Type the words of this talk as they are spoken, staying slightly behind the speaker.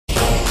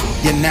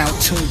You're now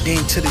tuned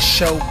in to the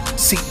show.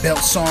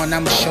 Seatbelts on,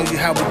 I'ma show you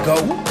how it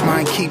go.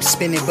 Mind keeps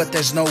spinning, but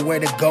there's nowhere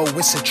to go.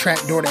 It's a trap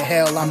door to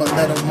hell, I'ma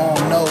let them all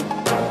know.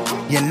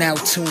 You're now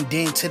tuned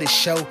in to the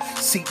show.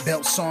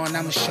 Seatbelts on,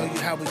 I'ma show you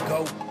how it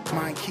go.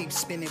 Mind keeps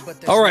spinning, but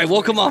there's all right,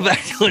 welcome on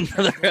back to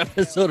another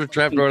episode of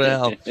Trap Door to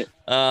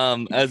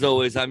Hell. As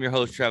always, I'm your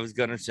host, Travis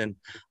Gunnarsson.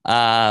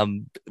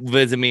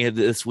 Visit me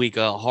this week,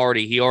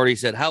 Hardy. He already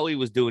said how he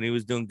was doing. He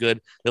was doing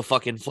good. The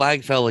fucking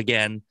flag fell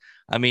again.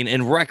 I mean,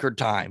 in record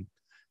time.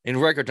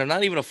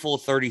 Not even a full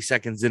 30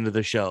 seconds into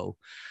the show,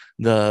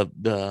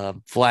 the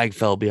flag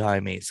fell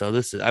behind me. So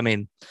this is, I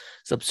mean,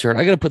 it's absurd.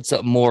 I got to put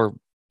something more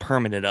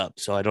permanent up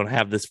so I don't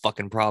have this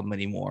fucking problem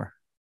anymore.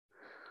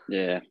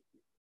 Yeah.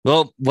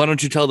 Well, why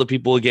don't you tell the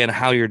people again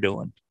how you're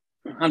doing?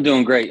 I'm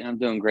doing great,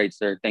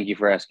 sir. Thank you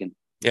for asking.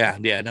 Yeah,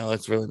 no,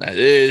 it's really nice.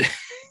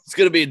 It's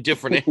gonna be a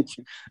different age.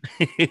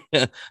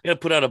 I'm gonna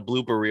put out a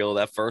blooper reel.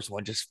 That first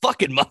one, just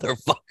fucking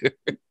motherfucker.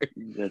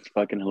 That's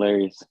fucking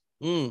hilarious.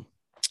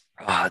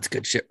 It's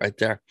good shit right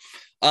there.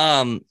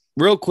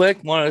 Real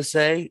quick, wanted to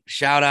say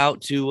shout out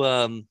to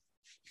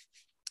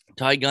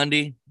Ty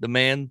Gundy, the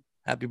man.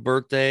 Happy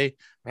birthday,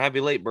 or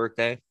happy late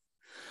birthday.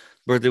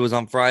 Birthday was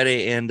on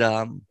Friday, and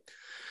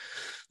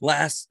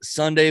last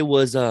Sunday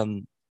was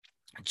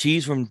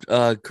Cheese from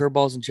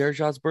Curveballs and Chair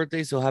Shots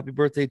birthday. So happy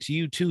birthday to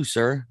you too,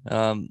 sir.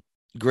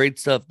 Great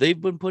stuff.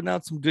 They've been putting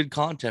out some good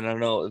content. I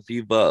don't know if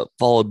you've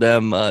followed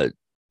them.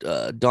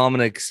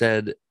 Dominic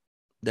said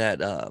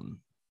that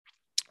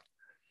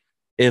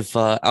if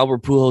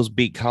Albert Pujols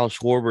beat Kyle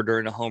Schwarber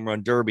during a home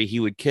run derby, he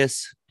would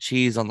kiss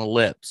Cheese on the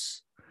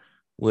lips,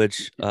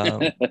 which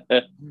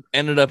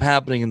ended up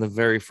happening in the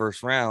very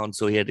first round.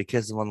 So he had to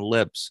kiss him on the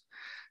lips.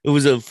 It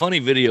was a funny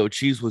video.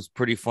 Cheese was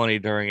pretty funny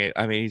during it.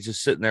 I mean, he's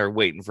just sitting there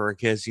waiting for a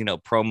kiss,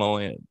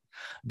 promoing it.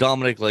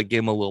 Dominic gave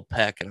him a little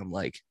peck, and I'm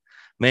like,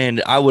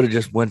 man, I would have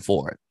just went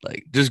for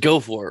it. Just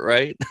go for it,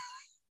 right?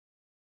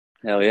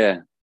 Hell yeah.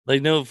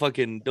 No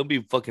fucking, don't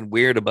be fucking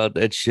weird about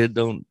that shit.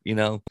 Don't,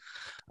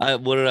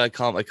 what did I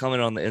comment? I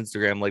commented on the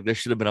Instagram, there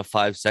should have been a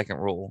 5-second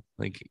rule.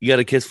 You got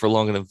to kiss for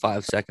longer than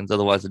 5 seconds.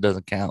 Otherwise it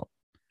doesn't count.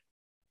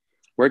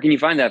 Where can you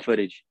find that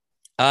footage?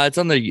 It's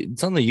on the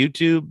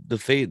YouTube,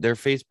 their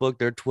Facebook,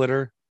 their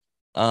Twitter.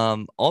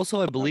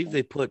 Also, I believe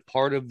they put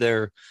part of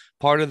their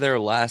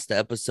last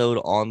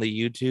episode on their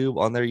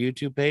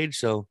YouTube page.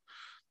 So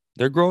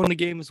they're growing the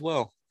game as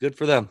well. Good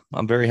for them.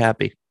 I'm very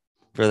happy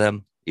for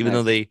them, even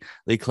though they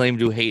claim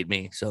to hate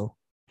me. So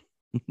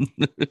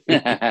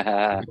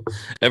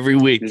every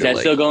week. Is that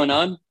still going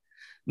on?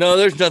 No,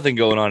 there's nothing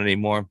going on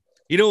anymore.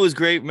 It was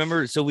great.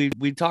 Remember, so we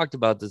talked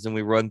about this and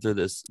we run through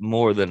this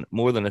more than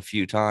a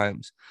few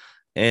times.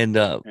 And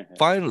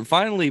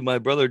finally, my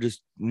brother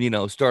just,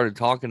 started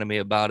talking to me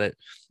about it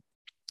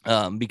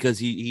because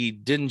he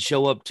didn't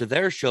show up to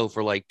their show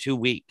for 2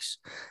 weeks.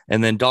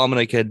 And then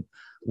Dominic had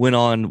went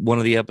on one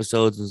of the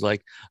episodes and was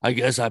like, I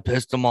guess I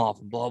pissed him off,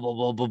 blah, blah,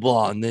 blah, blah,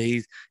 blah. And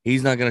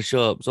he's not going to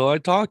show up. So I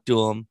talked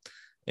to him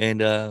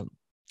and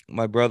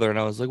my brother, and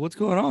I was like, what's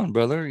going on,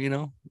 brother?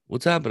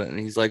 What's happening? And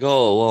he's like,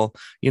 oh,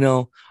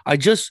 well, I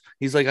just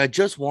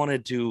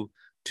wanted to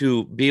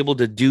be able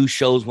to do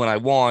shows when I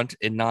want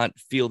and not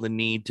feel the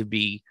need to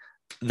be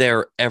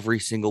there every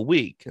single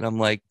week. And I'm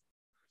like,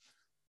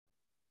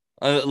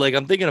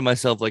 I'm thinking to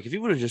myself, if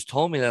you would have just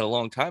told me that a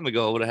long time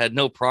ago, I would have had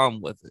no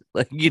problem with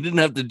it. You didn't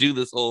have to do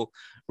this whole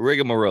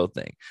rigmarole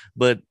thing.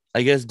 But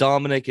I guess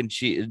Dominic,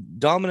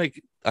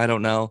 I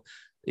don't know.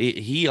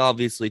 He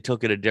obviously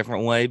took it a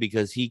different way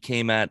because he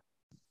came at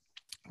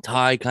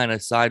Ty kind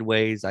of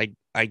sideways.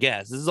 I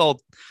guess this is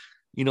all,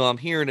 I'm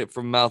hearing it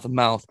from mouth to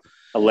mouth.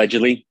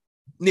 Allegedly.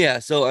 Yeah,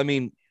 so I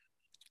mean,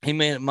 he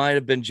might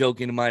have been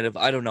joking, I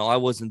don't know. I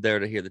wasn't there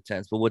to hear the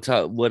tense, but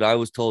what I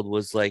was told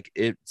was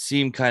it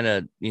seemed kind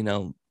of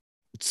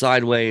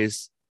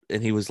sideways,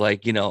 and he was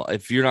like,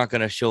 if you're not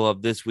going to show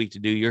up this week to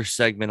do your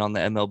segment on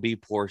the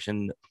MLB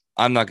portion,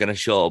 I'm not going to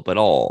show up at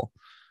all.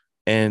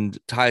 And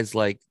Ty's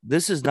like,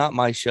 this is not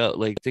my show.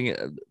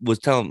 Was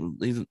telling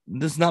him,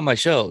 this is not my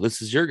show.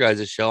 This is your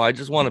guys' show. I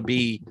just want to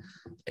be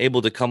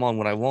able to come on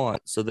when I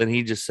want. So then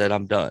he just said,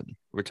 I'm done.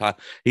 Retire.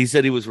 He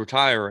said he was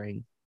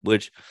retiring,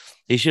 which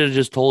he should have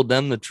just told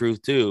them the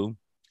truth too.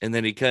 And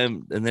then he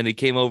came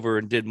over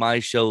and did my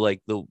show,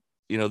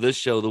 this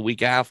show the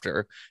week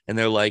after. And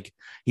they're like,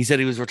 he said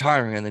he was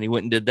retiring, and then he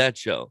went and did that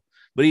show.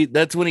 But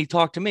that's when he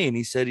talked to me, and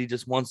he said he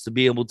just wants to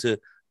be able to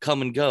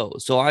come and go.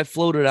 So I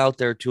floated out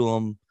there to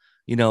him,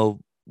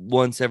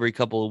 once every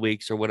couple of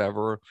weeks or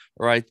whatever,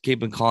 or I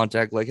keep in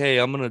contact, hey,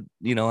 I'm going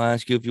to,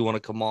 ask you if you want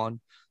to come on.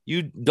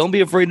 You don't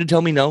be afraid to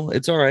tell me no.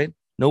 It's all right.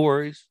 No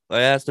worries.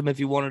 I asked him if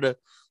he wanted to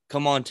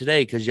come on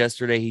today because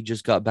yesterday he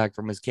just got back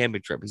from his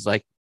camping trip. He's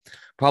like,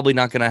 probably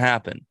not going to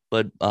happen,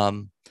 but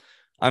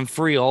I'm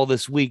free all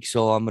this week,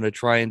 so I'm going to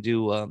try and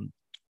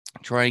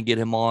get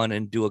him on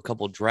and do a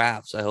couple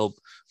drafts. I hope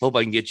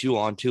I can get you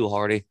on too,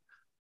 Hardy.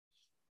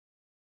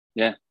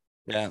 Yeah.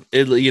 I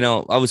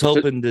was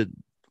hoping to.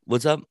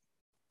 What's up?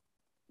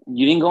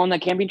 You didn't go on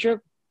that camping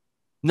trip?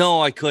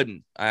 No, I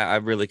couldn't. I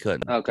really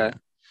couldn't. Okay.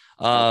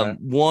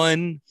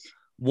 One,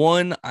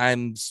 one,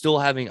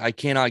 I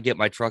cannot get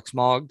my truck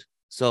smogged.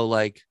 So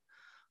like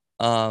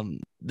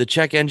the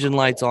check engine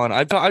lights on.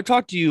 I've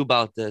talked to you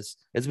about this.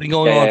 It's been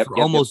going on for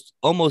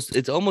almost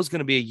it's almost going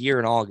to be a year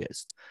in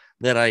August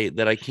that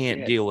I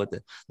can't deal with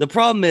it. The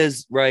problem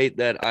is, right,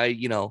 that I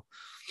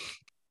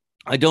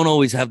don't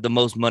always have the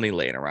most money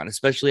laying around,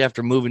 especially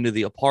after moving to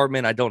the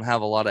apartment. I don't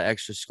have a lot of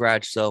extra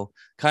scratch. So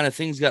kind of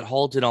things got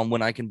halted on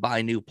when I can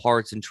buy new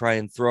parts and try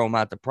and throw them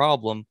at the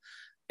problem.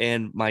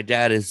 And my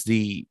dad is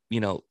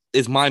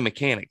is my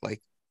mechanic.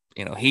 Like,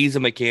 he's a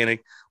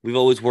mechanic. We've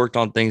always worked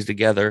on things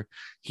together.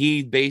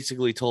 He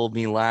basically told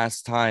me the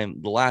last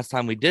time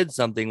we did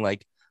something,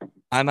 like,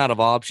 I'm out of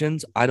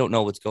options. I don't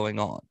know what's going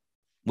on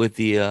with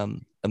the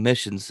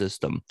emission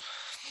system.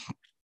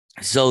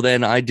 So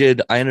then I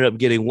ended up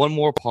getting one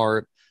more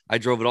part. I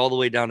drove it all the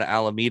way down to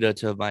Alameda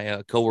to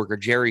my coworker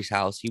Jerry's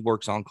house. He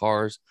works on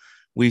cars.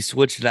 We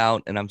switched it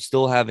out, and I'm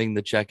still having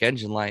the check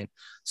engine light.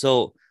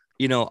 So,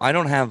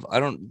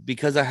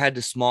 because I had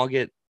to smog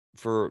it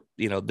for,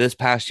 this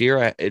past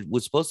year. It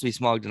was supposed to be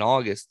smogged in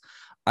August.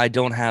 I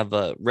don't have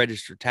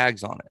registered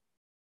tags on it.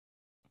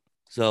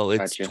 So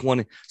it's Gotcha.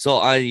 20. So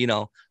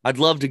I'd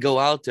love to go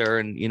out there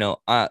and,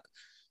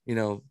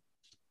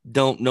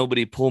 don't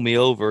nobody pull me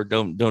over.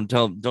 Don't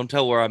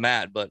tell where I'm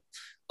at, but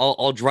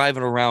I'll drive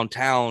it around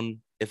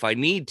town if I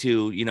need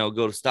to,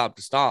 go to stop.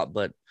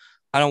 But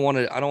I don't want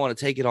to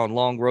take it on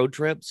long road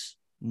trips.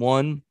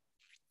 One,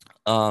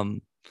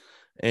 and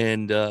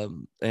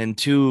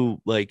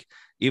two, like,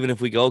 even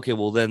if we go, okay,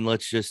 well, then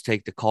let's just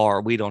take the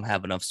car. We don't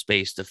have enough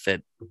space to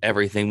fit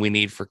everything we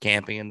need for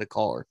camping in the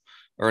car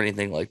or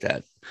anything like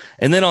that.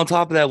 And then on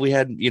top of that, we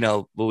had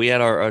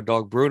our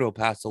dog Bruno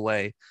pass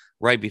away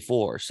right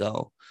before.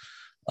 So,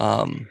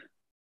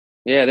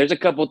 Yeah, there's a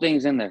couple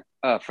things in there.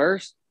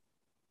 First,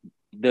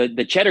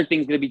 the cheddar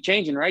thing's going to be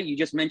changing, right? You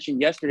just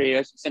mentioned yesterday,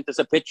 you sent us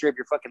a picture of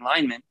your fucking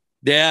lineman.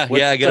 Yeah.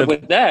 I got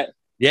with that.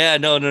 Yeah,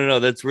 no.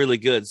 That's really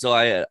good. So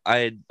I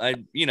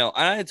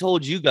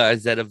told you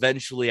guys that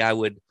eventually I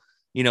would,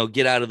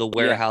 get out of the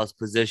warehouse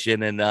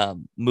position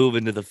and move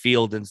into the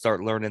field and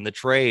start learning the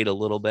trade a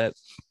little bit.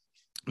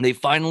 And they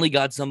finally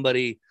got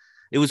somebody.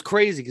 It was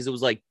crazy because it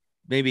was like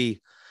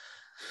maybe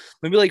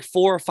like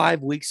 4 or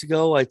 5 weeks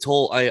ago.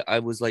 I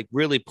was like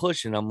really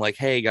pushing. I'm like,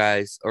 hey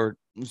guys,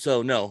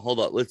 no, hold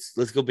on.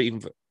 Let's go be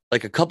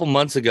like a couple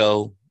months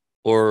ago,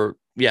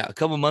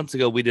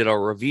 we did our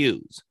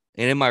reviews.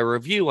 And in my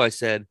review, I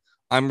said,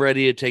 I'm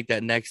ready to take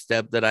that next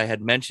step that I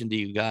had mentioned to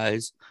you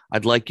guys.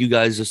 I'd like you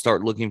guys to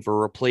start looking for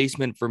a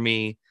replacement for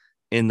me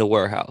in the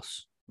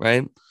warehouse.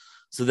 Right.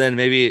 So then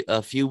maybe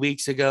a few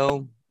weeks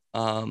ago,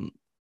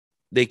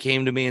 they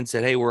came to me and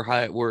said, hey,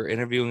 we're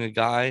interviewing a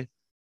guy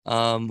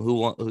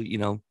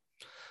who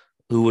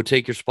would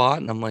take your spot.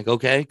 And I'm like,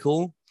 okay,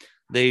 cool.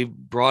 They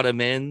brought him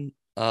in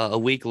a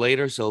week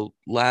later. So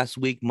last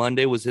week,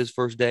 Monday was his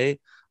first day.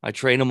 I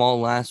trained him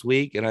all last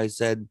week. And I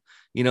said,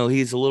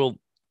 he's a little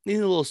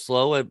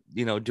slow at,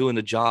 doing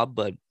the job,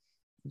 but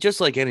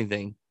just like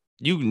anything,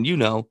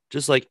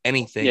 just like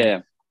anything,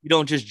 you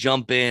don't just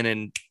jump in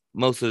and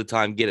most of the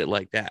time get it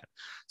like that.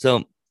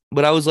 So,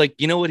 but I was like,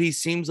 you know what? He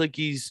seems like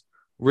he's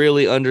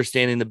really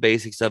understanding the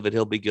basics of it.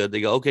 He'll be good.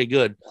 They go, okay,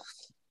 good.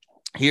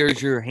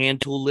 Here's your hand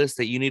tool list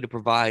that you need to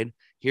provide.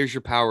 Here's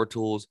your power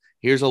tools.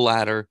 Here's a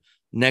ladder.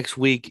 Next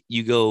week,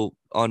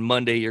 on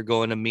Monday, you're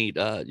going to meet,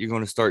 you're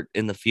going to start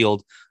in the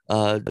field,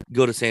 go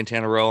to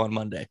Santana Row on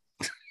Monday.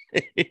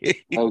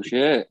 Oh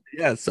shit.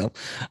 Yeah. So,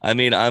 I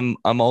mean, I'm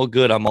all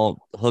good. I'm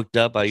all hooked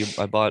up. I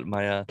bought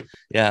my,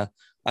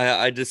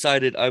 I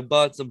decided I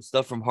bought some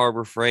stuff from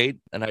Harbor Freight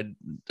and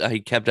I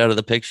kept out of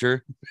the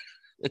picture,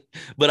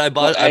 but I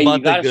bought you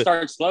gotta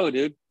start slow,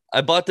 dude.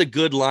 I bought the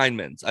good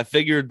linemans. I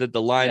figured that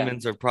the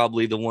linemans are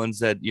probably the ones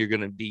that you're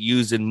going to be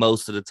using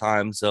most of the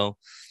time. So,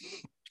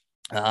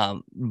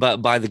 but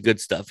buy the good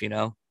stuff,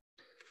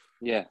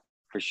 Yeah,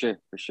 for sure.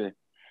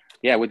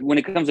 Yeah, when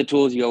it comes to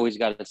tools, you always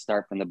got to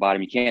start from the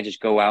bottom. You can't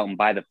just go out and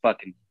buy the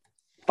fucking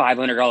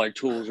 $500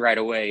 tools right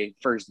away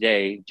first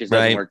day. It just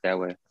doesn't work that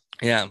way.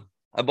 Yeah,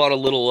 I bought a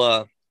little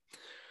a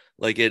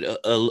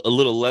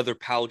little leather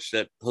pouch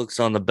that hooks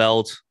on the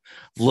belt.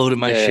 Loaded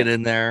my shit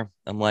in there.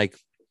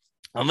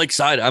 I'm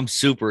excited. I'm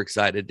super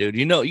excited, dude.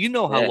 You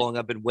know how long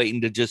I've been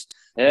waiting to just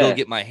go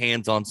get my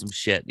hands on some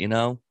shit.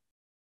 No,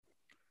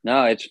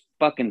 it's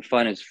fucking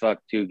fun as fuck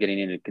too. Getting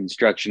into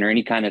construction or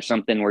any kind of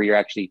something where you're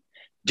actually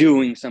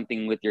doing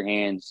something with your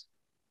hands.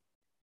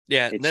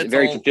 Yeah, it's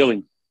very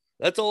fulfilling.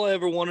 That's all I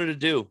ever wanted to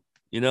do.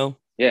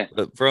 Yeah.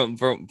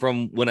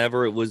 From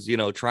whenever it was,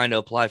 trying to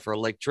apply for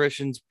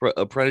electrician's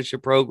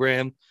apprenticeship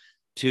program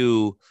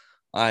to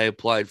I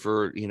applied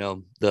for,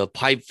 the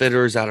pipe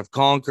fitters out of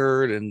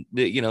Concord and,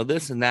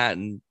 this and that.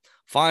 And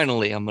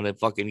finally, I'm going to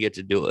fucking get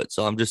to do it.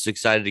 So I'm just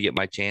excited to get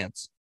my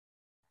chance.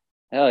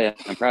 Hell yeah.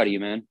 I'm proud of you,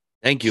 man.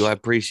 Thank you. I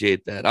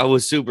appreciate that. I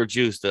was super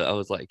juiced. I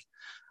was like,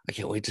 I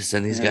can't wait to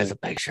send these guys a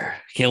picture.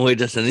 Can't wait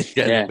to send these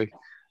guys a picture.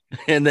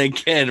 And then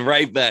Ken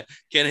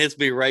hits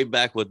me right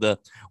back with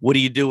what do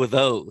you do with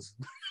those?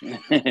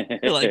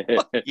 You're like,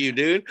 fuck you,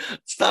 dude.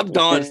 Stop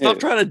trying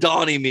to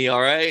Donnie me,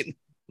 all right?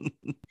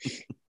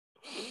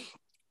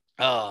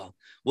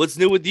 What's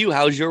new with you?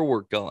 How's your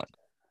work going?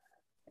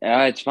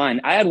 It's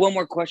fine. I had one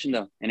more question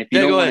though, and if you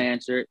Yeah, don't go want to ahead.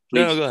 answer it,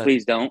 No, please, go ahead.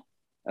 please don't.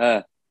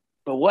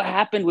 But what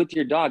happened with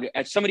your dog?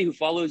 As somebody who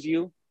follows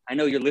you, I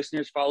know your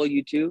listeners follow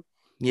you too.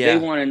 They Yeah,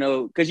 want to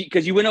know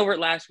because you went over it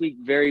last week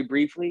very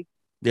briefly,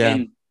 yeah,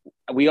 and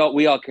we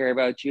all care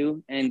about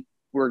you, and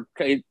we're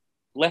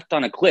left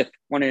on a cliff.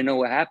 Wanted to know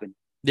what happened.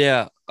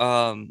 yeah.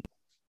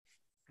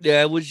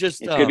 Yeah, it was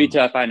just It's gonna be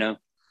tough, I know.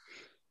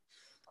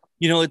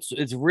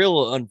 it's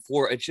real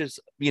it's just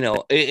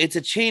it's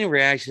a chain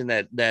reaction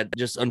that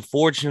just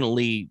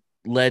unfortunately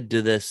led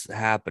to this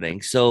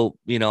happening. So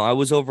I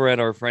was over at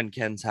our friend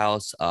Ken's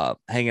house,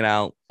 hanging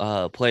out,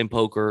 playing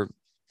poker,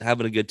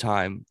 having a good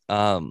time.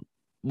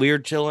 We were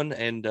chilling,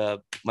 and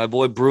my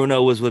boy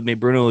Bruno was with me.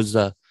 Bruno was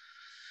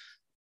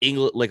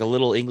English, like a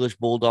little English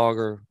bulldog,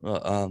 or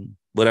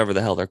whatever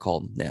the hell they're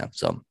called. Yeah,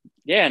 so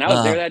Yeah, and I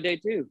was there that day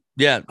too.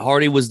 yeah,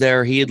 Hardy was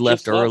there. He had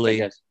left Just left, I early.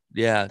 guess.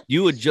 Yeah,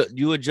 you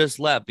had just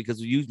left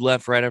because you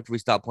left right after we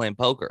stopped playing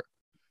poker.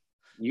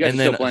 You guys And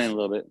are then still playing a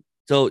little bit.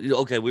 So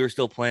okay, we were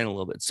still playing a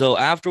little bit. So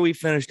after we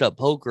finished up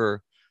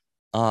poker,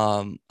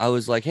 I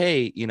was like,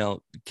 hey,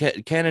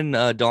 Ken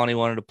and Donnie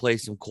wanted to play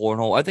some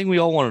cornhole. I think we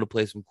all wanted to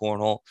play some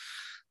cornhole,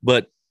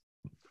 but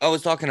I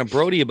was talking to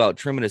Brody about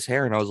trimming his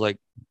hair, and I was like,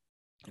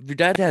 if your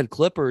dad had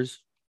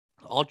clippers,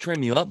 I'll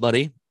trim you up,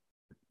 buddy.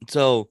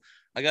 So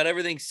I got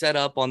everything set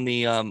up on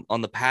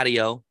the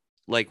patio,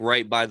 like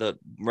right by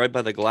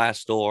the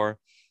glass door.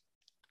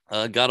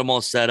 Got him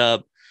all set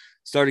up,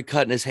 started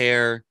cutting his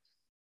hair.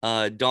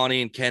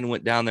 Donnie and Ken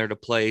went down there to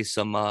play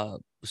some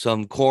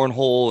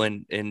cornhole,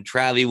 and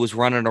Travi was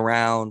running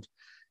around.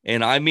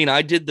 And I mean,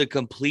 I did the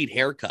complete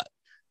haircut,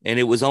 and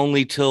it was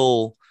only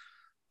till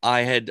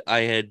I had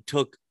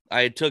took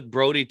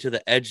Brody to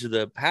the edge of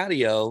the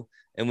patio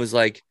and was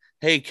like,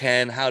 hey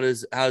Ken,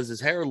 how's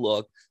his hair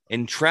look?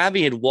 And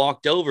Travi had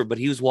walked over, but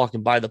he was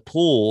walking by the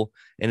pool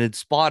and had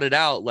spotted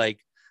out like,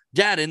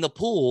 Dad, in the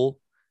pool.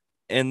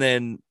 And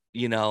then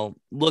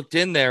looked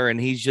in there,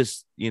 and he's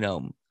just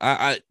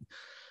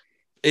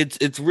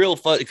it's real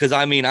fun because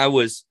I mean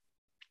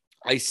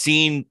I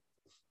seen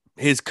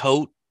his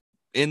coat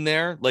in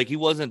there, like he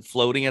wasn't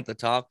floating at the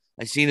top.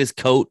 I seen his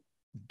coat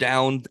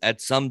down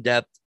at some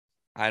depth.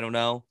 I don't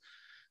know.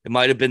 It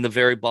might have been the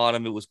very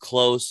bottom. It was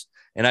close.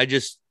 And I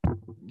just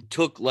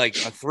I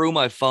threw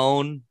my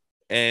phone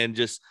and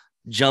just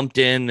jumped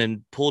in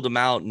and pulled him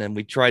out. And then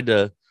we tried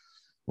to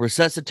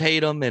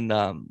resuscitate him. And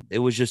it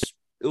was just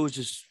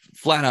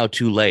flat out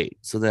too late.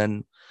 So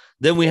then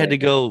we had to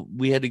go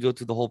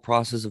through the whole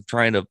process of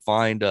trying to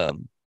find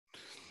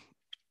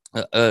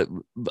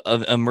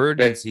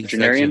emergency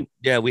veterinarian section.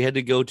 Yeah, we had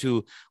to go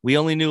to. We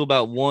only knew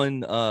about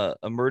one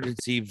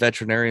emergency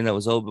veterinarian that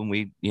was open.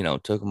 We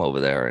took him over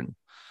there and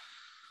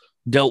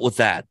dealt with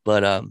that.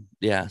 But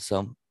yeah,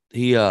 so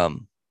he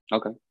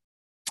okay.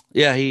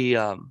 Yeah, he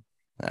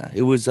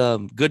it was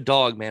good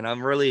dog, man.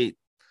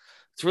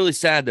 It's really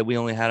sad that we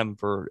only had him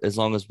for as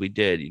long as we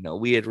did.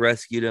 We had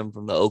rescued him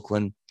from the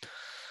Oakland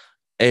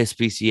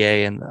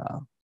ASPCA, and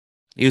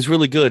he was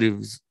really good. It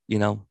was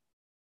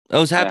I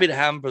was happy to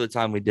have him for the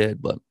time we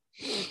did, but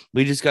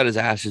we just got his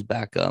ashes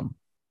back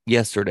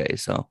yesterday.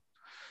 So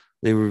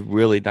they were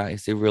really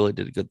nice. They really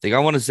did a good thing. I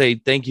want to say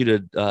thank you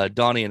to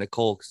Donnie and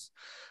Nicole.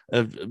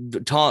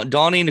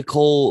 Donnie,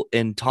 Nicole,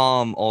 and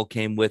Tom all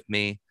came with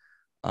me.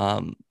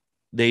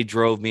 They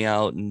drove me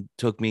out and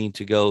took me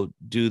to go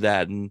do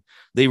that, and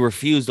they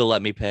refused to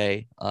let me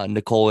pay.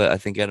 Nicole, I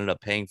think, ended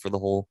up paying for the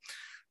whole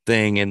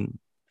thing, and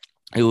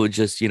it was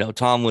just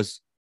Tom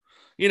was.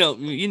 We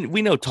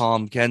know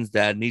Tom, Ken's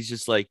dad, and he's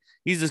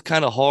this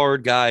kind of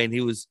hard guy. And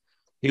he was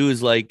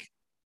like,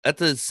 at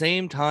the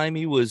same time,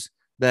 he was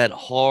that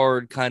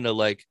hard kind of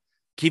like,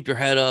 keep your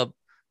head up.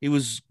 He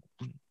was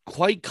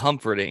quite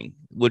comforting,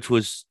 which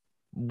was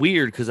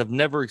weird because I've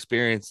never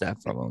experienced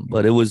that from him,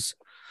 but it was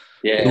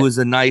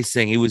a nice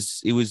thing. He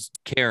was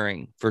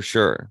caring for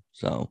sure.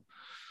 So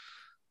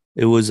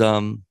it was,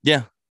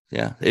 yeah.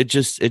 It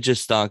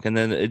just stunk. And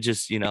then it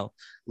just,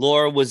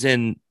 Laura was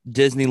in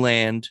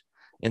Disneyland,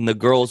 and the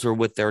girls were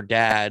with their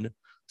dad.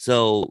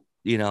 So,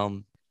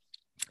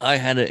 I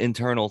had an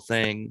internal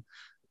thing,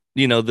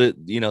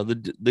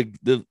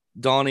 the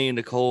Donnie and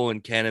Nicole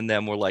and Ken and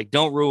them were like,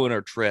 don't ruin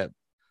her trip.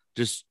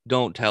 Just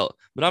don't tell.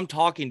 But I'm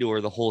talking to her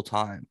the whole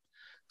time.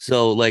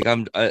 So like,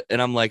 I'm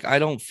like, I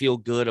don't feel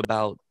good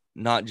about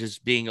not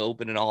just being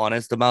open and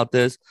honest about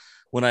this.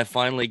 When I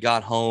finally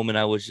got home and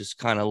I was just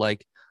kind of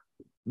like,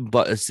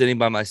 but sitting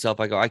by myself,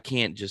 I go, I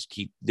can't just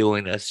keep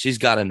doing this. She's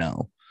got to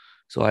know.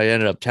 So I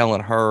ended up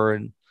telling her,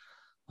 and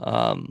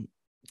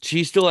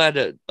she still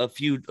had a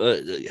few,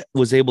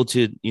 was able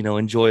to,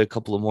 enjoy a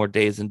couple of more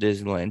days in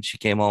Disneyland. She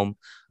came home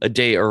a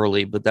day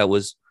early, but that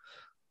was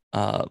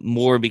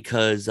more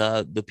because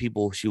the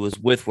people she was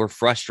with were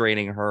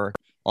frustrating her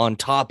on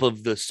top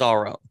of the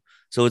sorrow.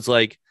 So it's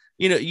like,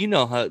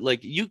 how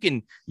like you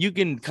can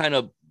kind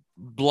of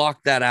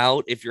block that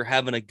out if you're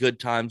having a good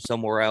time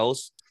somewhere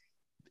else.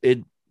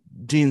 It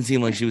didn't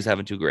seem like she was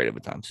having too great of a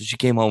time. So she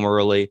came home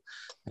early.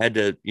 had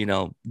to, you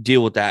know,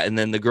 deal with that. And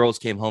then the girls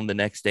came home the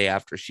next day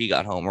after she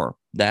got home, or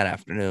that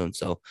afternoon.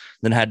 So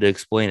then had to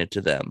explain it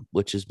to them,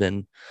 which has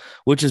been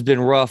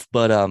rough.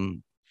 But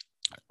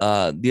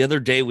the other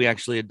day we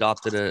actually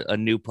adopted a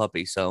new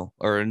puppy,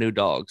 or a new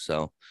dog.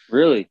 So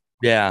really,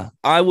 yeah,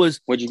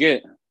 what'd you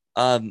get?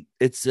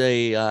 It's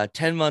a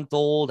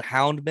 10-month-old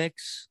hound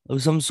mix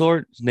of some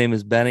sort. His name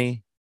is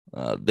Benny.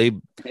 They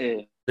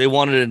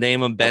wanted to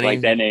name him Benny. I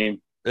like that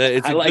name.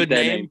 It's I a like good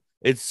that name.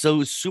 It's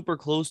so super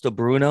close to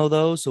Bruno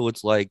though, so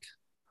it's like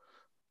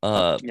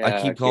I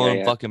keep calling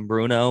him fucking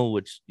Bruno,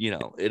 which, you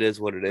know, it is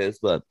what it is.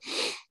 But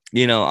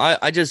you know,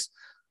 I just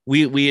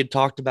we had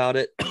talked about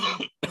it.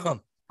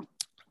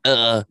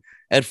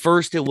 At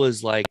first it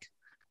was like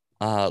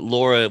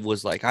Laura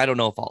was like, I don't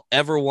know if I'll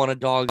ever want a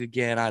dog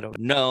again. I don't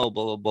know,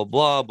 blah, blah, blah,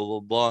 blah, blah, blah,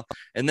 blah.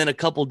 And then a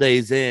couple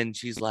days in,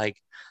 she's like,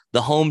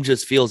 the home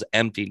just feels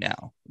empty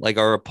now. Like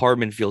our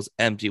apartment feels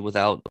empty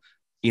without,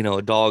 you know,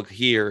 a dog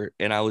here.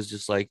 And I was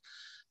just like,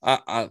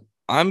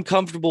 I'm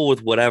comfortable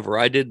with whatever.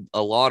 I did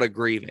a lot of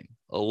grieving,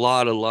 a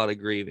lot of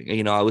grieving.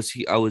 You know, I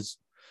was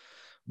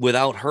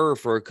without her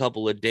for a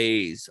couple of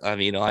days. I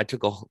mean, you know, I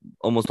took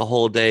almost a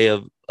whole day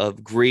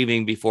of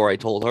grieving before I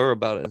told her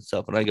about it and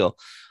stuff. And I go,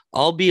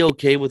 I'll be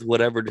okay with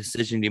whatever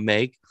decision you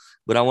make,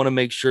 but I want to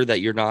make sure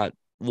that you're not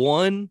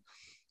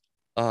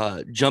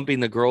jumping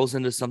the girls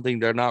into something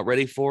they're not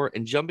ready for,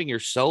 and jumping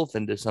yourself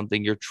into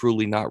something you're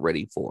truly not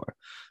ready for.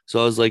 So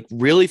I was like,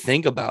 really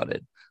think about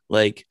it.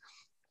 Like,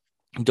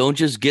 don't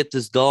just get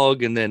this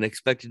dog and then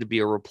expect it to be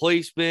a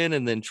replacement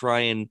and then try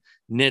and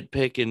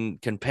nitpick and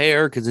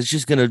compare, because it's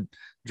just going to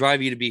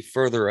drive you to be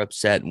further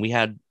upset. And we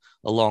had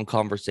a long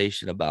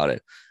conversation about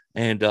it.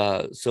 And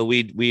so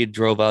we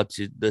drove out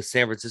to the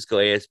San Francisco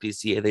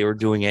ASPCA. They were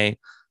doing a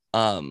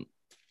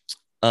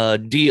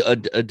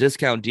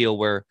discount deal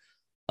where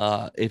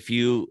if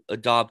you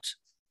adopt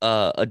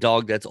a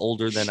dog that's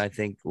older than, I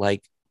think,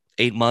 like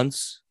 8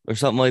 months or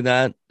something like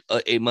that,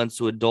 8 months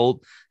to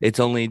adult,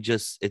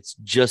 it's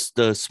just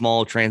a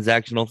small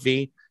transactional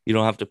fee. You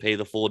don't have to pay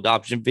the full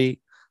adoption fee.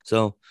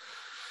 So,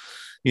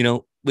 you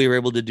know, we were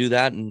able to do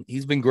that, and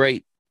he's been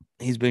great.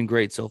 He's been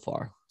great so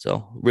far.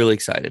 So really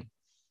excited.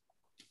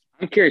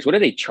 I'm curious, what do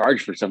they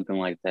charge for something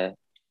like that?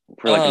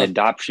 For like an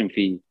adoption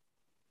fee?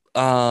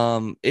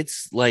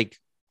 It's like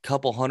a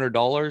couple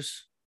 $100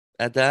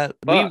 at that.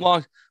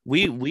 Fuck.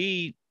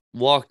 We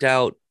walked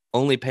out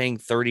only paying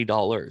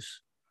 $30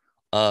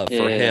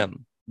 for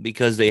him,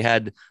 because they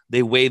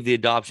waived the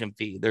adoption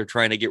fee. They're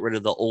trying to get rid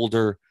of the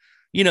older,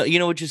 you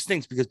know, it just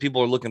stinks because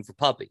people are looking for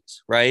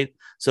puppies, right?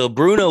 So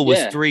Bruno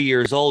was 3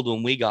 years old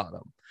when we got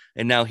him,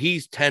 and now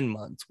he's 10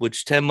 months,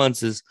 which 10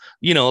 months is,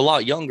 you know, a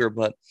lot younger,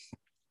 but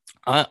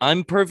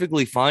I'm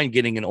perfectly fine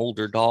getting an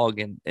older dog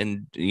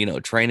and you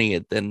know, training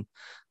it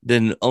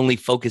than only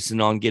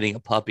focusing on getting a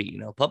puppy. You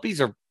know,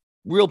 puppies are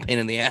real pain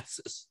in the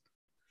asses.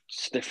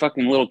 They're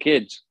fucking little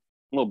kids,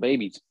 little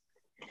babies.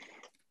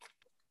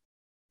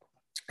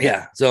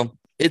 Yeah, so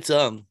it's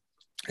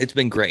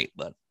been great,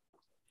 but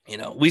you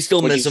know, we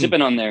still miss them.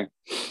 Sipping on there?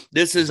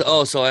 This is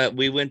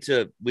we went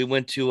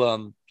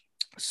to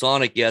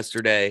Sonic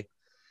yesterday,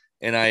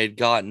 and I had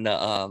gotten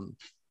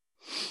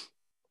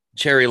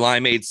cherry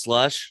limeade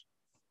slush.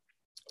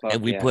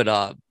 And we put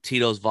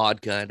Tito's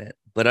vodka in it,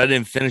 but I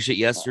didn't finish it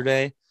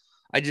yesterday.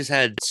 I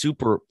had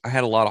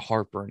a lot of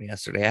heartburn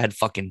yesterday. I had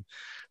fucking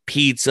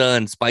pizza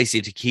and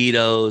spicy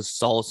taquitos,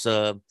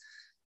 salsa,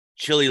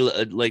 chili,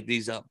 like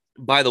these.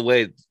 By the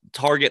way,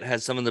 Target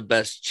has some of the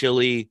best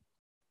chili.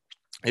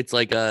 It's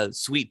like a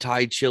sweet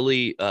Thai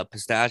chili,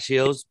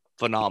 pistachios,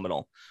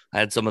 phenomenal. I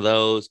had some of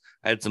those.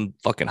 I had some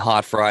fucking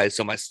hot fries,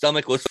 so my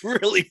stomach was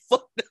really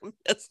fucked up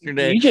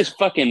yesterday. You just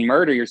fucking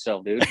murder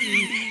yourself, dude.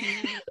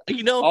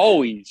 You know,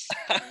 always.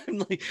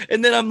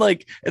 And then I'm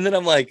like,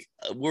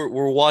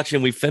 we're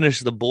watching. We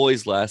finished The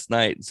Boys last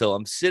night, so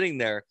I'm sitting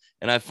there,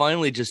 and I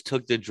finally just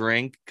took the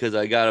drink because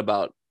I got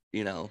about,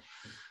 you know,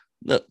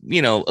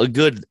 a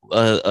good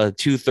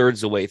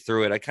 2/3 the way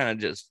through it. I kind of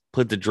just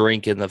put the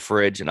drink in the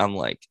fridge, and I'm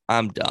like,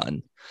 I'm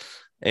done.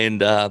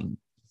 And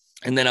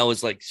then I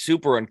was like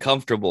super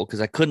uncomfortable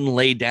because I couldn't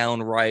lay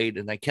down right,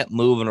 and I kept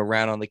moving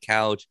around on the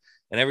couch.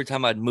 And every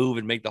time I'd move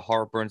and make the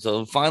heartburn.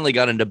 So I finally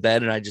got into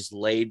bed, and I just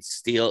laid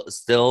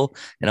still.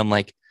 And I'm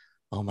like,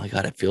 oh my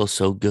God, it feels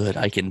so good.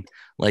 I can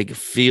like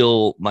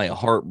feel my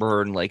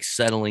heartburn like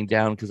settling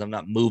down because I'm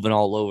not moving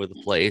all over the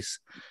place.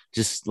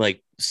 Just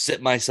like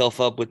sit myself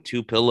up with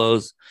 2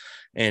 pillows.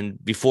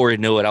 And before I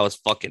knew it, I was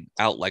fucking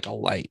out like a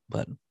light.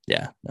 But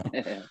yeah,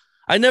 no.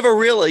 I never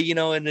really, you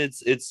know, and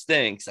it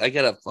stinks. I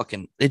gotta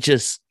fucking,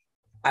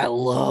 I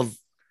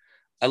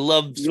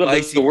love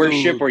spicy the worst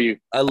food. shit for you.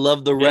 I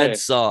love the red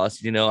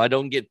sauce. You know, I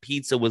don't get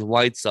pizza with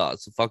white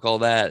sauce. So fuck all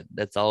that.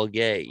 That's all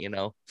gay, you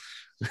know.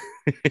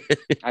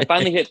 I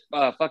finally hit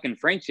fucking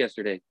Frank's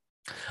yesterday.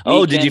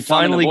 Oh, did you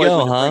finally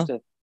go, huh?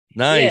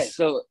 Nice. Yeah,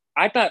 so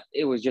I thought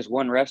it was just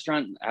one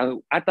restaurant.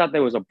 I thought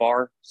there was a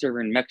bar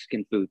serving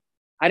Mexican food.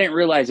 I didn't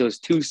realize it was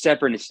 2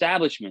 separate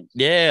establishments.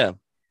 Yeah.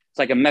 It's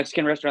like a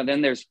Mexican restaurant.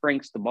 Then there's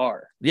Frank's the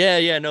bar.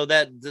 Yeah, no,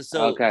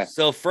 Okay.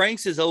 So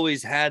Frank's has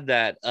always had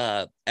that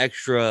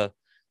extra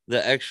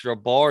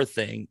bar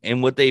thing,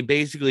 and what they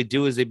basically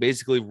do is they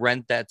basically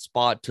rent that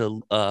spot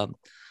to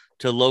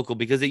local,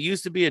 because it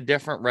used to be a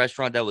different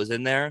restaurant that was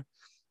in there,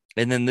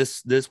 and then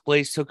this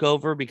place took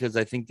over because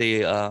I think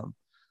it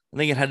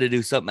had to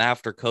do something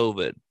after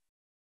COVID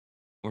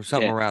or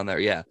something around there.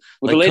 Yeah.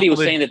 Well, like the lady COVID, was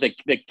saying that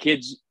the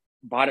kids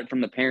bought it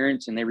from the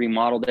parents and they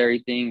remodeled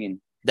everything and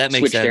that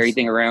makes switched sense.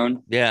 everything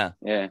around. Yeah.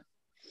 Yeah.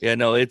 Yeah.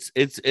 No, it's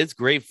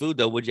great food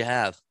though. What'd you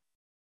have?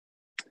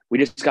 We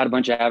just got a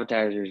bunch of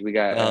appetizers. We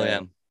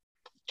got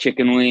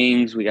chicken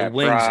wings. We got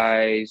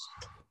fries.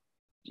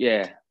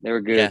 Yeah, they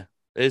were good. Yeah,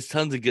 there's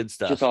tons of good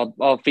stuff. Just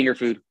all finger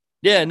food.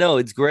 Yeah, no,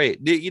 it's great.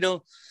 You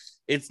know,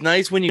 it's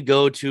nice when you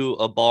go to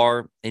a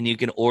bar and you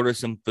can order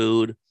some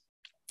food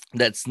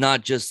that's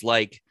not just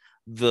like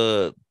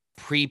the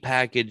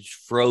prepackaged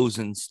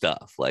frozen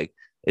stuff. Like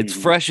it's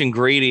fresh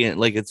ingredient,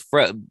 like it's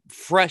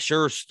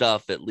fresher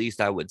stuff, at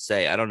least I would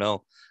say. I don't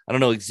know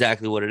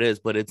exactly what it is,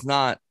 but it's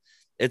not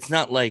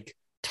like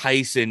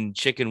Tyson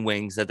chicken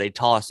wings that they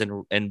toss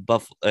in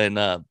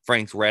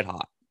Frank's Red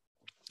Hot.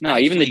 No,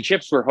 even the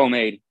chips were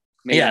homemade.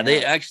 Yeah,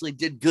 they actually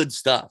did good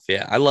stuff.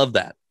 Yeah, I love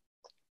that.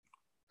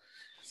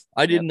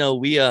 I didn't know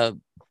we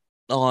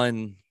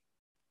on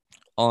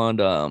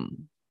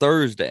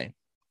Thursday.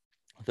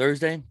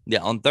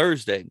 Yeah, on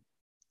Thursday,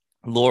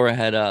 Laura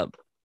had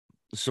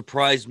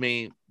surprised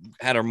me,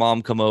 had her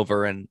mom come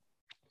over and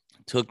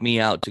took me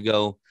out to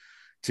go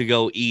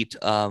eat.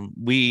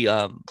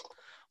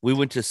 We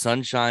went to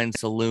Sunshine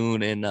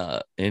Saloon in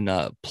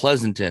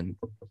Pleasanton.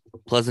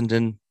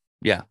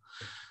 Yeah.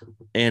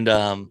 And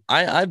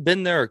I've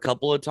been there a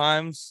couple of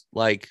times,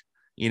 like,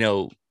 you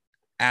know,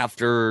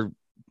 after,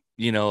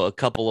 you know, a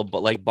couple of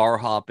like bar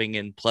hopping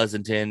in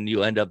Pleasanton,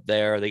 you end up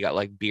there. They got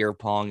like beer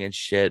pong and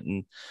shit,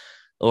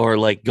 or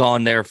like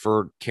gone there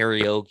for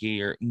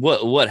karaoke or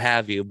what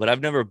have you. But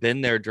I've never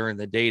been there during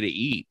the day to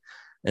eat.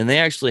 And they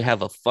actually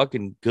have a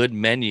fucking good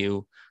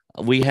menu.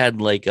 We had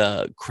like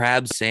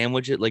crab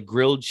sandwiches, like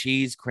grilled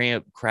cheese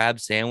crab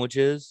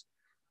sandwiches.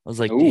 I was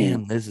like,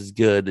 damn, this is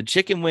good. The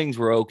chicken wings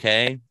were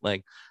okay,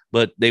 like,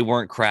 but they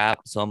weren't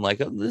crap. So I'm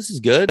like, oh, this is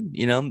good.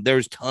 You know,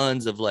 there's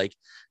tons of like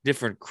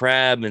different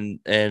crab and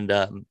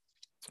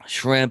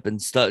shrimp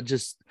and stuff,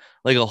 just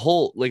like a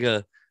whole, like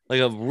a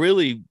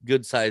really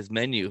good sized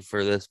menu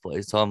for this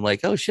place. So I'm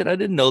like, oh shit, I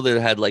didn't know they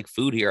had like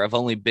food here. I've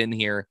only been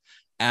here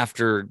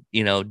after,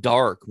 you know,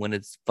 dark when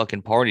it's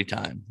fucking party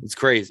time. It's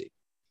crazy.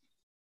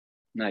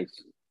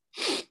 Nice.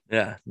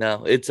 Yeah,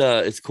 no,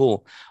 it's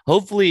cool.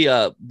 Hopefully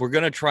we're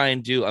gonna try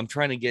and I'm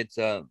trying to get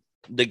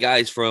the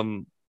guys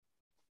from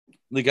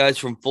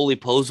Fully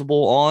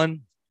Posable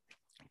on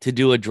to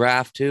do a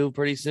draft too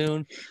pretty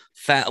soon.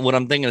 What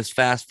I'm thinking is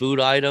fast food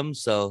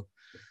items. So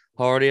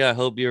Hardy, I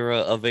hope you're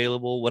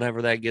available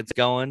whenever that gets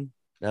going.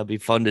 That'll be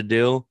fun to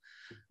do.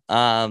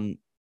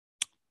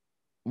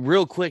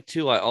 Real quick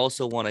too, I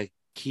also want to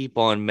keep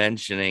on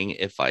mentioning,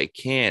 if I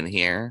can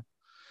here,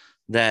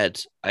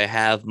 that I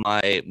have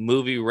my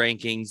movie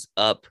rankings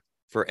up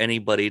for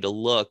anybody to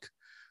look.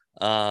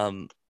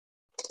 I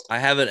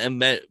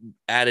haven't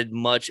added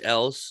much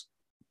else,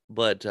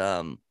 but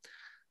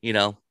you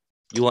know,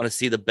 you want to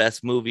see the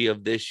best movie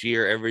of this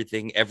year,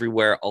 Everything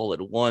Everywhere All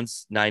at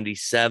Once,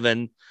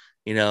 97.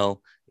 You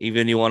know,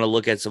 even you want to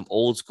look at some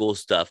old school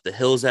stuff. The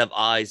Hills Have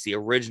Eyes, the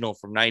original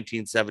from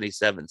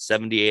 1977,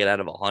 78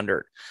 out of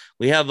 100.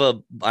 I have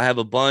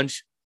a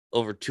bunch,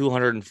 over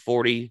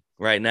 240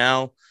 right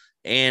now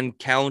and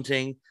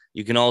counting.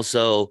 You can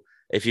also,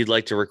 if you'd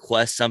like to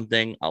request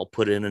something, I'll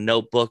put in a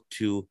notebook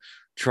to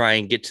try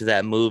and get to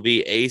that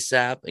movie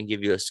ASAP and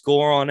give you a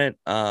score on it.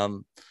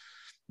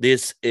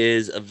 This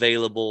is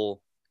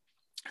available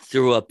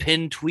through a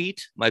pinned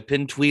tweet. My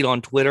pinned tweet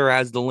on Twitter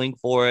has the link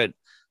for it.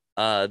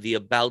 The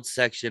About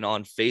section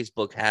on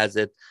Facebook has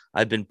it.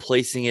 I've been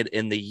placing it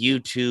in the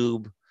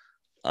YouTube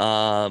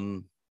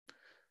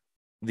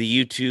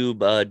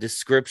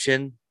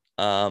description,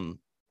 the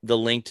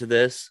link to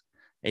this,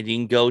 and you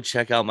can go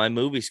check out my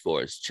movie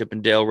scores.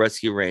 Chippendale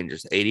Rescue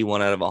Rangers,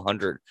 81 out of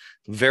 100.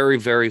 Very,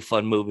 very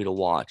fun movie to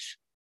watch.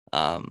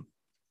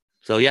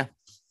 So yeah,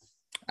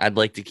 I'd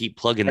like to keep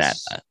plugging that.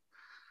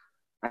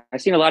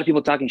 I've seen a lot of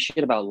people talking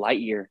shit about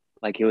Lightyear,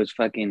 like it was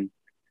fucking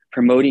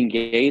promoting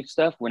gay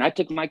stuff. When I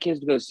took my kids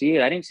to go see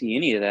it, I didn't see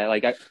any of that.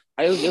 Like it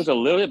was a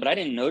little bit, but I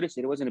didn't notice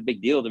it. It wasn't a big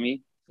deal to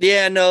me.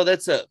 Yeah, no,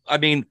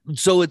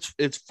 so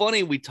it's funny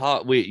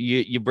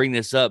you bring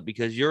this up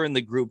because you're in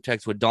the group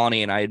text with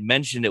Donnie, and I had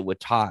mentioned it with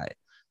Ty,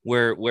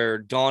 where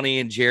Donnie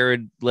and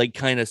Jared like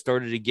kind of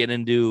started to get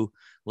into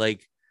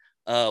like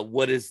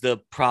what is the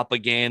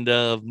propaganda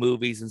of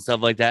movies and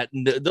stuff like that.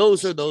 And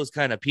those are those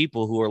kind of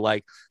people who are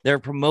like, they're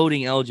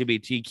promoting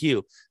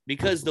LGBTQ,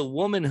 because the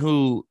woman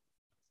who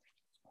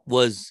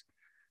was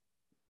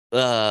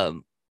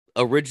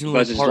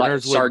originally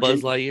partners with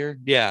Buzz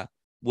Lightyear,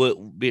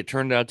 it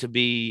turned out to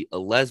be a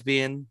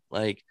lesbian.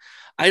 Like,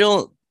 I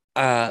don't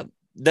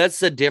that's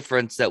the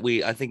difference that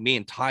I think me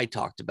and Ty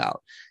talked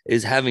about,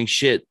 is having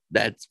shit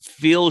that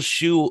feels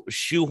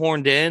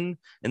shoehorned in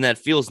and that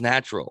feels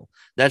natural.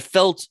 That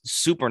felt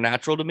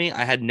supernatural to me.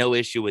 I had no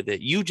issue with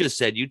it. You just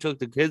said you took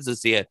the kids to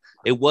see it.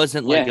 It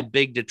wasn't like a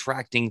big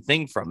detracting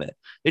thing from it.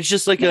 It's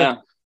just like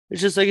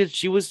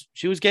she was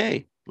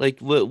gay. Like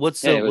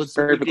what's it was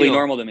perfectly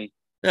normal to me.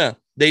 Yeah.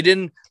 They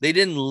didn't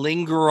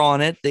linger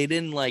on it. They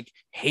didn't like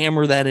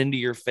hammer that into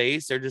your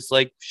face. They're just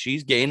like,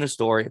 she's gay in a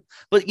story.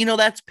 But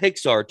that's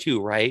Pixar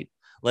too, right?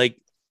 Like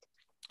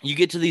you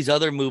get to these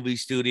other movie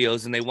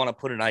studios and they want to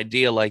put an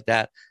idea like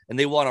that and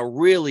they want to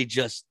really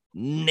just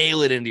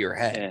nail it into your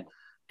head. Yeah.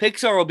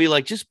 Pixar will be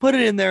like, just put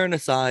it in there and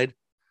aside.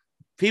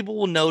 People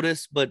will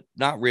notice, but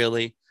not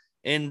really.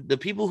 And the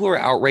people who are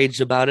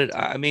outraged about it,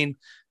 I mean,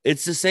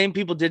 it's the same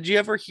people. Did you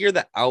ever hear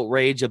the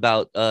outrage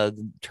about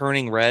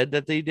Turning Red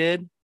that they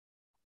did?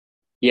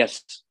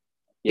 Yes.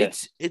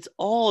 It's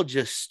all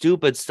just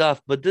stupid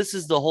stuff. But this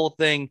is the whole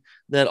thing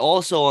that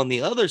also on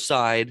the other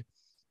side,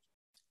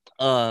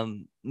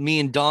 me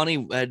and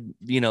Donnie had,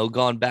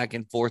 gone back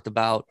and forth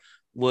about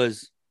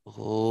was,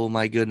 oh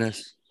my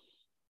goodness.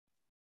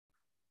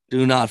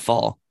 Do not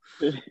fall.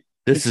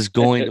 This is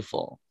going to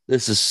fall.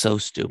 This is so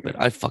stupid.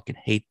 I fucking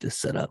hate this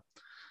setup.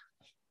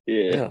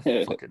 Yeah,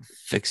 fucking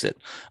fix it.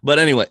 But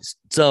anyways,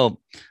 so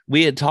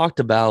we had talked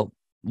about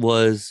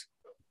was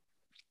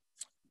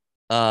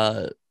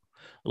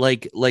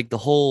like the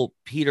whole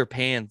Peter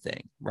Pan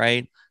thing,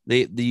 right?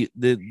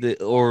 The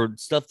or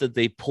stuff that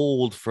they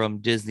pulled from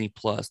Disney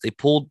Plus. They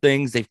pulled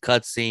things, they've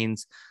cut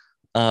scenes,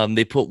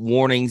 they put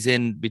warnings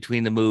in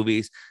between the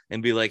movies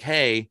and be like,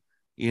 hey,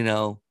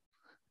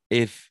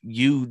 if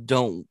you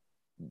don't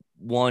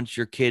want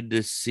your kid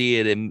to see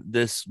it and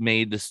this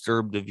may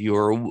disturb the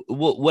viewer,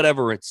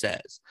 whatever it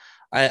says.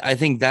 I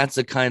think that's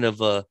a kind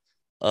of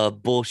a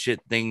bullshit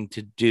thing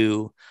to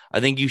do. I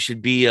think you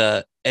should be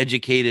a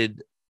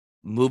educated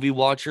movie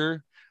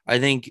watcher. I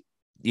think,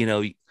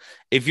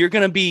 if you're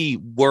going to be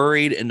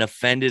worried and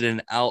offended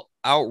and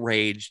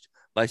outraged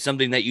by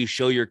something that you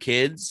show your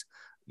kids,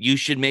 you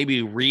should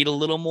maybe read a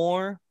little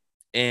more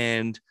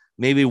and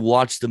maybe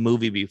watch the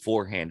movie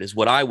beforehand is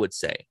what I would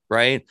say,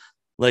 right?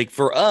 Like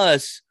for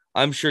us,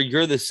 I'm sure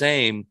you're the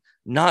same.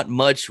 Not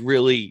much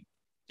really,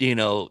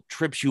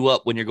 trips you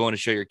up when you're going to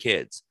show your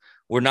kids.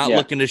 We're not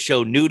looking to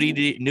show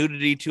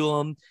nudity to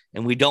them,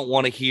 and we don't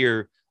want to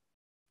hear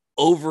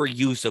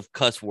overuse of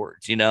cuss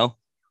words.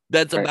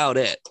 That's right. About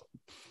it.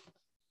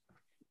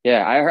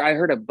 Yeah, I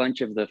heard a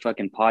bunch of the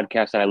fucking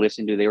podcasts that I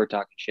listened to. They were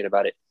talking shit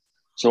about it,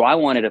 so I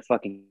wanted to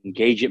fucking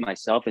gauge it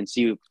myself and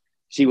see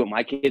what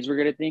my kids were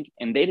gonna think,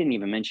 and they didn't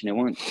even mention it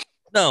once.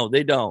 No,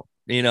 they don't.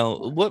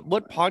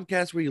 What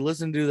podcast were you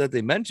listening to that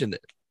they mentioned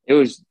it? It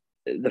was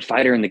The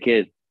Fighter and the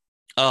Kid.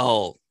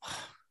 Oh,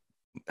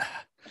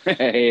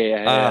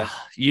 yeah.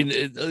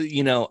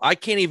 I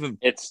can't even.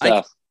 It's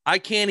tough. I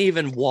can't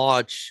even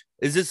watch.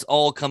 Is this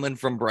all coming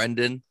from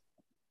Brendan?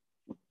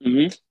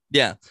 Mm-hmm.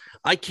 Yeah,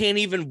 I can't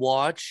even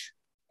watch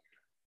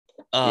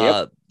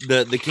the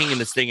King and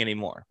the Sting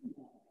anymore.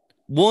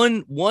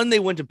 One, they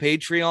went to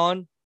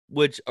Patreon, they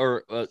went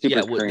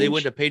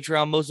to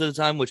Patreon most of the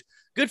time, which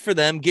good for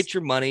them. Get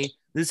your money.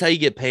 This is how you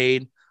get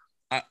paid.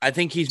 I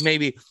think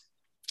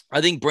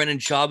Brendan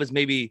Schaub is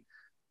maybe,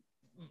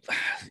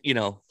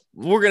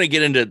 we're going to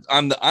get into,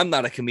 I'm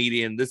not a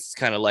comedian. This is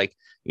kind of like,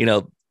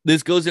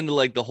 this goes into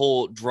like the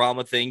whole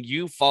drama thing.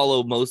 You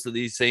follow most of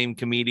these same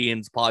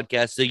comedians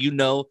podcasts. So,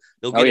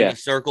 they'll get into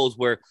circles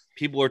where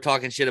people are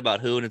talking shit about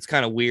who, and it's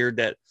kind of weird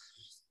that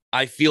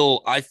I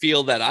feel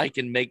that I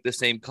can make the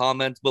same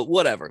comments, but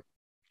whatever.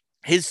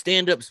 His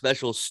stand-up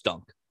special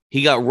stunk.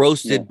 He got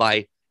roasted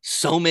by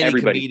so many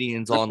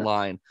comedians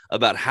online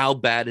about how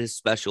bad his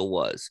special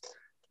was.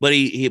 But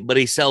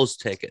he sells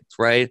tickets,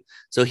 right?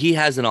 So he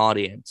has an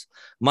audience.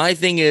 My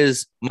thing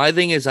is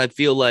I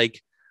feel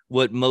like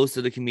what most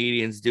of the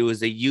comedians do is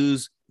they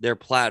use their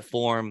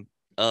platform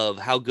of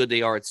how good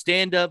they are at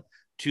stand-up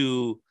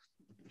to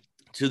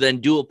then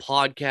do a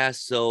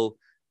podcast. So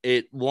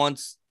it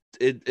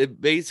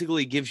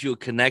basically gives you a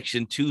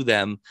connection to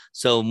them,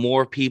 so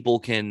more people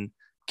can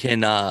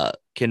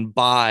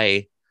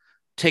buy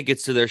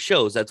tickets to their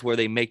shows. That's where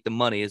they make the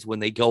money, is when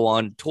they go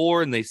on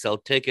tour and they sell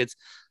tickets.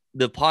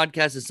 The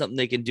podcast is something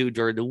they can do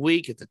during the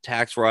week. It's a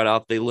tax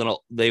write-off.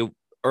 They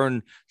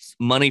earn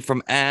money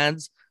from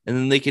ads, and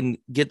then they can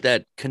get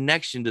that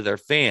connection to their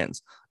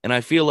fans. And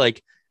I feel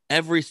like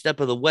every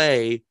step of the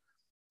way,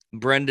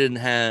 Brendan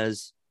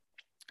has,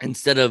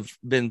 instead of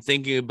been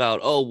thinking about,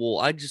 oh, well,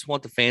 I just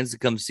want the fans to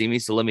come see me,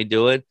 so let me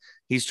do it.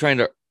 He's trying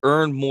to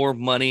earn more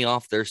money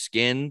off their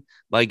skin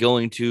by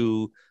going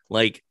to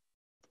like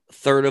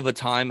third of a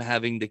time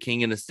having the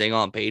King and the Sting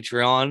on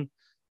Patreon.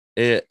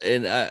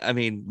 I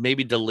mean,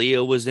 maybe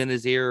D'Elia was in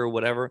his ear or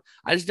whatever.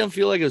 I just don't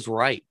feel like it's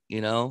right,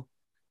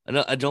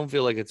 I don't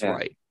feel like it's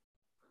right.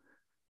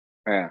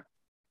 Yeah.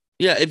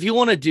 If you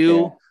want to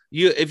do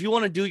if you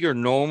want to do your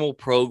normal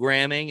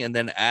programming and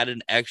then add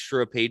an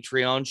extra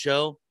Patreon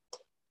show,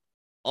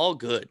 all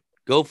good.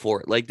 Go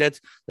for it. Like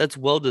that's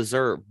well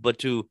deserved. But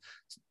to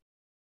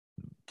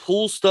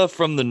pull stuff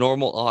from the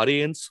normal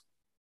audience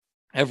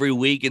every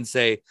week and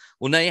say,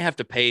 well, now you have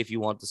to pay if you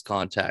want this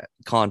content.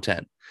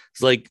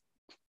 It's like,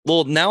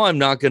 well, now I'm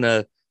not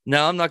gonna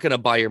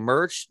buy your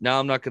merch. Now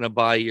I'm not gonna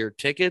buy your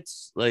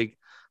tickets. Like,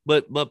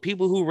 but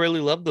people who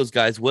really love those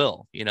guys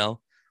will, you know.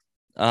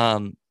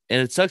 And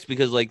it sucks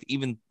because, like,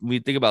 even when you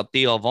think about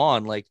Theo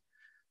Vaughn, like,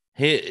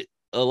 a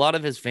lot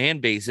of his fan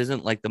base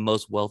isn't like the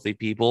most wealthy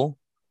people.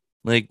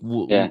 Like,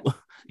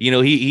 you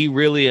know, he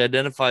really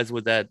identifies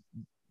with that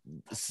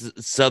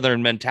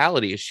Southern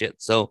mentality of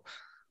shit. So,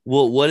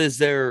 what is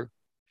their,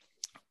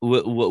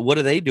 what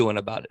are they doing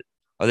about it?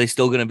 Are they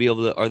still going to be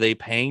able to, are they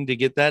paying to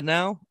get that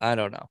now? I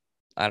don't know.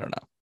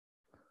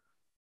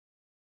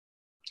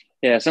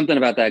 Yeah, something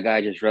about that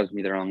guy just rubs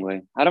me the wrong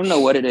way. I don't know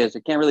what it is. I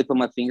can't really put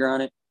my finger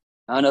on it.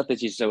 I don't know if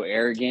it's just so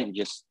arrogant,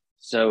 just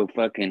so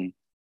fucking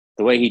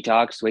the way he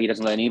talks, the way he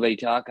doesn't let anybody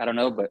talk. I don't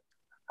know, but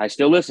I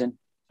still listen.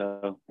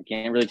 So I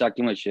can't really talk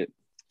too much shit.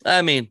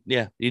 I mean,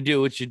 yeah, you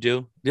do what you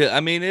do. Yeah,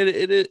 I mean,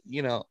 it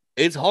you know,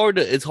 it's hard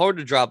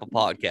to drop a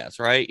podcast,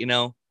 right? You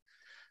know,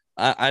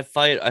 I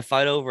fight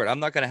over it.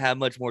 I'm not gonna have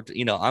much more.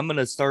 You know, I'm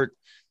gonna start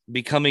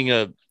becoming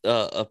a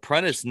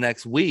apprentice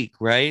next week,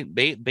 right?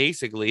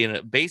 Basically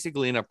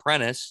an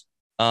apprentice.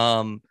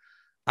 I'm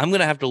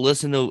gonna have to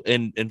listen to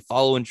and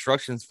follow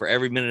instructions for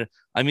every minute.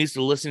 I'm used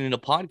to listening to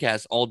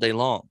podcasts all day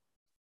long,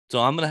 so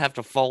I'm gonna have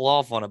to fall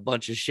off on a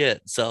bunch of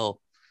shit.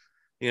 So,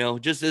 you know,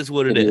 just is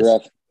what it is.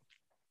 Rough.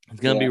 It's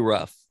gonna be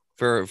rough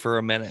for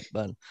a minute,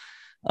 but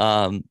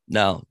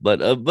no,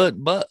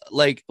 but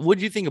like, what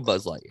do you think of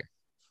Buzz Lightyear,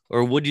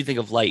 or what do you think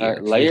of Lightyear?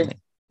 Lightyear?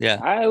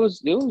 Yeah, it was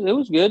good. It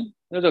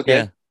was okay.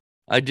 Yeah,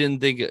 I didn't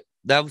think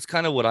that was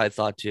kind of what I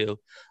thought too.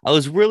 I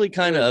was really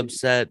kind of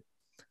upset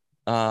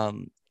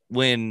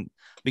when,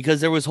 because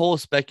there was whole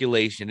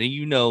speculation, and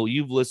you know,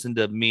 you've listened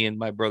to me and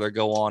my brother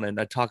go on and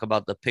I talk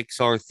about the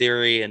Pixar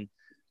theory and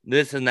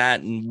this and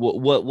that, and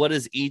what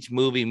does each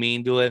movie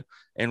mean to it.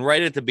 And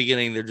right at the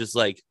beginning, they're just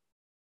like,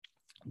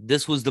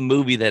 this was the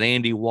movie that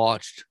Andy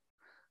watched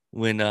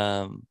when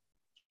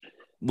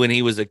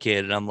he was a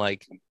kid. And I'm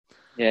like,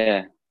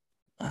 it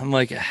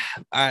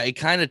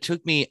kind of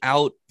took me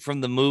out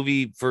from the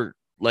movie for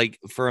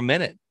a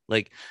minute,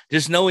 like,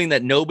 just knowing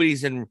that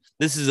nobody's in,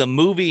 this is a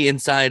movie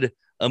inside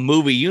a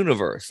movie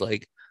universe.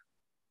 Like,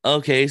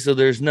 okay, so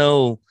there's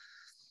no,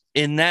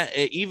 in that,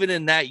 even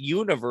in that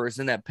universe,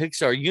 in that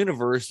Pixar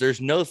universe,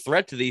 there's no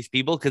threat to these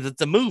people because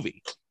it's a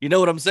movie. You know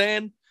what I'm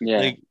saying?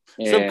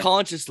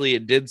 Subconsciously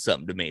it did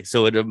something to me,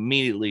 so it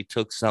immediately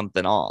took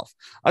something off.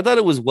 I thought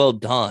it was well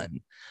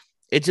done.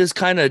 It just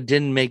kind of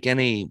didn't make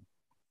any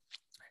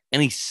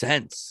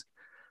sense.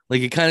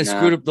 Like, it kind of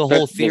screwed up the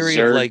whole theory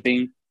of like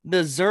the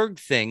Zurg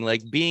thing,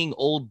 like being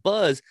old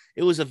Buzz.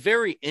 It was a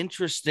very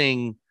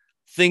interesting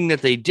thing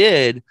that they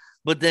did,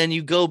 but then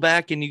you go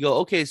back and you go,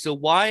 okay, so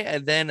why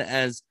then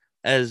as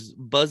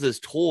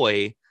Buzz's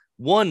toy,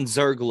 one,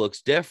 Zurg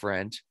looks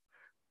different,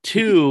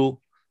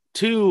 two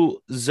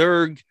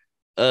Zurg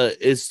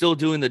is still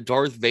doing the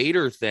Darth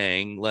Vader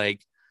thing,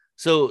 like,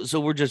 so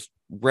we're just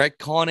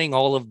retconning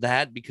all of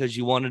that because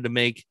you wanted to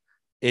make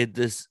it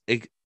this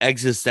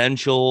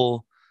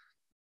existential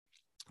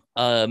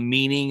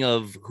meaning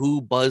of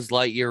who Buzz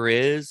Lightyear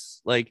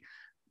is. Like,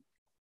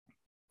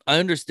 I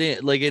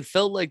understand, like, it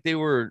felt like they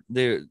were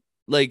there,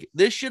 like,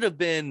 this should have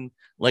been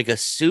like a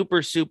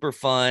super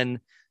fun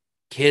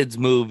kids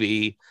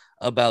movie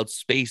about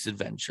space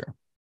adventure.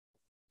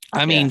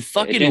 I mean,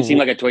 fucking, it didn't seem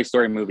like a Toy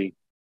Story movie.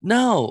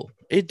 No,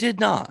 it did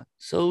not.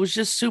 So it was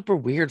just super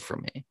weird for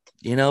me,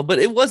 you know, but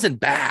it wasn't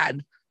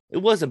bad.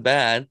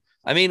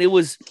 I mean, it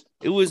was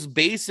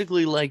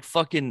basically like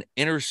fucking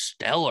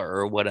Interstellar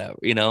or whatever,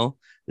 you know,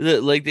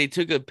 like they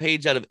took a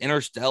page out of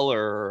Interstellar,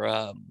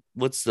 or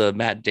what's the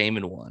Matt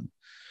Damon one?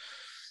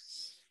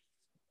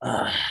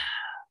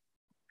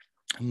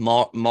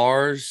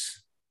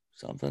 Mars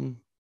something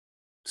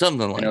like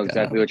that. I know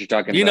exactly what you're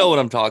talking about. You know what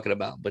I'm talking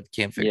about, but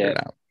can't figure it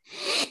out.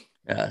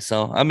 Yeah,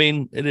 so I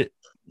mean, it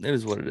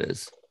is what it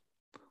is.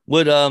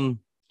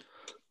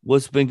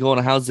 What's been going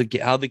on? How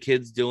the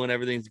kids doing?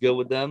 Everything's good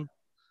with them?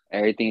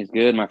 Everything's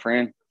good, my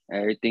friend.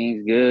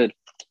 Everything's good.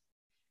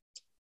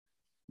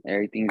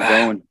 Everything's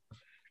going.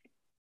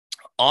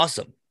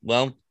 Awesome.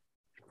 Well,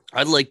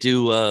 I'd like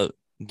to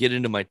get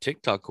into my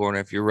TikTok corner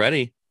if you're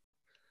ready.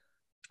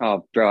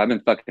 Oh, bro, I've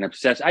been fucking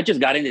obsessed. I just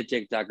got into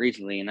TikTok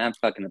recently, and I'm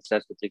fucking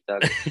obsessed with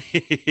TikTok.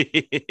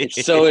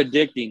 It's so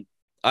addicting.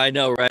 I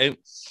know, right?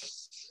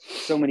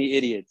 So many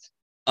idiots.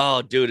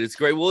 Oh, dude, it's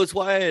great. Well, it's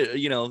why,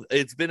 you know,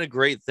 it's been a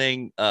great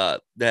thing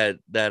that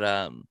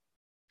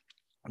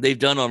they've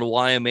done on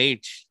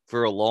YMH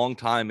for a long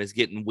time, is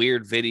getting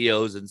weird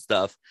videos and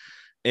stuff.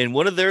 And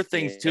one of their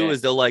things too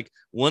is they'll, like,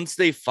 once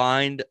they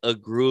find a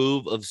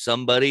groove of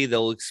somebody,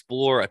 they'll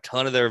explore a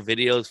ton of their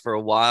videos for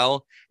a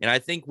while. And I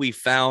think we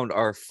found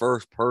our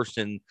first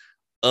person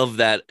of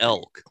that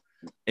elk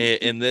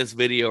in this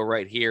video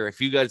right here. If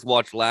you guys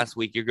watched last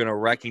week, you're going to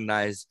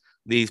recognize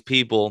these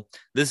people.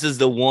 This is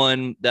the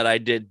one that I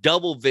did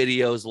double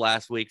videos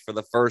last week for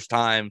the first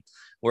time,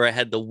 where I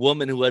had the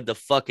woman who had the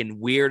fucking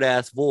weird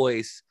ass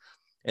voice,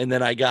 and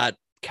then I got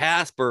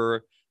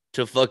Casper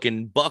to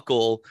fucking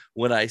buckle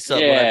when I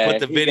put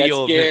the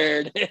video of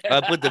him.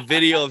 I put the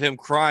video of him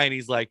crying.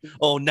 He's like,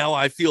 "Oh, now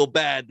I feel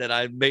bad that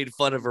I made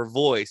fun of her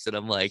voice." And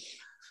I'm like,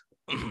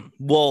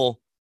 well,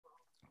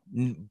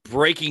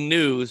 breaking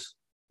news.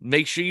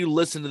 Make sure you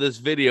listen to this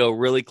video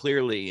really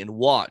clearly and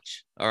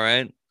watch. All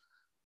right.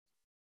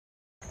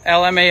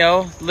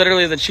 LMAO,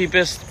 literally the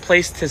cheapest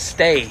place to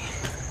stay.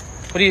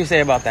 What do you say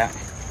about that?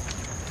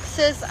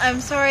 Sis, I'm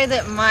sorry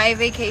that my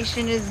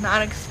vacation is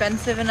not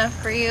expensive enough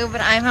for you,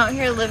 but I'm out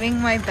here living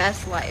my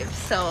best life.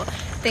 So,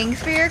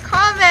 thanks for your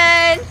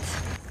comment.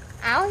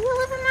 Oh, you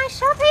live in my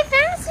shopping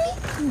fantasy?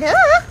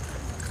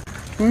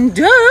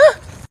 Duh.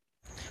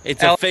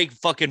 It's a fake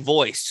fucking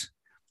voice.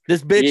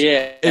 This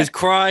bitch is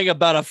crying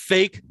about a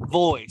fake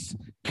voice.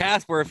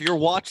 Casper, if you're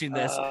watching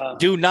this,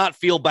 do not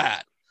feel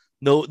bad.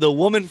 The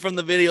woman from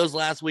the videos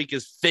last week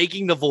is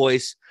faking the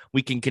voice.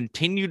 We can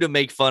continue to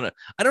make fun of.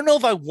 I don't know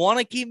if I want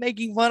to keep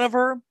making fun of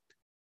her,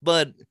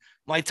 but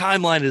my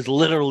timeline is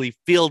literally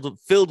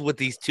filled with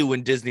these two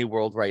in Disney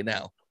World right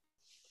now.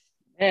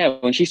 Yeah,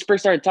 when she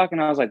first started talking,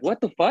 I was like, "What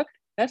the fuck?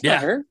 That's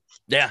not her."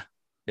 Yeah,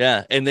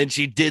 and then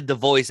she did the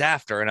voice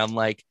after, and I'm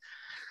like,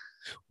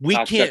 "We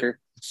can't."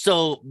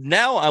 So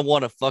now I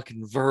want to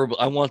fucking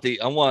I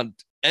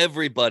want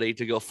everybody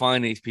to go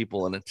find these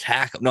people and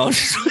attack them. No, I'm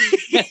just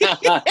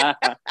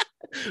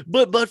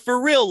but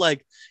for real,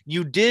 like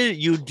you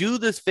do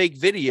this fake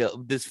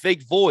video, this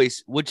fake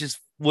voice,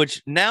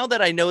 which now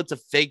that I know it's a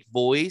fake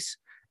voice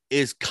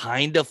is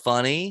kind of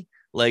funny.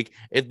 Like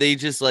if they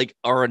just like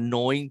are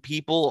annoying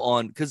people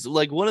on, because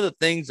like one of the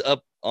things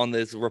up on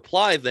this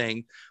reply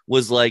thing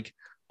was like,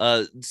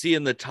 see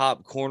in the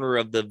top corner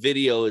of the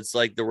video, it's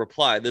like the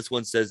reply. This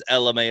one says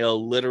LMAO,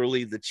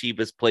 literally the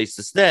cheapest place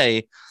to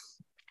stay.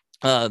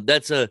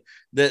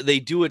 They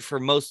do it for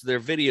most of their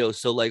videos.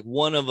 So like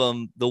one of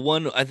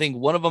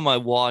them I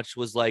watched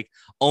was like,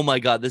 oh my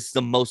God, this is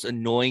the most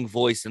annoying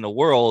voice in the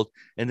world.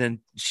 And then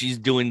she's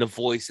doing the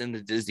voice in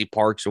the Disney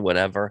parks or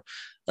whatever.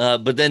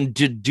 But then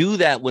to do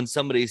that when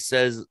somebody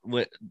says,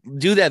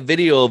 do that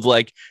video of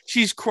like,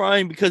 she's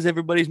crying because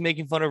everybody's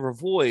making fun of her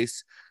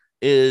voice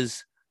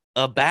is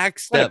a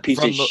backstep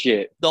from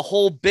the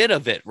whole bit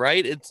of it,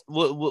 right? It's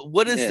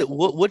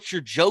what's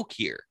your joke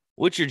here?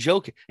 What's your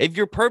joke? If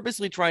you're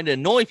purposely trying to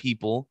annoy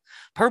people,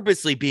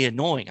 purposely be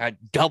annoying. I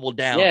double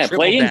down. Yeah,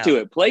 play into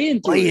it. Play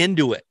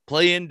into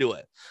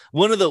it.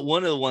 One of the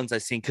ones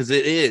I've seen, because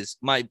it is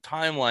my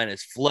timeline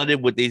is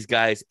flooded with these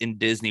guys in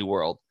Disney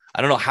World. I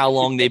don't know how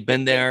long they've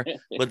been there,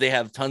 but they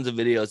have tons of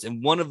videos.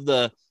 And one of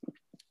the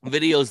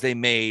videos they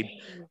made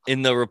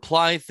in the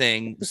reply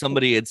thing,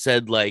 somebody had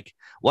said like,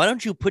 why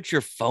don't you put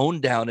your phone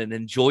down and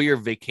enjoy your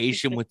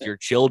vacation with your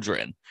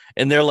children?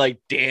 And they're like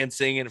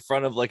dancing in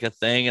front of like a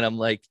thing. And I'm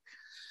like,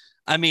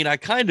 I mean, I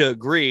kind of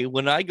agree.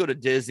 When I go to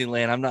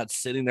Disneyland, I'm not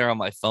sitting there on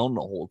my phone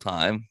the whole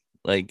time.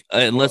 Like,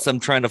 unless I'm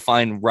trying to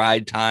find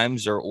ride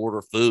times or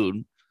order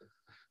food.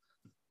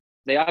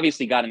 They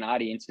obviously got an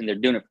audience and they're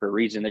doing it for a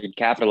reason. They're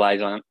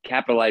capitalizing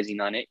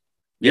on it.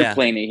 You're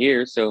playing it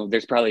here. So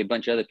there's probably a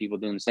bunch of other people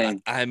doing the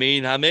same. I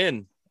mean, I'm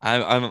in.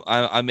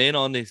 I'm in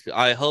on this.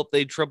 I hope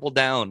they triple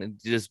down and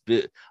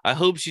I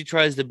hope she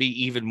tries to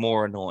be even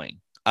more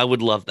annoying. I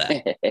would love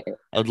that.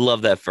 I would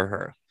love that for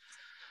her.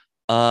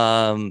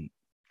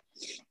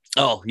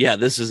 Oh yeah,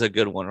 this is a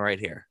good one right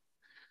here.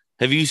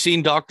 Have you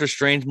seen Doctor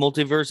Strange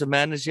Multiverse of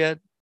Madness yet?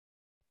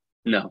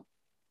 No.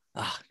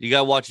 You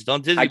gotta watch it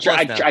on Disney. I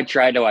tried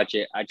to watch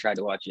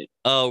it.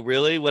 Oh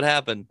really? What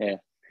happened? Yeah.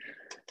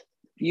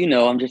 You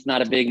know, I'm just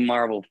not a big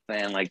Marvel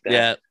fan like that.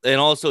 Yeah,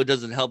 and also it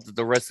doesn't help that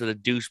the rest of the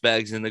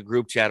douchebags in the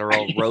group chat are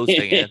all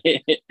roasting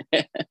it,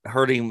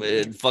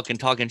 hurting, fucking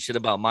talking shit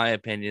about my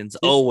opinions.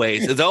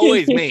 Always, it's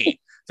always me.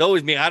 It's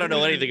always me. I don't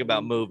know anything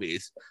about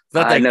movies. It's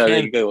not that I know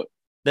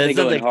they're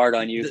going hard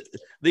on you.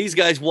 These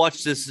guys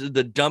watch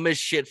the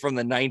dumbest shit from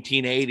the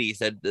 1980s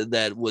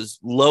that was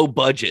low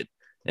budget,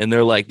 and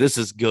they're like, "This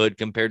is good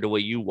compared to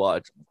what you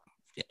watch."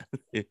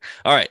 Yeah.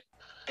 All right.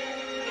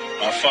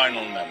 Our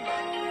final member.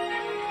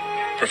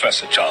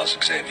 Professor Charles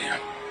Xavier.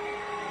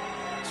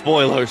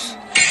 Spoilers.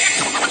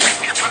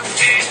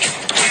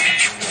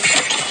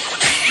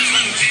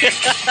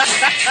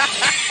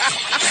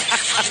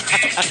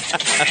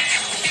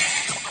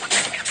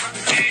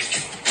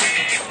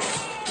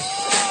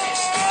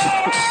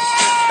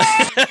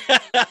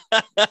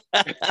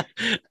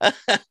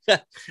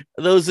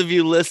 Those of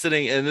you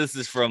listening, and this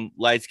is from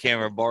Lights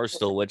Camera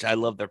Barstool, which I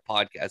love their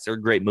podcast. They're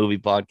a great movie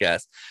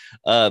podcast.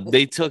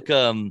 They took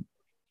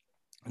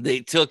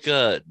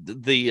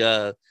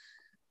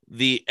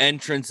the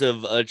entrance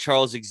of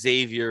Charles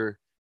Xavier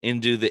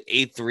into the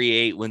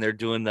 838 when they're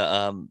doing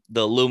the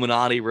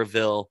Illuminati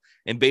reveal,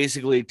 and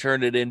basically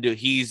turned it into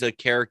he's a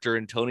character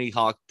in Tony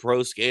Hawk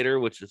Pro Skater,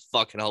 which is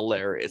fucking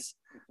hilarious.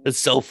 It's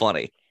so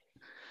funny.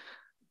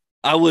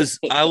 I was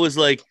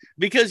like,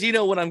 because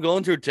when I'm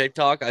going through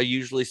TikTok, I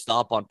usually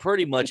stop on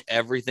pretty much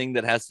everything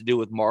that has to do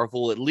with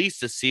Marvel, at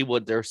least to see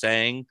what they're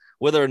saying,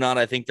 whether or not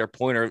I think their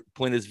point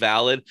is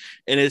valid.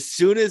 And as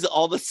soon as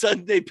all of a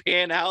sudden they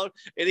pan out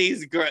and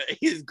he's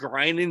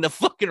grinding the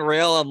fucking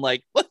rail, I'm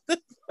like, what the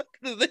fuck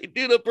did they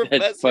do to Professor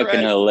That's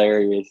fucking X?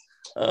 hilarious.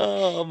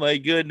 Oh my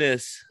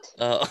goodness.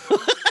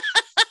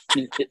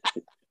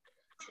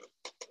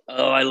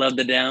 Oh, I love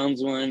the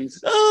Downs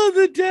ones. Oh,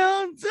 the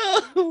Downs.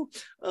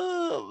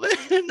 Oh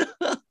man.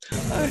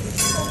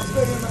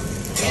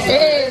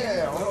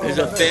 There's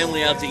a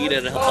family out to eat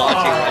at a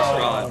hibachi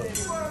restaurant.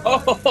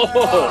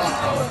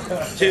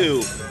 Oh,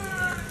 2,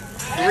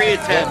 3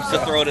 attempts to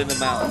throw it in the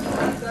mouth.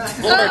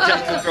 4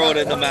 attempts to throw it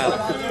in the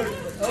mouth.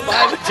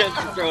 5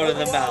 attempts to throw it in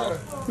the mouth.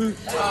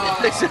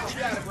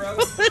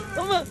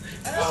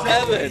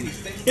 7.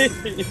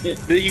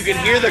 You can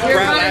hear the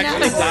crowd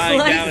actually dying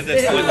down at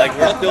this point. Like,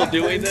 we're still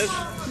doing this.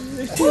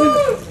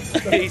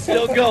 He's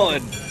still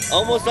going.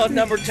 Almost on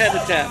number 10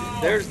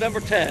 attempt. There's number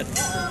 10,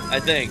 I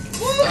think.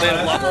 I made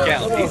a lost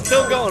count. He's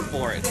still going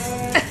for it.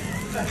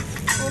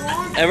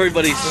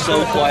 Everybody's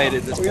so quiet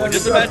at this point.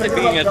 Just imagine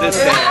being at this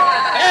stand.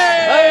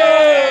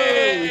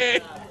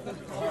 Hey!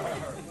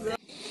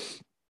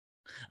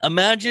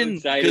 Imagine,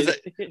 because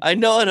I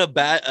know at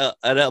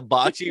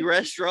hibachi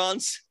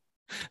restaurants,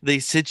 they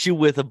sit you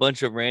with a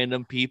bunch of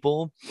random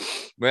people,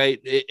 right?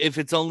 If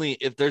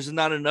there's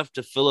not enough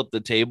to fill up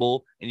the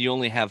table and you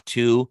only have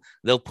 2,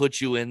 they'll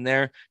put you in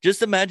there.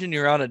 Just imagine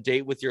you're on a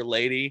date with your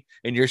lady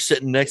and you're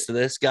sitting next to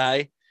this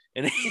guy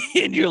and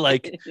you're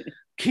like,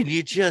 can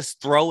you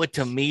just throw it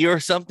to me or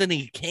something?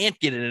 He can't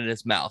get it in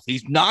his mouth.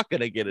 He's not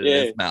going to get it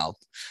in his mouth.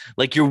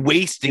 Like, you're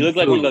wasting He looked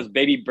like food. one of those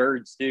baby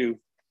birds too,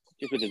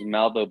 just with his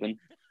mouth open.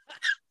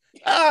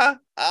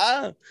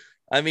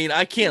 I mean,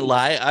 I can't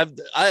lie.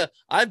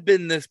 I've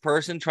been this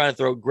person trying to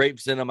throw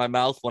grapes into my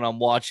mouth when I'm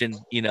watching,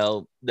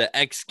 the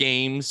X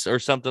Games or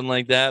something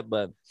like that.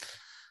 But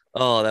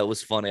that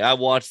was funny. I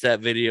watched that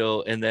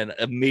video and then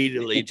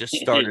immediately just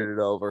started it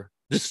over.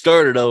 Just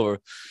started over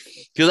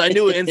because I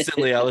knew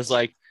instantly. I was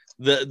like,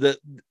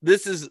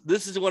 this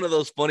is one of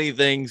those funny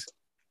things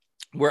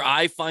where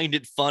I find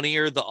it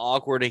funnier the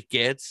awkward it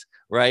gets.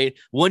 Right.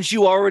 Once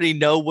you already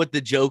know what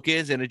the joke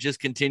is and it just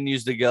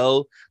continues to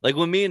go, like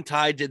when me and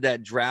Ty did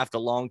that draft a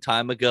long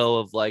time ago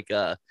of like,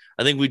 I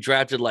think we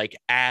drafted like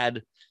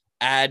add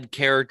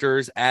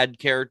characters.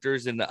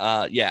 And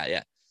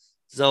yeah.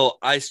 So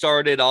I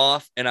started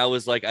off and I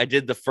was like, I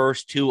did the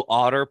first 2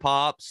 Otter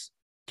Pops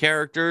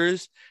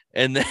characters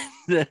and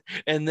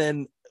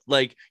then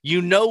like,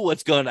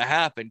 what's going to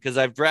happen because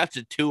I've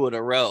drafted 2 in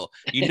a row.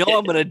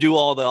 I'm going to do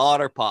all the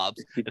Otter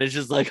Pops. And it's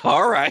just like,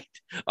 all right.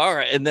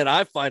 And then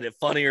I find it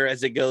funnier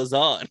as it goes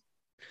on.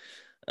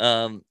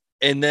 And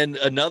then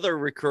another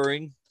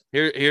recurring,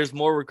 here's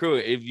more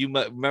recurring. If you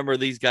remember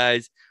these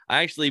guys,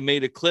 I actually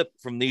made a clip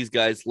from these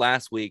guys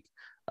last week.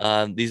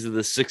 These are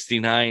the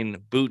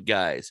 69 boot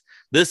guys.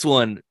 This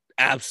one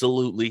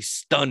absolutely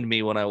stunned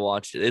me when I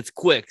watched it. It's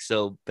quick,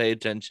 so pay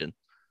attention.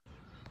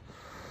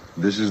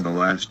 This is the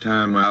last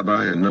time I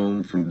buy a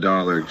gnome from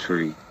Dollar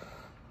Tree.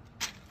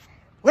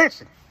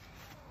 Listen,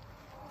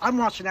 I'm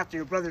watching after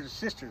your brothers and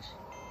sisters.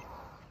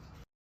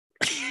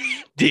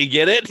 Do you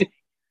get it?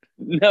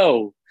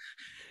 No.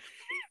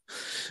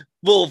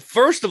 Well,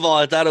 first of all,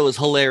 I thought it was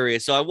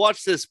hilarious. So I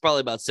watched this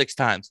probably about 6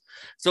 times.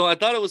 So I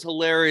thought it was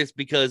hilarious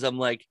because I'm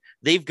like,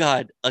 they've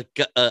got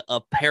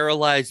a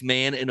paralyzed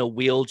man in a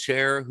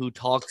wheelchair who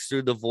talks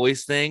through the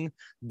voice thing.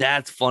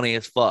 That's funny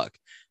as fuck.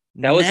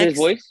 That was his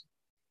voice?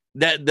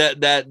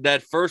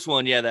 That first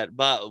one, yeah,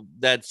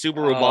 that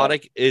super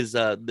robotic is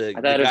I thought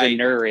it was a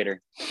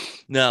narrator.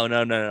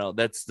 No.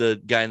 That's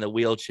the guy in the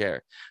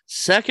wheelchair.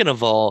 Second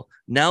of all,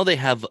 now they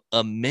have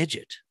a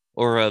midget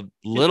or a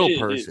little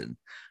person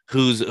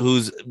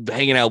who's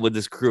hanging out with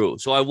this crew.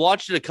 So I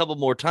watched it a couple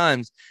more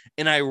times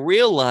and I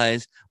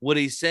realized what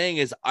he's saying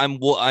is I'm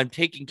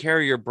taking care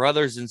of your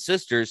brothers and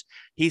sisters.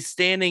 He's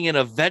standing in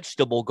a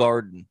vegetable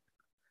garden.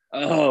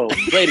 Oh,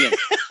 play it again.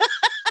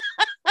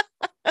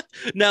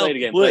 Now, play it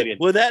again.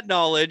 With that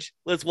knowledge,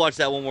 let's watch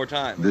that one more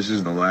time. This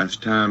is the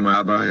last time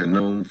I buy a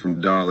gnome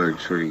from Dollar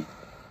Tree.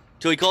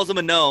 So he calls him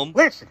a gnome.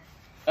 Listen.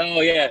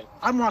 Oh, yeah.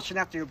 I'm watching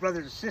after your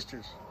brothers and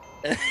sisters.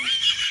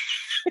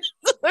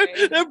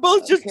 They're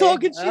both just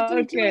talking shit to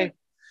each other.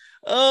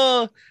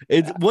 Oh,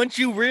 it's once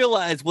you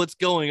realize what's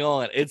going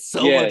on, it's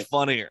so much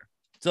funnier.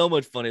 So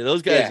much funnier.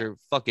 Those guys are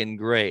fucking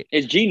great.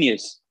 It's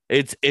genius.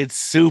 It's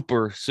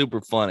super,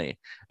 super funny.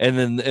 And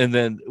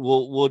then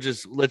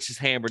let's just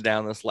hammer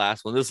down this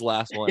last one. This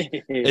last one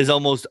is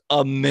almost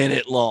a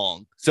minute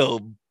long.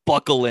 So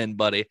buckle in,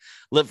 buddy.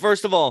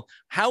 First of all,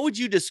 how would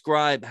you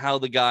describe how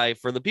the guy,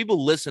 for the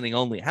people listening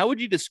only, how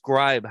would you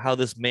describe how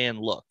this man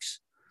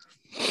looks?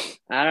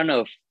 I don't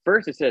know.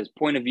 First it says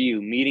point of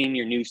view, meeting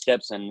your new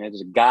stepson.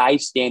 There's a guy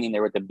standing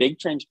there with a big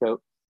trench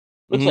coat.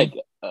 Looks like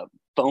a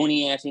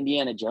phony ass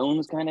Indiana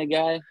Jones kind of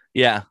guy.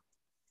 Yeah.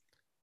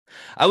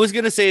 I was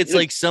going to say it's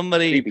like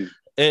somebody,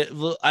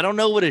 I don't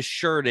know what his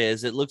shirt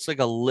is. It looks like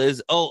a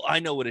Liz. Oh, I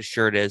know what his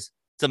shirt is.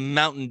 It's a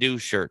Mountain Dew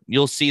shirt.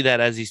 You'll see that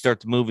as he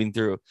starts moving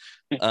through.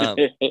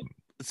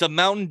 It's a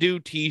Mountain Dew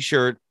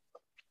t-shirt.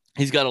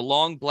 He's got a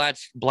long black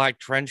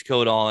trench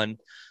coat on.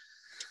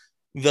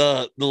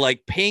 The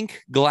like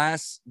pink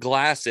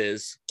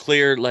glasses,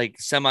 clear,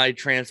 like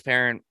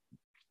semi-transparent.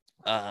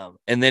 And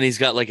then he's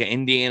got like an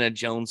Indiana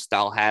Jones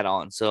style hat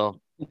on. So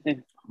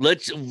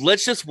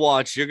let's just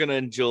watch. You're gonna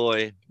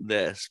enjoy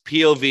this.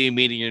 POV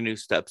meeting your new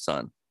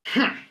stepson.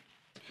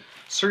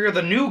 So you're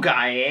the new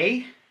guy,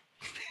 eh?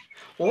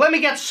 Well, let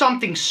me get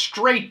something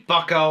straight,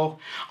 bucko.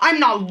 I'm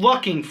not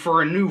looking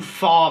for a new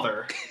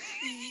father.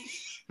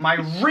 My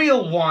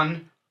real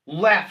one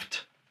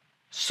left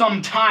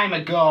some time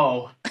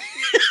ago.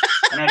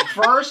 And at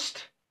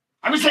first,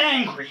 I was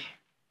angry.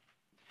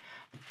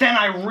 But then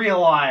I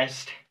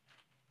realized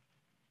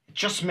it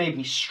just made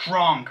me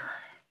stronger.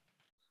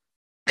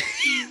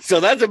 So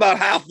that's about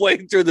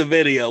halfway through the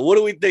video. What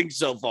do we think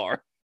so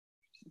far?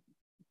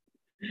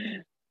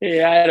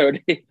 Yeah, I don't.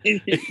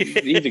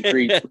 He's a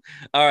creep.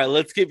 All right,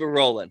 let's keep it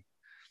rolling.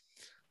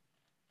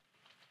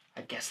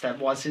 I guess that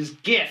was his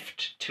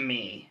gift to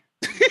me.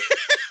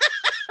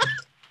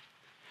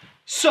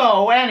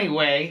 So,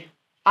 anyway,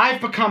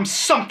 I've become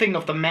something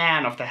of the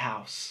man of the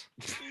house.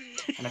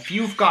 And if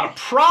you've got a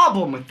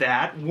problem with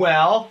that,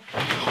 well,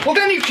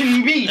 then you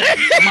can meet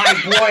my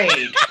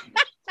blade.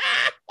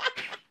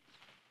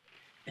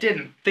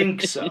 Didn't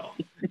think so.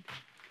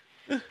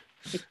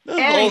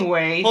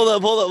 Anyway. Hold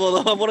up.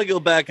 I want to go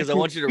back because I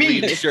want you to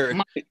read the shirt.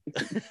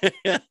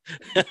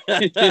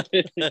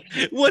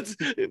 What?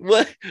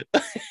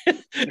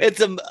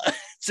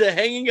 It's a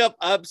hanging up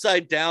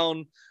upside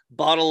down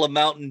bottle of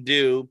Mountain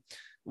Dew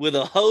with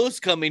a hose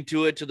coming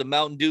to it to the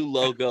Mountain Dew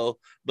logo.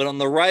 But on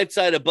the right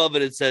side above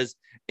it, it says,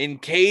 "In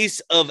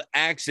case of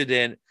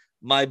accident,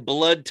 my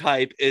blood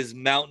type is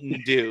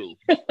Mountain Dew."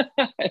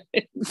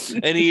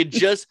 And he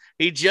just,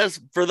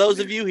 for those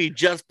of you, he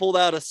just pulled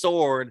out a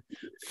sword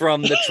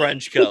from the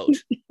trench coat.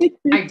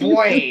 My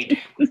blade.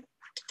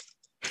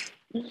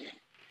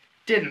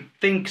 Didn't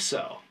think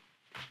so.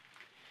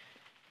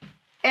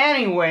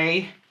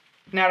 Anyway,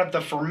 now that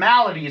the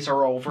formalities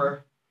are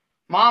over,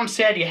 Mom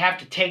said you have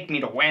to take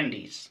me to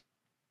Wendy's.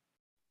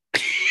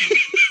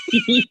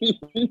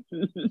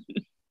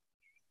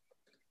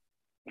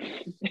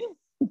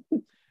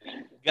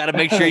 Got to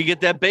make sure you get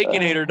that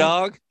Baconator,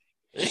 dog.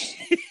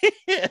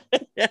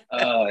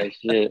 Oh,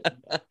 shit.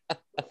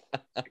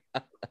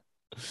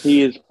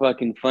 He is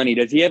fucking funny.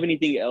 Does he have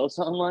anything else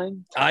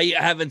online? I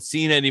haven't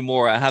seen any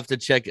more. I have to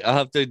check. I'll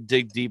have to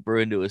dig deeper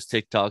into his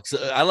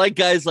TikToks. I like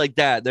guys like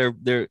that. They're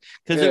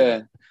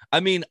because I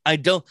mean,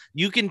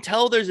 you can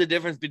tell there's a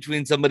difference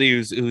between somebody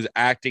who's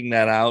acting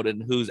that out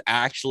and who's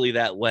actually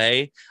that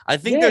way. I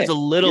think there's a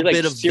little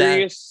bit of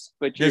serious,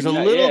 that. There's a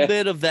little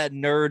bit of that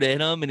nerd in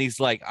him, and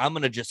he's like, I'm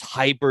gonna just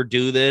hyper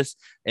do this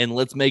and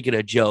let's make it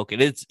a joke. And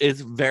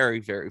it's very,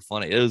 very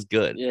funny. It was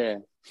good. Yeah.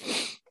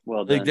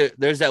 Well done. Like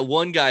there's that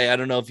one guy. I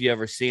don't know if you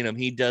ever seen him.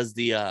 He does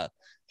the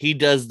he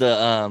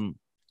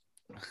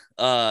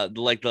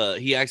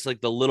acts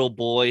like the little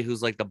boy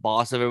who's like the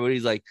boss of everybody.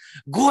 He's like,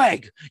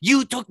 Greg,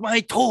 you took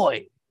my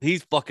toy.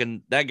 He's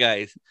fucking that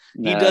guy.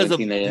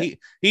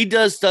 He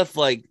does stuff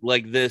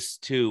like this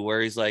too,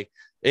 where he's like,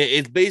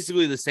 it's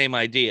basically the same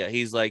idea.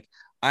 He's like,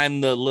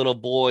 I'm the little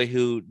boy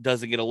who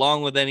doesn't get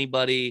along with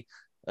anybody.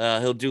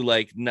 He'll do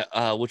like,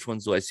 which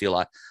ones do I see a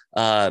lot?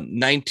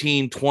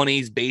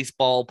 1920s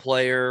baseball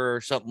player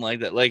or something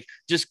like that. Like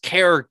just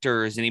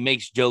characters, and he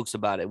makes jokes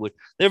about it, which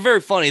they're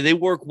very funny. They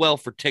work well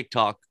for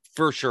TikTok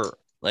for sure.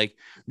 Like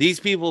these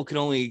people can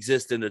only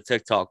exist in the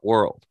TikTok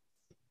world.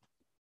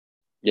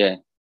 Yeah.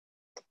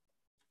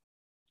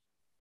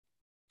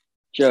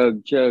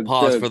 Chug.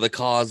 Pause for the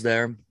cause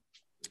there. I'm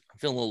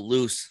feeling a little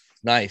loose.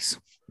 Nice.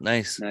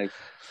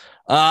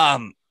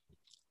 Yeah,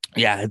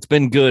 it's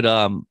been good.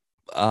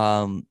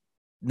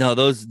 No,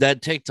 that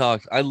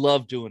TikTok, I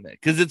love doing it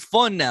because it's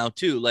fun now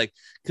too. Like,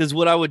 because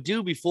what I would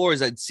do before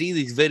is I'd see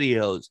these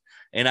videos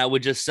and I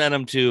would just send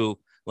them to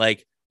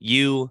like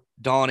you,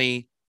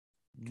 Donnie,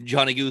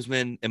 Johnny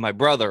Guzman, and my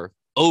brother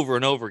over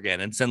and over again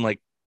and send like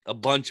a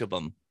bunch of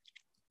them.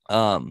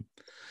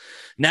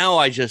 Now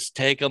I just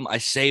take them, I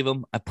save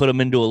them, I put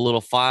them into a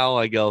little file.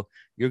 I go,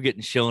 you're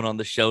getting shown on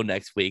the show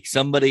next week.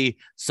 Some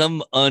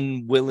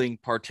unwilling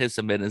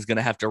participant is going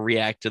to have to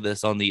react to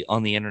this on the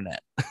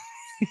internet.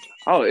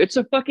 Oh, it's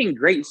a fucking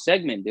great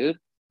segment, dude.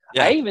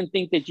 Yeah. I even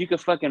think that you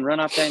could fucking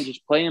run off that and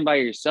just play them by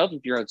yourself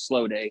if you're on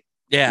slow day.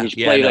 Yeah, you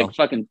just play like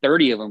fucking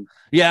 30 of them.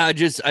 Yeah, I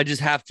just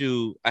have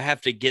to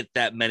get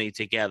that many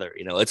together.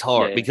 You know, it's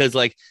hard because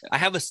like I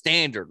have a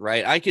standard,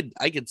 right? I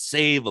could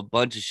save a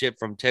bunch of shit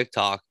from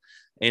TikTok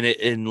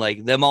and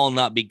like them all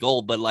not be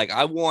gold, but like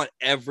I want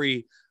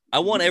every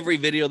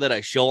video that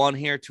I show on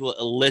here to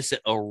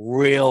elicit a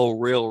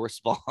real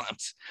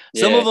response.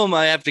 Yeah. Some of them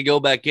I have to go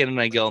back in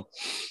and I go,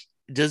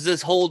 does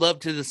this hold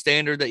up to the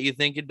standard that you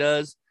think it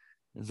does?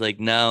 It's like,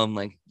 no. I'm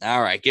like,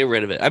 all right, get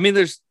rid of it. I mean,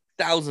 there's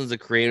thousands of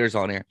creators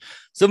on here.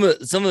 Some of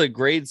the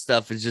great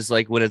stuff is just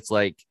like when it's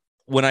like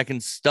when I can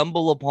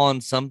stumble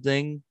upon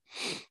something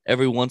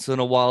every once in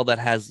a while that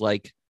has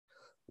like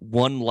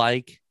one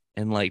like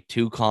and like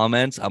 2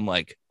 comments, I'm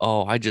like,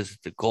 oh, I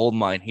just the gold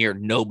mine here.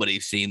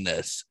 Nobody's seen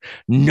this.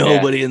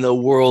 Nobody in the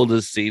world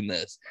has seen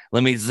this.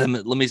 Let me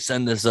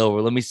send this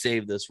over. Let me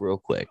save this real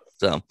quick.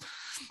 So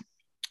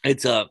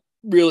it's a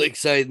really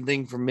exciting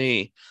thing for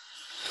me.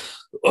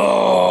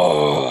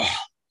 Oh,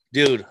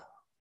 dude.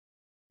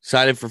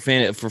 Excited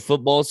for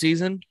football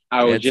season.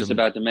 I was just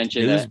about to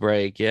mention news that.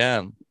 break.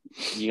 Yeah.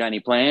 You got any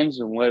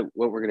plans on what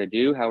we're gonna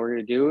do, how we're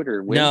gonna do it,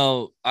 or when?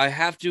 No, I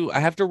have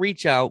to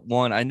reach out.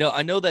 One, I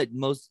know that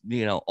most,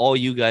 all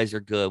you guys are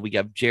good. We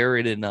got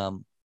Jared in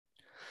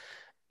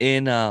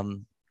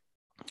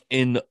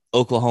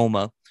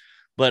Oklahoma,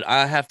 but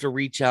I have to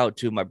reach out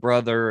to my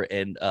brother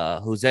and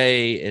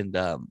Jose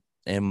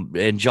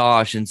and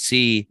Josh and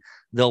see.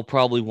 They'll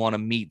probably want to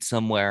meet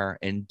somewhere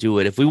and do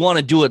it if we want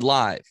to do it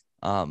live.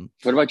 What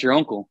about your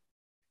uncle?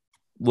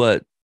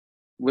 What?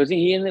 Wasn't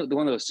he in the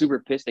one that was super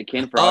pissed at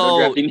Ken for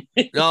autographing?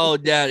 No,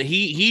 Dad.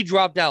 He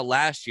dropped out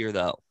last year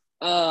though.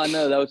 Oh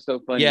no, that was so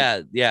funny.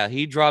 Yeah.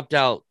 He dropped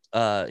out.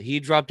 He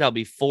dropped out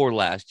before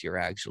last year,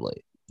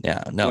 actually.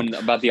 Yeah, no.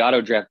 About the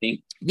auto drafting.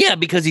 Yeah,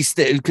 because he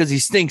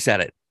stinks at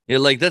it.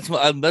 Like that's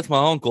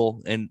my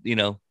uncle, and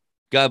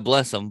God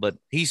bless him, but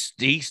he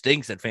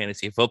stinks at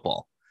fantasy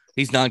football.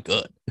 He's not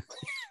good.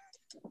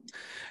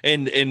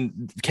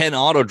 and Ken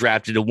auto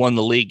drafted and won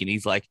the league, and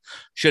he's like,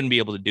 shouldn't be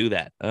able to do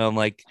that. And I'm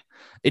like,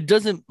 it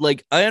doesn't,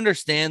 like, I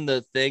understand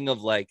the thing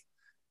of like,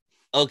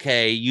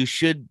 okay, you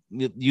should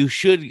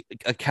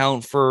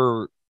account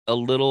for a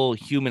little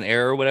human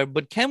error or whatever,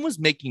 but Ken was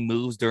making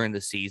moves during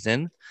the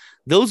season.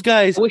 Those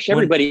guys, I wish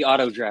everybody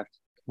auto draft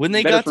when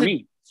they better got for to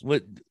me.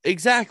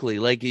 Exactly,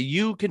 like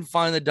you can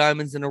find the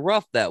diamonds in the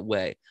rough that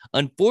way.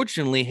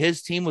 Unfortunately,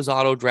 his team was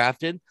auto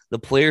drafted. The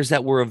players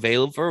that were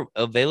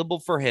available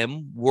for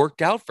him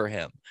worked out for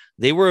him.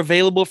 They were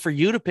available for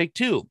you to pick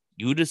too.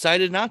 You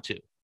decided not to.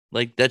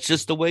 Like, that's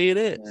just the way it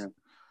is.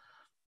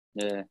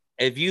 Yeah.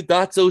 If you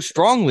thought so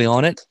strongly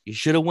on it, you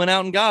should have went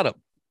out and got him.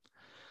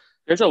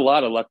 There's a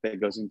lot of luck that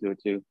goes into it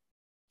too.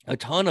 A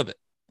ton of it,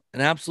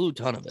 an absolute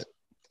ton of it.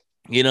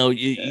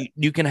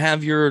 You can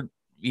have your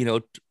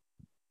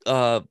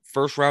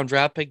first round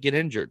draft pick get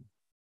injured,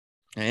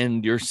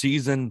 and your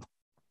season,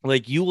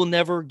 like, you will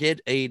never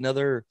get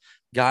another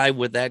guy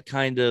with that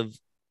kind of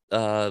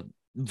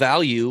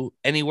value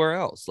anywhere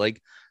else. Like,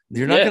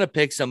 you're not going to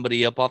pick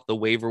somebody up off the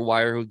waiver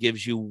wire who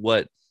gives you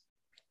what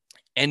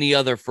any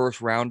other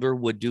first rounder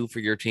would do for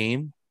your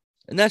team.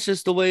 And that's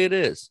just the way it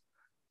is.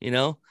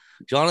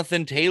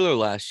 Jonathan Taylor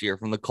last year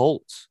from the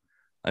Colts.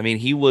 I mean,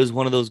 he was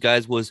one of those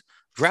guys, was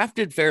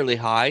drafted fairly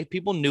high.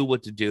 People knew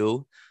what to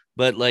do.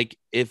 But like,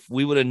 if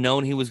we would have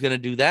known he was going to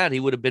do that, he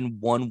would have been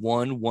 1-1,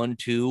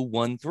 1-2,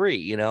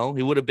 1-3.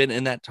 He would have been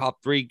in that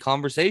top 3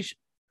 conversation.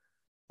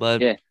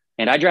 But yeah,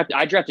 and I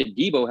drafted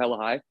Debo hella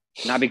high,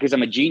 not because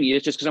I'm a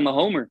genius, just because I'm a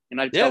homer,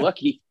 and I got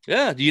lucky.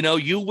 Yeah,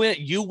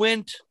 you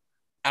went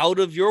out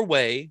of your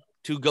way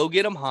to go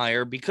get him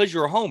higher because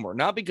you're a homer,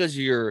 not because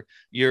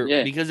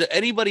because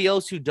anybody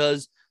else who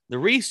does the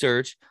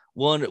research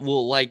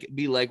will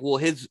be like, well,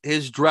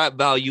 his draft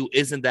value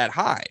isn't that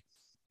high.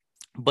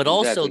 But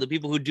also the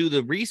people who do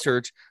the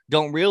research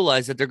don't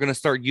realize that they're going to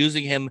start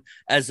using him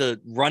as a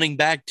running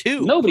back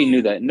too. Nobody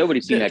knew that.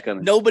 Nobody's seen that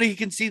coming. Nobody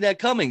can see that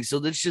coming. So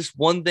that's just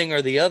one thing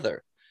or the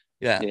other.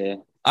 Yeah. Yeah.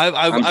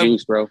 I'm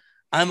juiced, bro.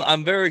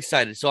 I'm very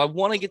excited. So I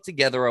want to get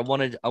together. I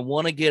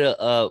want to get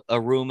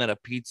a room at a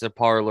pizza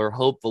parlor.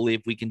 Hopefully,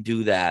 if we can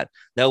do that,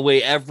 that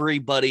way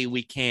everybody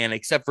we can,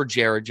 except for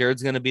Jared.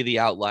 Jared's going to be the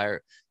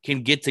outlier.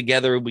 Can get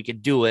together and we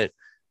can do it.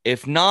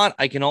 If not,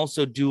 I can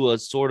also do a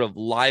sort of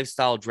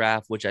lifestyle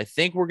draft, which I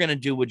think we're going to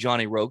do with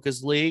Johnny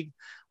Roca's league,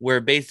 where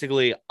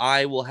basically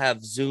I will have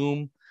a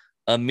Zoom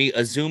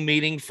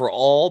meeting for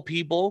all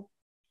people.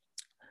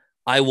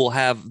 I will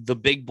have the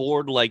big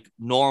board like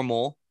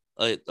normal,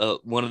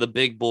 one of the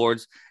big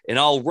boards, and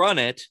I'll run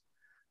it,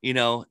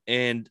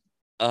 and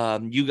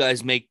you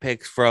guys make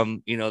picks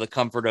from, the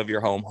comfort of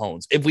your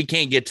homes. If we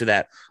can't get to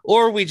that,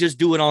 or we just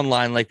do it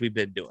online like we've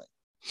been doing,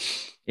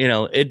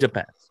 it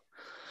depends.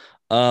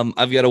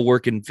 I've got to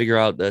work and figure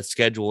out the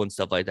schedule and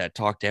stuff like that,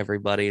 talk to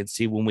everybody and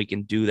see when we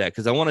can do that.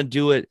 Cause I want to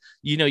do it,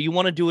 you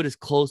want to do it as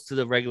close to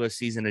the regular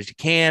season as you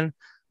can,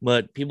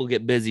 but people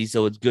get busy.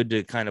 So it's good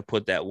to kind of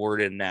put that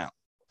word in now.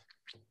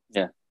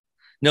 Yeah.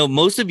 No,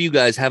 most of you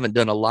guys haven't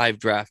done a live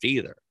draft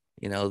either,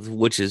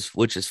 which is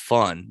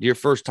fun. Your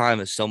first time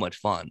is so much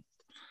fun.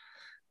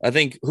 I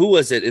think, who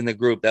was it in the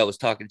group that was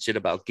talking shit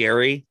about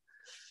Gary?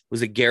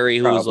 Was it Gary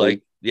who was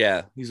like,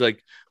 yeah, he's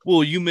like,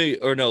 well,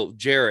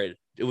 Jared.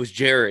 It was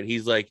Jared.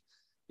 He's like,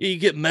 you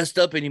get messed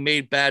up and you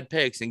made bad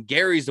picks. And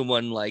Gary's the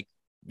one like,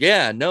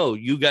 yeah, no,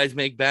 you guys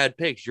make bad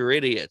picks. You're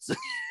idiots.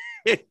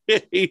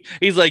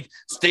 He's like,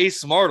 stay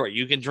smarter.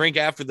 You can drink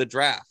after the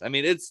draft. I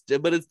mean, it's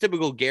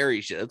typical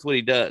Gary shit. That's what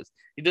he does.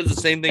 He does the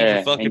same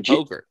thing for fucking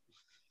poker.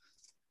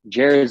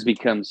 Jared's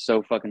become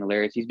so fucking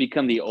hilarious. He's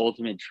become the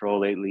ultimate troll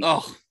lately.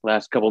 Oh,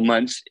 last couple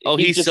months.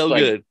 He's just, so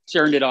good.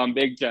 Turned it on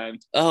big time.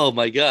 Oh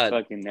my god.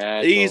 Fucking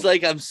asshole. He's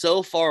like, I'm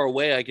so far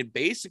away, I can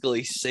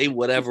basically say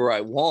whatever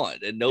I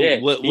want and know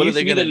what are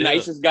they gonna do? The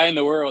nicest guy in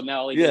the world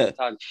now. He doesn't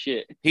talk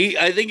shit.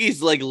 I think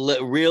he's like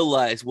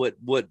realized what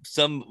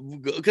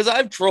some, because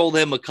I've trolled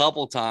him a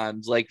couple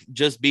times, like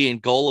just being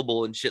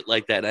gullible and shit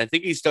like that. And I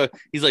think he's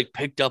like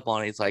picked up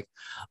on it. He's like,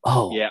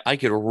 oh yeah, I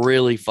could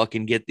really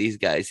fucking get these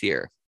guys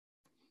here.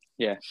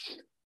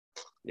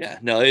 Yeah,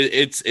 no,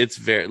 it's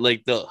very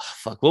like the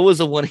fuck. What was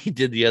the one he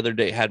did the other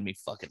day? Had me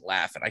fucking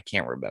laughing. I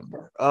can't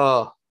remember.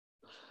 Oh,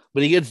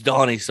 but he gets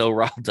Donnie so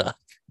riled up.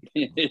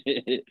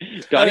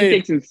 Donnie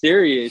takes him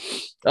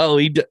serious. Oh,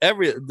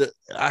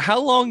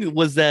 how long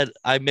was that?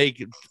 I make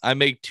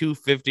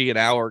 $250 an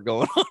hour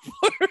going on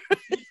for.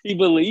 He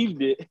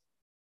believed it.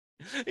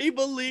 He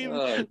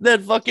believed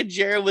that fucking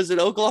Jared was in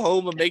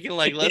Oklahoma making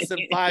like less than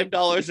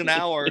 $5 an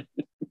hour.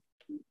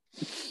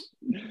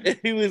 And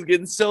he was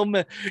getting so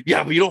mad.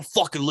 Yeah, but you don't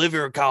fucking live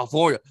here in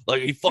California.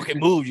 Like, you fucking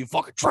moved, you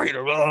fucking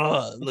traitor.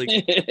 Like,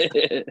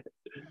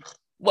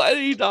 what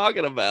are you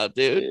talking about,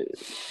 dude?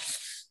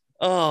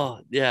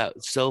 Oh, yeah.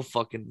 So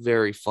fucking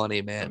very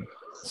funny, man.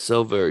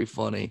 So very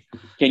funny.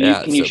 Can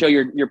you show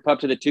your pup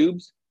to the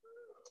tubes?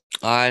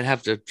 I'd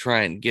have to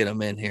try and get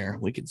him in here.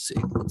 We can see.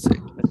 Let's see.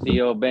 Let's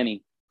see old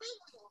Benny.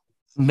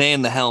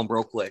 Man the helm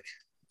real quick.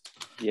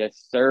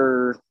 Yes,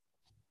 sir.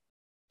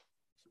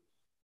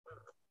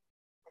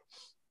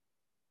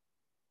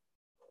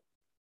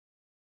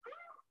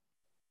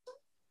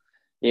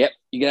 Yep,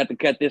 you're gonna have to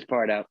cut this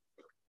part out.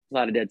 A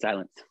lot of dead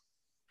silence. Come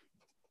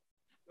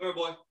here,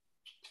 boy.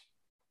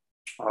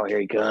 Oh, here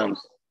he comes.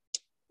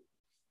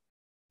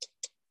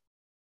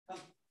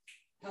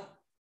 Come.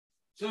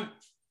 Sir.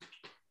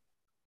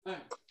 Hey.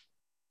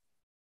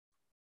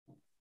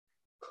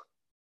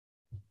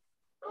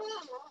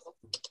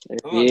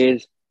 There he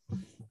is.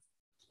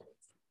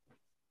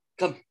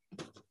 Come.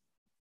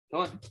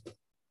 Come on. Come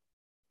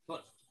on.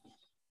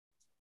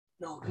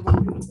 No, come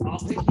on. I'll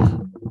pick you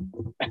up.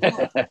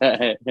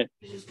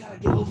 You just gotta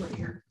get over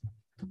here.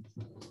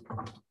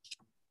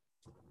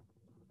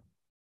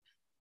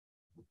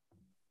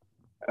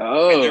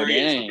 Oh, there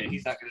dang. Okay,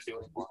 he's not gonna do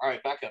it anymore. All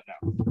right, back up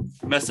now.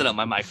 I'm messing up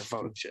my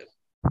microphone and shit.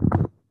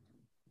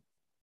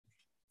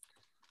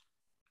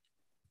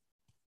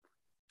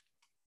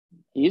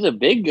 He's a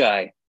big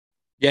guy.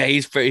 Yeah,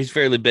 he's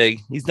fairly big.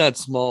 He's not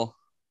small.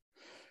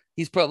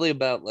 He's probably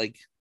about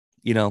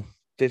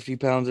 50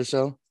 pounds or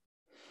so.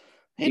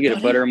 Hey, you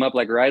gonna butter him up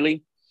like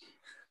Riley?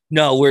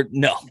 No,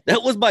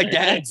 that was my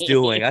dad's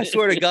doing. I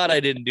swear to God,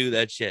 I didn't do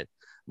that shit.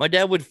 My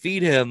dad would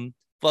feed him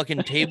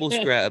fucking table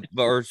scraps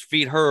or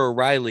feed her or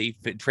Riley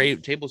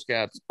table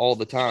scraps all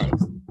the time.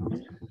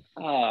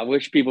 I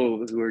wish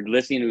people who are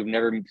listening who've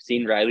never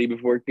seen Riley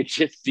before could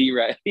just see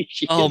Riley.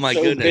 She my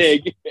so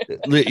goodness.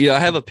 Big. Yeah, I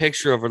have a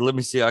picture of her. Let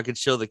me see. I could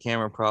show the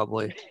camera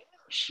probably.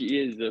 She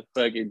is a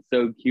fucking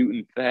so cute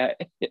and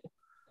fat.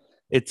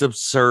 It's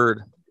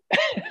absurd. I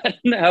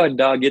don't know how a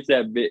dog gets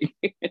that big.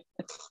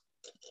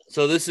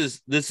 So this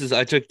is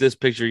I took this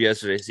picture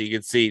yesterday so you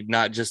can see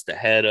not just the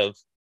head of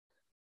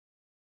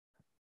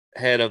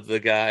the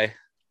guy.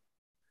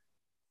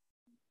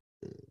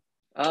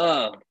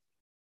 Oh,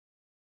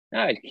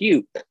 it's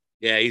cute.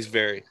 Yeah, he's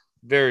very,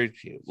 very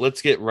cute.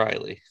 Let's get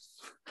Riley.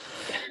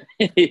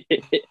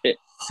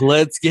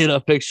 Let's get a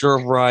picture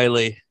of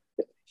Riley.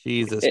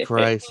 Jesus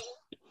Christ.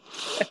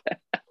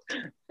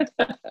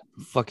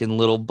 Fucking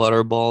little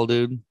butterball,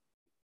 dude.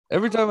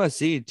 Every time I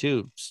see it,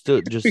 too,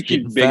 just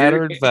getting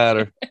fatter and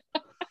fatter.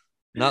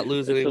 Not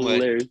losing any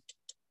weight.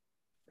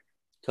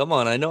 Come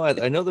on, I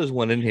know there's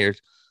one in here.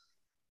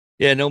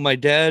 Yeah, no, my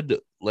dad,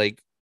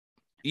 he'd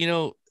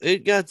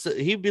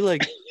be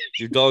like,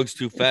 your dog's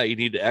too fat, you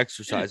need to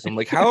exercise. I'm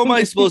like, how am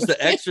I supposed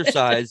to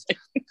exercise?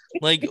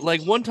 Like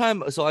one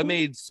time, so I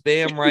made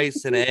Spam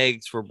rice and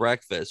eggs for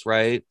breakfast,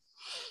 right?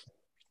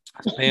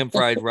 Spam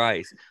fried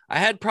rice. I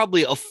had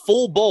probably a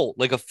full bowl,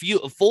 a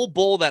full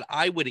bowl that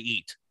I would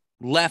eat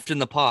left in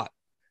the pot.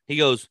 He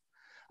goes,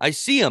 I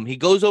see him. He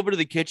goes over to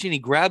the kitchen. He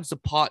grabs the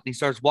pot and he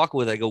starts walking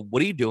with it. I go,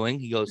 what are you doing?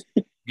 He goes,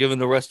 giving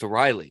the rest to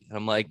Riley. And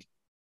I'm like,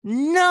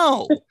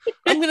 no,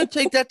 I'm going to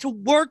take that to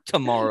work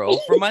tomorrow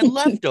for my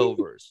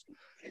leftovers.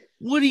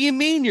 What do you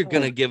mean you're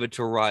going to give it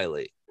to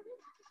Riley?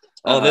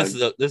 Oh, this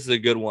is a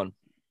good one.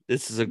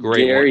 This is a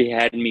great Gary one.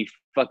 had me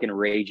fucking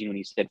raging when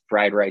he said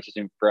fried rice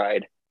isn't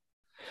fried.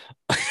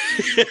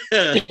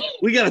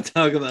 We got to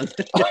talk about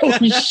that. Oh,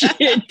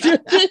 shit.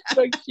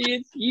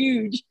 It's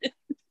huge.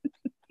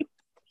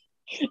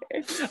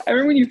 I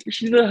remember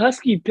she's a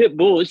husky pit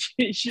bull.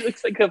 She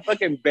looks like a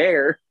fucking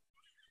bear.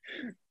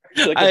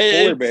 Like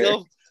a polar bear.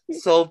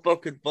 So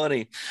fucking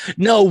funny.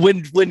 No,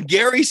 when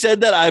Gary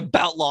said that, I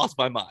about lost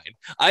my mind.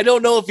 I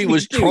don't know if he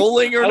was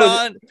trolling or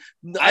not.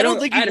 I don't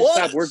think he was.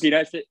 Stop working.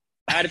 I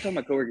had to tell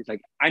my coworkers,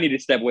 I need to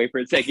step away for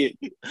a second.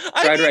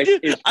 Fried rice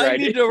is fried. I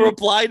need to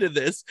reply to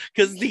this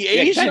because the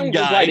Asian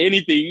guy. Reply to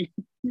anything.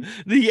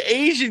 the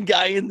Asian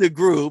guy in the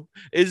group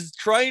is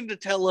trying to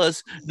tell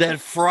us that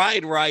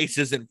fried rice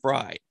isn't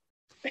fried.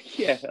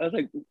 Yeah, I was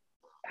like,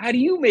 how do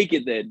you make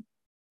it then?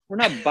 We're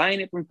not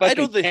buying it from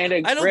fucking Panda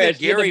Express. I don't think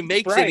Gary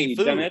makes any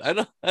food.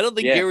 Dumbass. I don't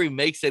think Gary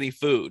makes any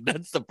food.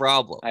 That's the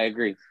problem. I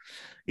agree.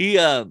 He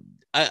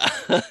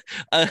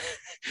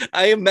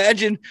I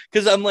imagine,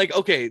 because I'm like,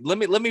 okay, let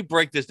me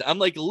break this down. I'm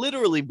like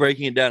literally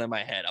breaking it down in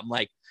my head. I'm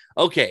like,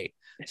 okay,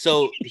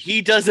 so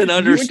he doesn't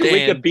understand.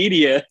 You went to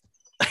Wikipedia.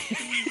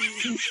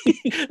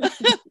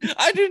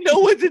 I didn't know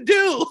what to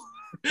do.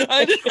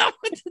 I didn't know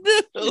what to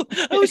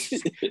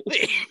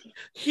do.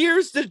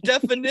 Here's the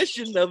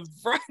definition of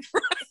fried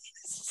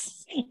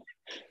rice.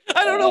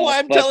 I don't know why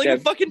I'm telling a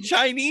fucking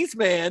Chinese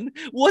man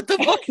what the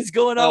fuck is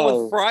going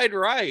on with fried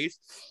rice.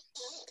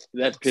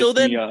 That pissed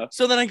me off.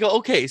 So then I go,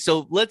 okay,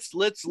 so let's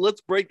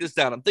break this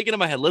down. I'm thinking in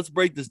my head, let's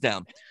break this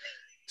down.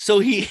 So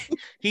he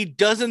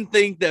doesn't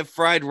think that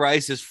fried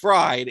rice is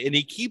fried, and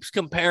he keeps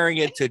comparing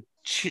it to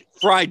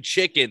fried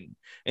chicken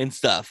and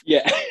stuff.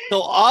 Yeah.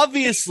 So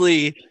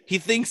obviously he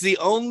thinks the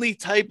only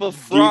type of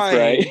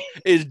frying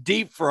is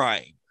deep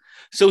frying.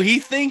 So he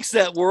thinks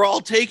that we're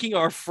all taking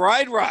our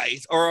fried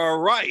rice or our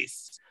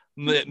rice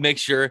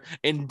mixture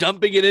and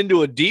dumping it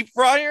into a deep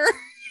fryer.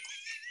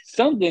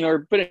 Something,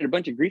 or put in a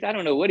bunch of grease. I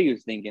don't know what he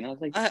was thinking. I was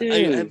like,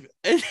 dude.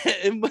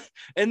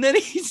 And then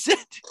he said,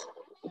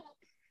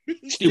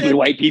 stupid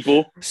white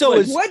people. So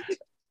like, is what?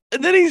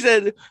 And then he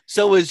said,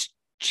 so is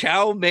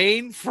chow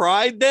mein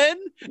fried then?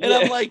 And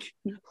I'm like,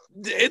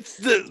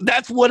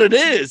 that's what it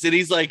is. And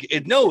he's like,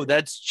 no,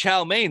 that's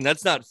chow mein.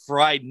 That's not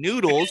fried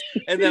noodles.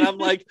 And then I'm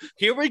like,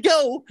 here we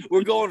go.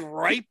 We're going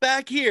right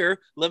back here.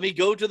 Let me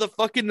go to the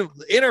fucking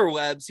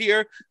interwebs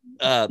here.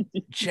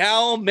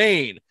 Chow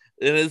mein.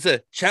 And it's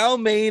a chow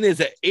mein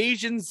is an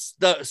Asian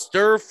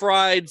stir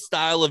fried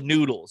style of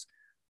noodles.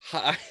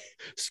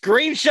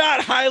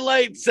 Screenshot,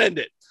 highlight, send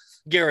it.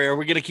 Gary, are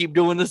we gonna keep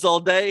doing this all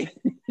day?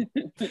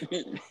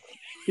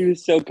 He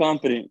was so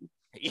confident.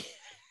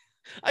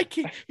 I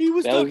can't. He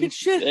was talking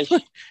shit.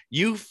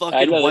 You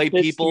fucking white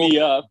people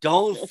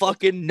don't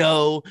fucking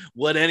know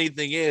what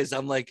anything is.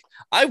 I'm like,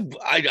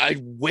 I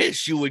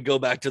wish you would go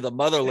back to the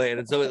motherland.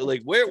 And so,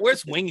 like,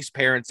 where's Wing's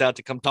parents out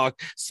to come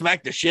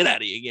smack the shit out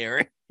of you,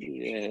 Gary?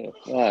 Yeah,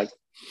 fuck.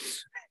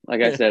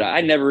 Like I said,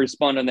 I never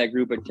respond on that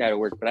group at chat at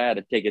work, but I had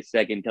to take a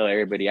second and tell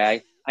everybody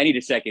I need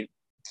a second.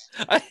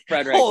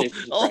 Fried rice.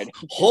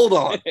 Hold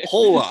on.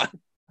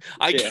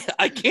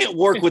 I can't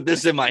work with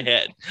this in my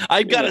head.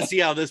 I've got to see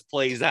how this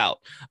plays out.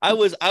 I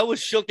was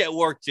shook at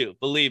work too,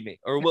 believe me.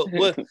 Or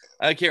what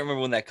I can't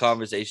remember when that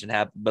conversation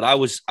happened, but I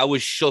was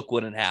shook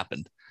when it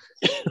happened.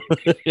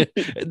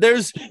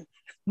 There's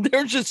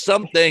just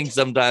some things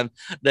sometimes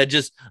that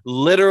just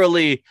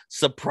literally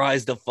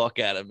surprise the fuck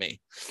out of me.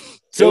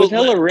 So it was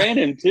hella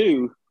random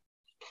too.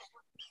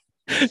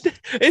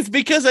 It's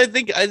because I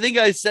think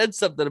I said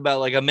something about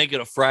like I'm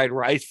making a fried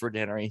rice for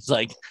dinner. He's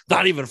like,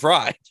 not even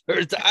fried.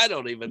 I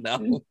don't even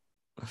know.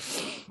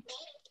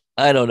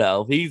 I don't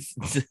know.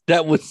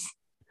 That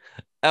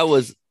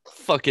was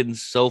fucking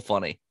so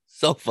funny.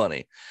 So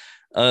funny.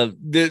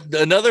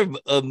 Another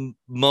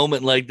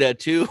moment like that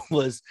too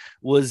was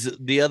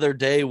the other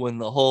day when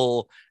the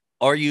whole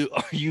are you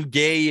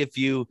gay if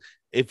you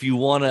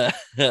want to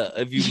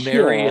if you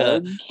marry a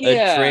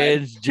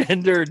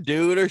transgender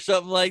dude or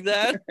something like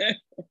that.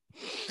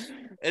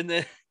 and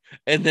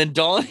then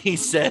Donnie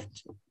said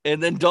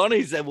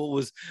what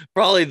was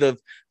probably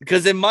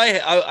because in my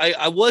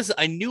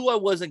I knew I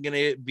wasn't going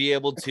to be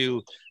able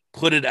to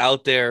put it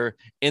out there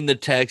in the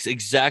text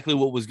exactly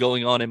what was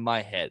going on in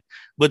my head,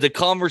 but the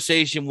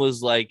conversation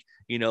was like,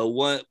 you know,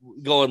 what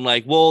going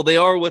like, well, they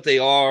are what they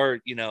are,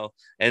 you know,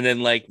 and then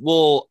like,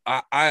 well,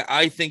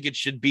 I think it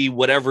should be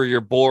whatever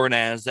you're born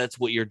as. That's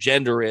what your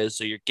gender is.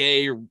 So you're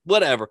gay or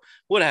whatever,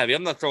 what have you.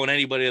 I'm not throwing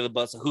anybody on the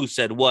bus of who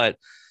said what.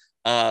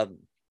 And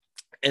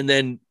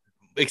then,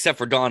 except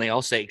for Donnie,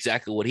 I'll say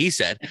exactly what he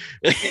said.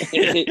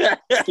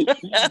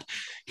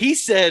 He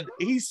said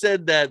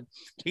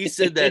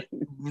that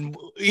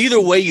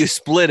either way you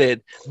split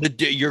it,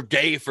 you're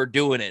gay for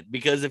doing it.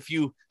 Because if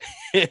you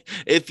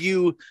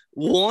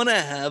want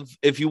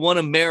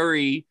to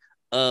marry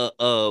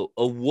a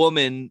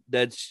woman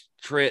that's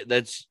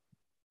transitioning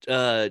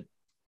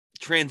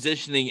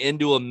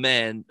into a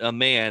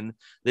man,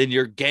 then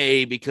you're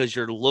gay because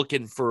you're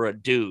looking for a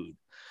dude.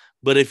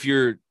 But if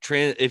you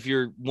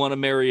want to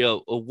marry a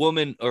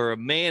woman or a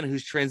man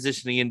who's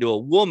transitioning into a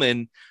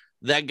woman,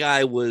 that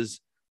guy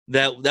was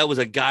that was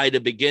a guy to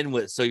begin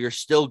with, so you're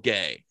still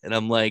gay. And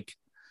I'm like,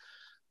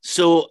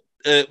 so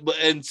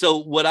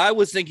what I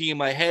was thinking in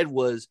my head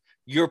was,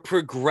 you're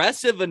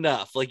progressive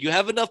enough, like you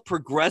have enough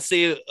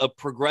progressive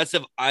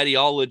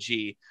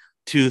ideology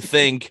to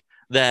think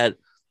that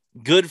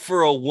good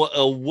for a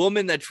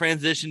woman that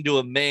transitioned to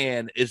a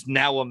man is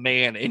now a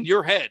man in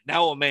your head,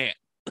 now a man.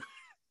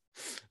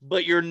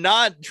 But you're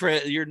not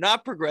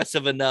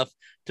progressive enough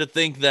to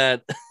think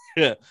that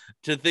a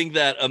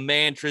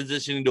man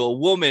transitioning to a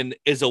woman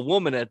is a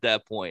woman at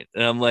that point.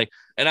 And I'm like,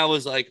 and I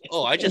was like,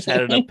 oh, I just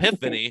had an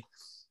epiphany.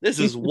 This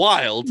is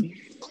wild.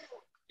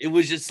 It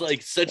was just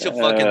like such a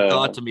fucking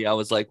thought to me. I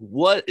was like,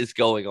 what is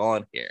going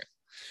on here?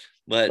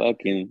 But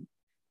fucking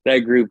that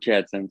group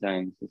chat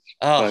sometimes it's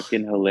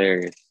fucking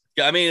hilarious.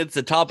 I mean, it's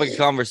a topic of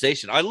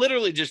conversation. I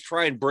literally just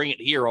try and bring it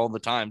here all the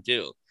time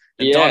too.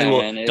 And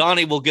Yeah,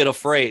 Donnie will get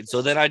afraid.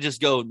 So then I just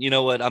go, you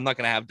know what? I'm not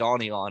going to have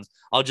Donnie on.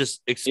 I'll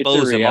just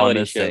expose him on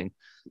this thing.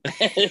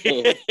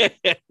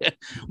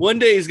 One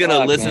day he's going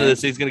to listen to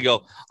this. He's going to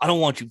go, I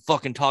don't want you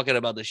fucking talking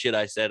about the shit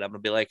I said. I'm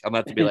going to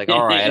have to be like,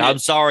 all right, I'm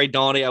sorry,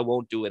 Donnie. I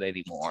won't do it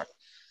anymore.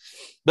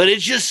 But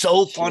it's just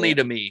so funny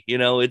to me. You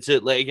know, it's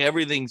like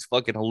everything's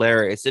fucking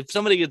hilarious. If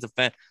somebody gets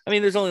offended, I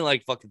mean, there's only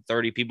like fucking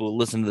 30 people who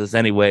listen to this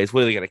anyways.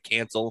 What are they going to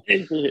cancel?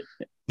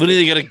 But are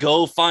they going to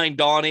go find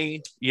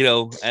Donnie, you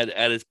know,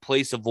 at his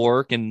place of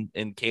work and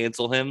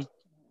cancel him?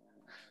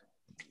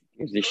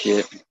 Gives a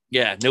shit.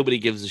 Yeah, nobody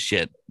gives a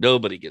shit.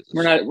 Nobody gives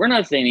a shit. We're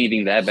not saying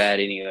anything that bad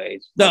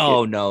anyways.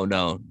 No.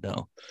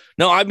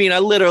 I mean, I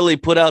literally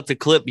put out the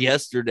clip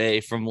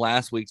yesterday from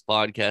last week's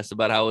podcast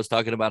about how I was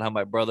talking about how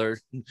my brother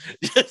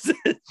just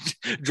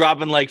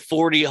dropping like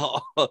 40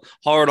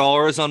 hard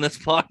R's on this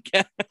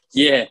podcast.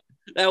 Yeah.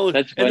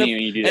 That's funny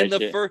when you do that. And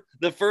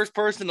the first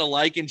person to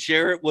like and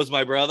share it was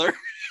my brother.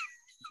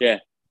 Yeah.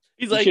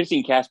 He's like, you should have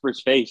seen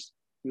Casper's face.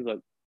 He was like,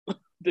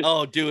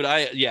 oh, dude,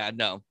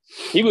 no.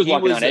 He was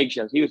walking on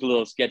eggshells. He was a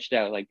little sketched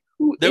out. Like,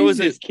 who is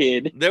this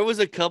kid? There was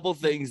a couple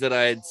things that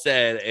I had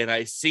said, and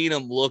I seen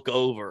him look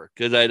over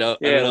because I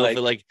don't know if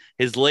like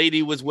his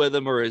lady was with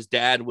him or his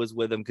dad was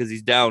with him because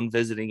he's down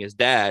visiting his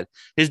dad.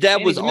 His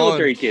dad was a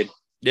military kid.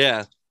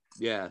 Yeah.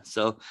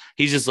 So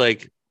he's just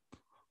like,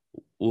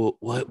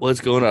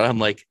 what's going on? I'm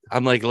like,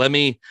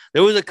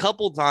 there was a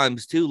couple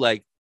times too,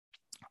 like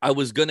I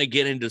was gonna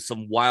get into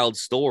some wild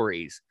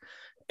stories.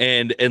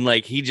 And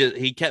like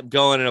he kept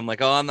going, and I'm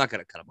like, oh, I'm not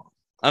gonna cut him off.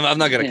 I'm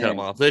not gonna cut him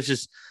off.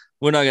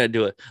 We're not gonna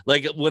do it.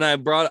 Like when I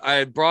brought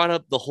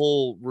up the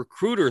whole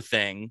recruiter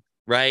thing,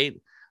 right?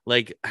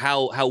 Like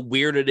how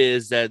weird it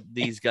is that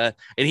these guys,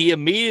 and he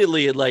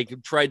immediately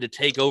like tried to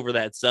take over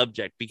that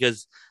subject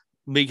because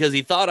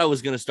he thought I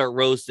was gonna start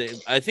roasting.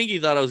 I think he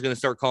thought I was gonna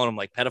start calling them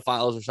like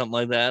pedophiles or something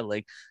like that,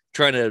 like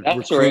trying to.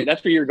 That's right.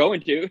 That's where you're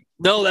going to.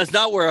 No, that's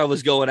not where I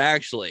was going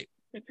actually.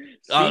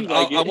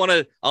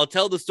 I'll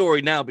tell the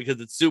story now because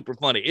it's super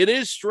funny. It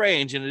is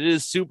strange and it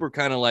is super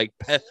kind of like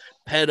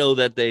pedo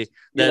that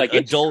like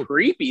adult. It's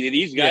creepy that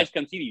these guys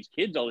come see these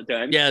kids all the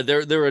time. Yeah,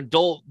 they're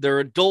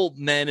adult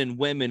men and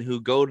women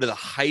who go to the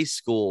high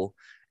school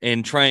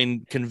and try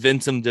and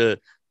convince them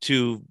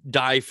to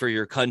die for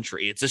your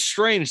country. It's a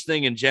strange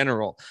thing in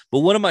general. But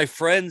one of my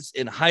friends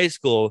in high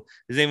school,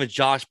 his name is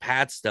Josh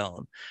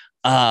Patstone.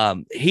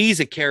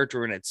 He's a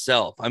character in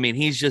itself. I mean,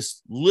 he's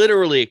just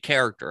literally a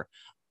character.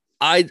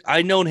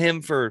 I known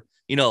him for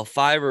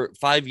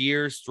 5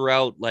 years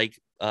throughout like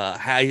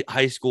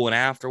high school and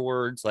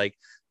afterwards, like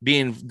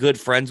being good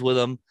friends with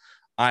him.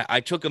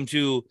 I took him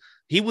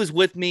he was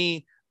with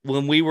me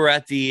when we were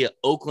at the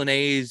Oakland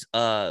A's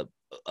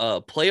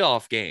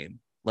playoff game,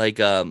 like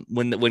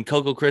when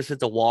Coco Chris hit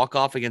the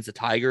walk-off against the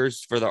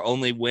Tigers for their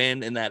only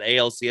win in that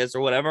ALCS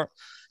or whatever.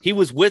 He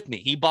was with me.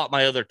 He bought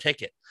my other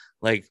ticket,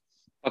 like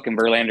fucking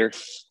Verlander.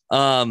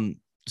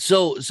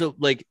 So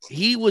like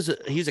he's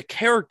a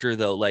character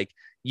though. Like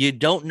you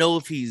don't know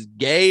if he's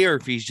gay or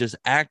if he's just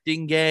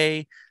acting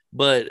gay,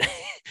 but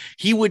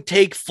he would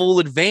take full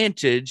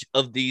advantage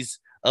of these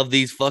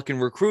fucking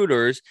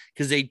recruiters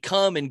because they'd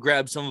come and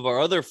grab some of our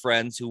other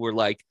friends who were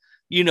like,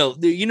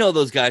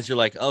 those guys are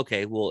like,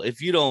 okay, well,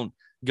 if you don't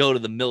go to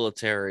the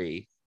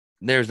military,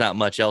 there's not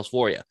much else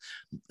for you.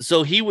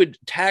 So he would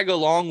tag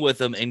along with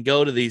them and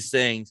go to these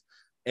things.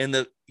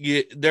 And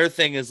their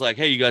thing is like,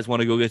 hey, you guys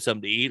want to go get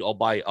something to eat? I'll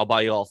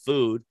buy you all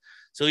food.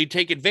 So he'd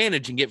take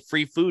advantage and get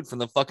free food from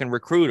the fucking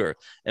recruiter.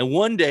 And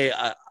one day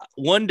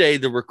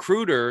the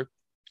recruiter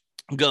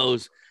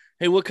goes,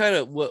 hey, what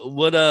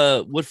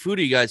food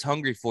are you guys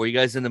hungry for? You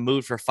guys in the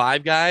mood for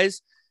Five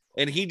Guys?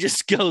 And he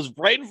just goes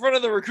right in front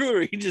of the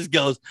recruiter. He just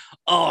goes,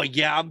 oh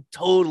yeah, I'm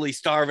totally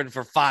starving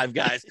for Five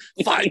Guys.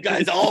 Five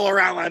Guys all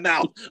around my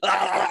mouth.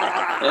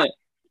 And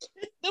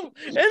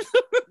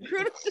the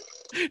recruiter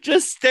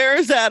just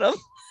stares at him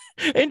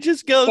and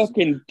just goes,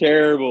 fucking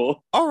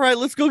terrible. All right,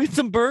 let's go get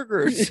some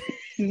burgers.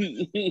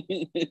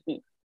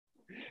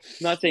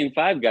 Not saying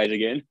Five Guys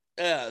again.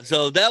 Yeah,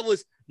 so that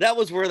was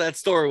where that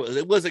story was.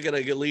 It wasn't gonna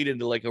lead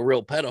into like a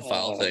real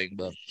pedophile thing,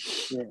 but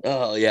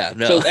oh yeah,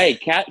 no. So hey,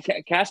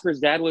 Casper's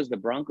dad was the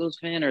Broncos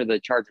fan or the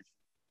Chargers?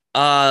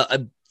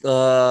 The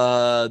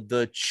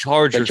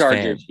Chargers.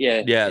 Fan.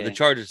 Yeah, the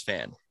Chargers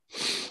fan.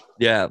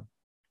 Yeah,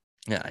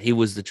 he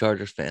was the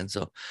Chargers fan.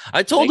 So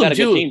I told him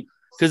too,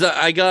 because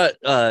I got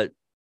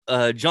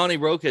Johnny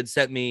Roque had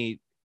sent me,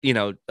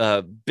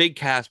 Big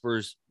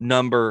Casper's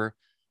number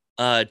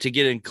to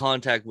get in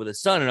contact with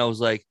his son, and I was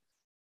like,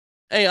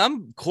 hey,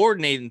 I'm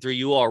coordinating through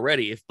you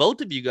already. If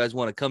both of you guys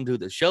want to come to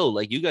the show,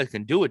 like you guys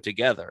can do it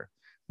together.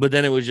 But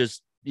then it was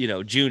just,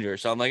 Junior.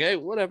 So I'm like, hey,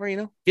 whatever,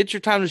 get your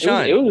time to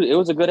shine. It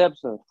was a good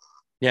episode.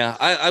 Yeah.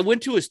 I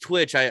went to his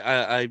Twitch.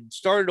 I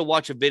started to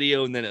watch a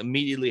video and then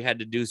immediately had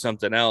to do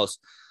something else.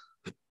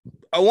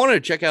 I wanted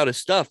to check out his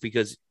stuff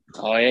because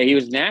oh yeah, he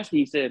was nasty.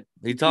 He said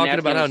he talking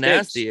about how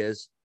nasty he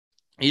is.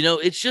 You know,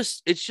 it's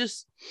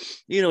just,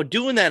 you know,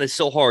 doing that is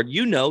so hard.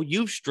 You know,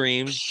 you've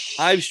streamed,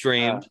 I've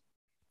streamed.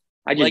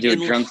 I just do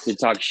it drunk to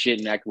talk shit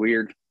and act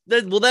weird.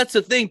 Well, that's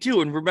the thing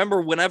too. And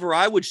remember, whenever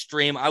I would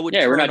stream, I would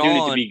we're not doing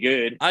it to be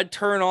good. I'd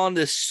turn on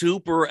this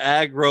super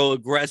aggro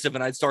aggressive,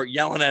 and I'd start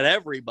yelling at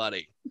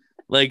everybody.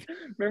 Like,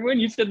 remember when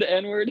you said the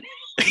N-word?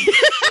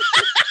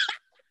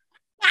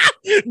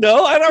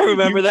 No, I don't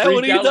remember that.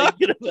 What are you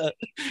talking about?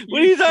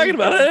 What are you talking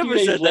about? I never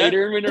said that.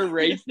 Later, when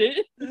erased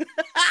it.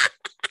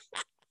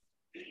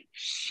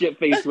 Shit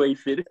face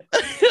wasted.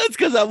 That's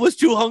because I was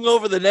too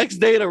hungover the next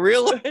day to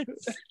realize.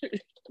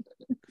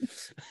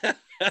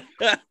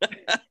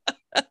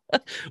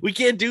 We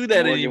can't do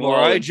that anymore.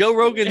 All right, Joe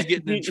Rogan's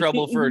getting in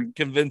trouble for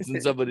convincing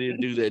somebody to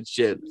do that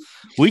shit.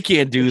 We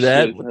can't do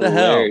that. What the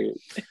hell?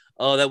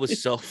 Oh, that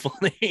was so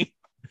funny.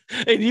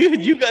 And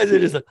you guys are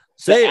just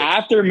say the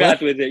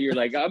aftermath with it. You're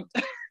like,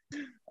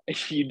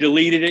 you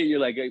deleted it. You're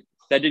like,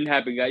 that didn't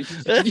happen, guys.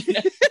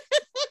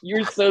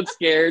 You're so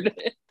scared.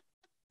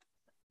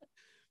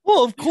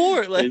 Well, of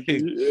course, like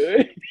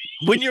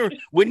when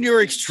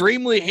you're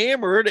extremely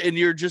hammered and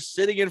you're just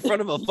sitting in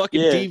front of a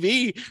fucking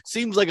TV,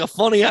 seems like a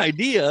funny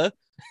idea.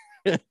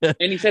 And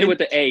he said it with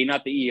the A,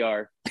 not the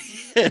ER.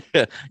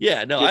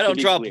 Yeah, no, I don't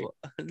drop. Clear.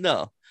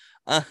 No,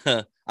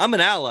 I'm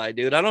an ally,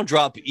 dude. I don't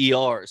drop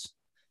ERs.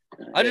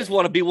 I just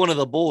want to be one of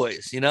the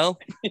boys, you know?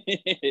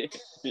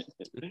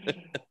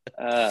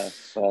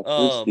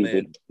 Oh,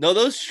 man. No,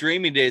 those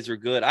streaming days were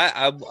good.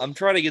 I'm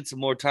trying to get some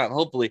more time.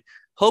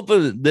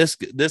 Hoping this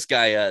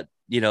guy,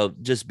 you know,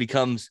 just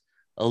becomes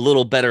a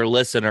little better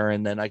listener,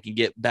 and then I can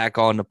get back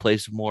on to play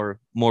some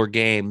more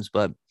games.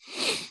 But,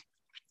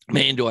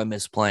 man, do I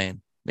miss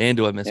playing. Man,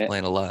 do I miss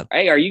playing a lot.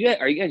 Hey, are you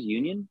guys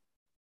union?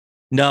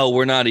 No,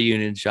 we're not a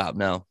union shop,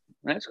 no.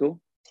 That's cool.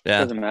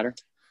 Yeah. Doesn't matter.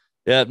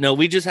 Yeah, no,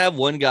 we just have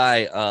one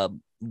guy,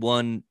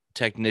 one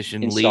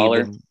technician installer.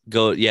 Leave and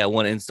go. Yeah,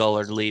 one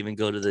installer to leave and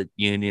go to the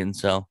union.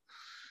 So,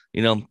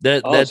 you know,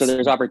 so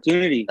there's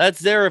opportunity. That's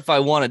there if I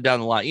want it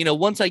down the line. You know,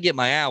 once I get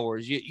my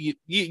hours,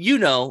 you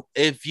know,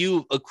 if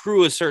you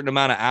accrue a certain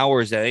amount of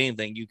hours at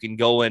anything, you can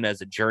go in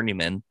as a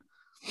journeyman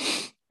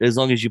as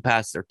long as you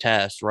pass their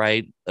test,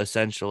 right?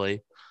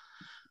 Essentially.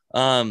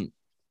 Yeah,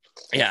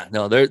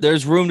 no,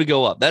 there's room to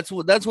go up. That's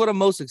what I'm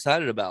most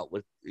excited about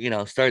with, you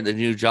know, starting the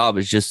new job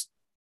is just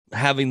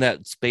having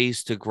that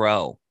space to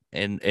grow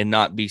and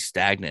not be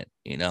stagnant,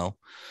 you know,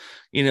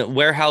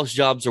 warehouse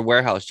jobs are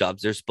warehouse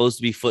jobs. They're supposed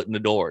to be foot in the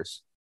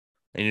doors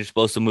and you're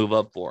supposed to move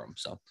up for them.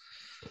 So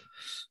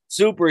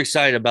super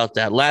excited about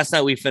that. Last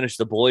night we finished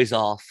The Boys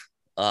off.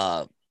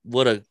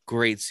 What a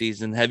great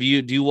season. Do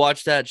you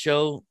watch that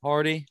show,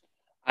 Hardy?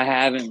 I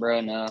haven't, bro.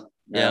 No.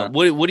 Yeah.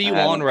 What are you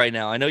on right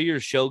now? I know you're a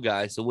show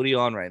guy. So what are you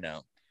on right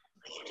now?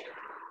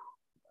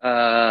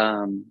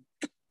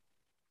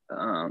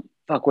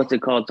 Fuck, what's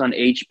it called? It's on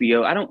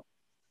HBO. I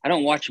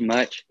don't watch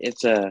much.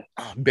 It's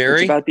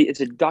Barry. It's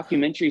a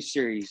documentary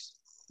series.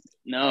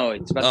 No,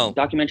 it's about a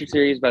documentary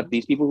series about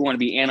these people who want to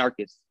be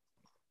anarchists.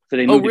 So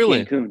they moved to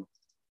Cancun.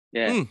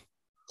 Yeah,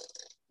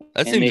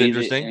 that seems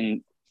interesting.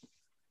 And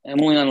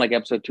I'm only on like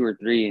episode 2 or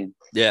 3,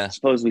 and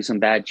supposedly some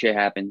bad shit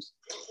happens.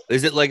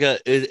 Is it like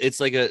it's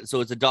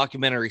a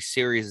documentary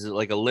series? Is it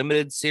like a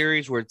limited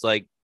series where it's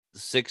like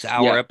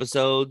 6-hour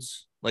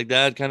episodes? Like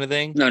that kind of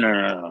thing?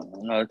 No.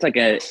 It's like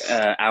a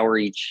hour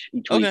each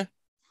week. Okay.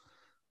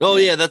 Oh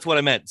yeah, that's what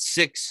I meant.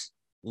 6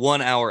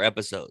 1-hour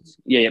episodes.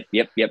 Yep.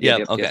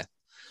 Okay.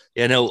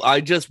 Yeah, no,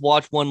 I just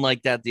watched one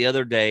like that the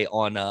other day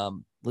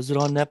on was it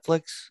on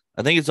Netflix?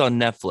 I think it's on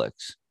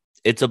Netflix.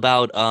 It's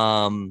about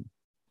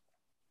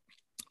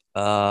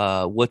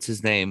what's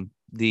his name?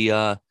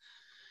 The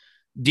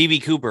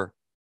DB Cooper.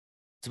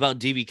 It's about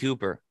DB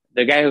Cooper.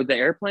 The guy with the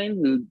airplane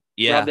who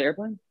robbed the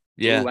airplane?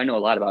 Yeah. Ooh, I know a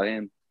lot about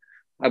him.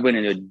 I went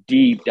into a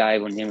deep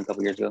dive on him a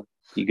couple years ago.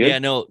 You good? Yeah,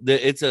 no,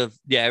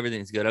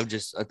 everything's good. I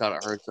thought I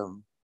heard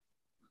something.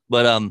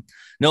 But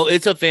no,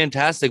 it's a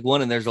fantastic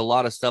one, and there's a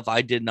lot of stuff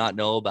I did not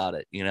know about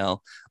it. You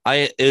know,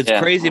 it's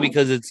crazy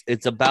because it's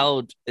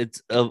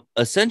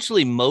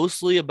essentially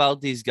mostly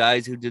about these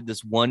guys who did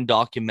this one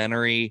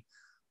documentary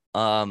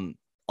on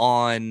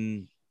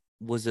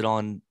was it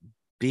on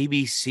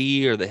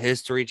BBC or the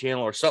History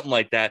Channel or something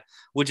like that,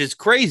 which is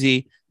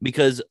crazy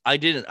because I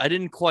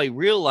didn't quite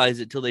realize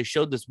it till they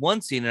showed this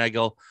one scene, and I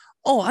go,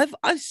 oh,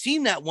 I've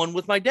seen that one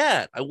with my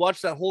dad. I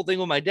watched that whole thing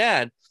with my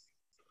dad,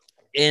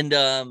 and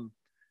I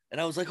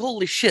was like,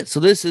 holy shit. So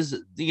this is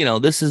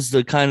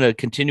the kind of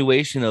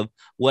continuation of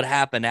what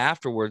happened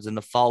afterwards and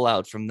the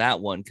fallout from that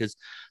one. Cause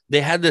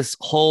they had this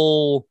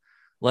whole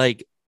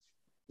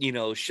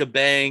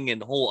shebang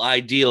and whole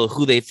ideal of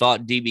who they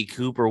thought DB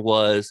Cooper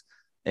was.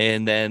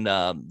 And then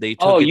they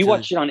took you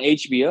watched it on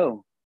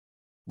HBO.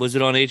 Was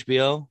it on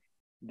HBO?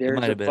 There's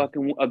a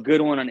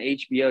good one on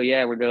HBO.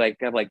 Yeah. Where they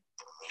have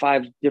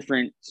 5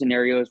 different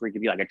scenarios where he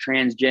could be like a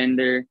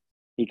transgender.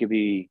 He could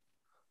be,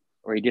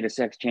 or he did a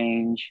sex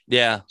change.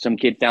 Yeah. Some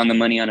kid found the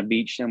money on a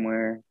beach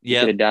somewhere. Yeah.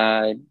 He could have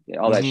died.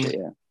 All that shit.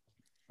 Yeah.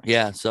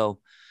 Yeah. So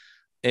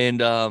And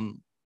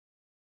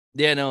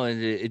yeah, no,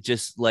 and it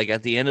just like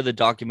at the end of the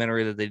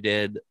documentary that they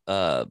did,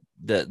 that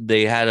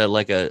they had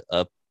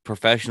a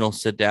professional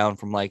sit down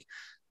from like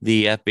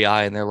the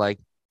FBI, and they're like,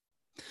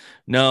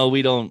 no,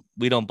 we don't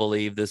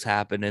believe this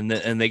happened.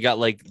 And they got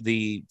like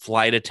the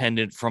flight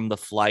attendant from the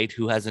flight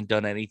who hasn't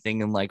done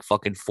anything in like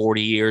fucking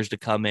 40 years to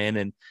come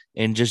in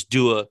and just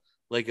do a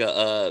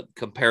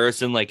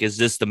comparison. Like, is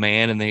this the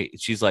man? And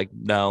she's like,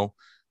 no.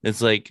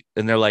 It's like,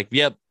 and they're like,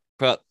 yep,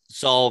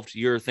 solved.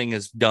 Your thing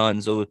is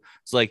done. So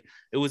it's like,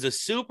 it was a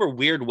super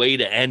weird way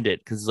to end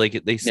it. Cause like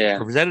they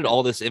presented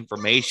all this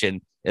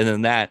information and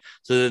then that.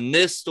 So then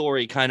this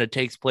story kind of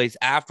takes place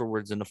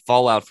afterwards and the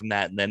fallout from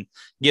that, and then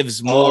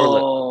gives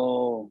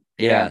more.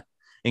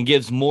 And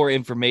gives more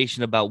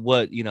information about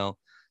what, you know,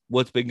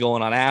 what's been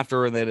going on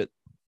after. And then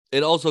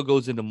it also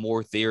goes into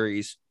more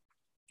theories.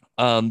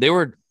 I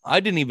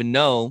didn't even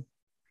know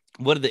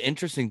one of the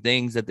interesting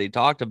things that they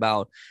talked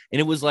about. And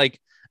it was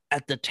like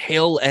at the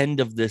tail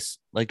end of this,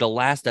 like the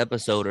last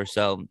episode or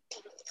so,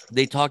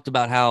 they talked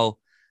about how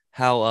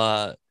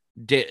I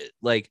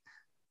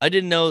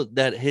didn't know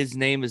that his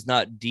name is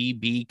not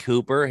DB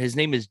Cooper. His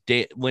name is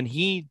because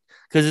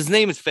his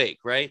name is fake,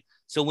 right?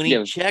 So when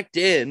he checked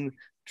in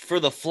for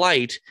the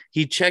flight,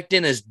 he checked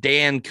in as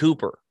Dan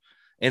Cooper.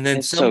 And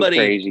then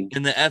somebody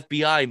in the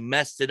FBI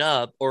messed it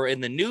up, or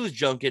in the news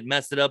junket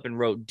messed it up and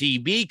wrote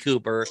DB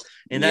Cooper.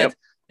 And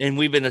and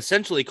we've been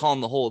essentially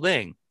calling the whole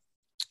thing.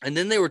 And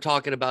then they were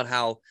talking about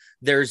how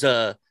there's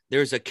a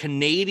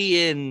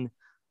Canadian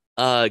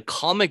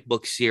comic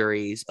book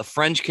series, a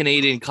French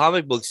Canadian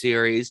comic book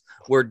series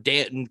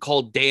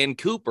called Dan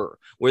Cooper,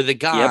 where the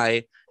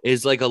guy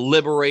is like a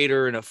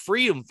liberator and a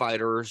freedom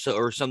fighter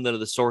or something of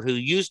the sort, who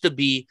used to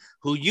be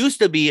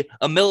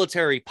a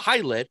military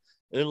pilot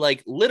and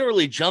like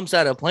literally jumps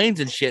out of planes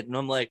and shit. And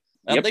I'm like,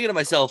 I'm thinking to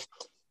myself,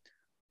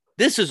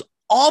 this is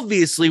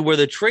obviously where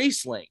the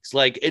trace links,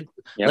 like it,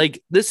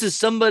 like this is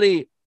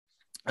somebody.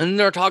 And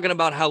they're talking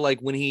about how like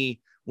when he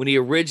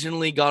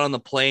originally got on the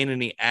plane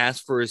and he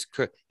asked for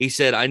he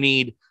said, I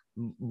need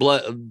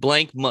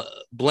blank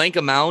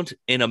amount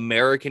in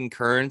American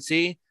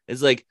currency.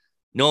 It's like,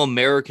 no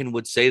American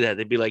would say that.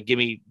 They'd be like, give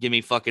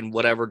me fucking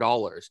whatever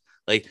dollars.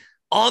 Like,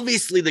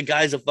 obviously the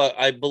guy's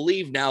I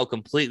believe now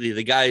completely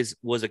the guy's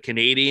was a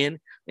Canadian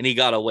and he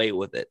got away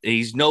with it. And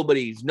he's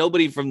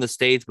nobody from the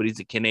States, but he's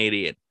a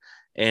Canadian.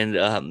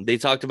 And they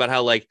talked about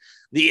how like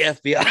the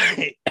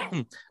FBI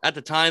at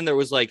the time, there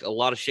was like a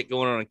lot of shit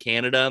going on in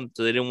Canada.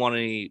 So they didn't want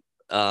any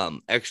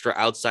extra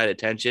outside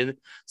attention.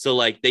 So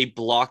like they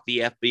blocked the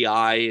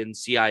FBI and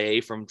CIA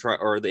the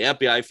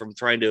FBI from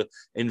trying to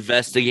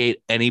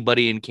investigate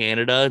anybody in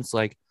Canada. It's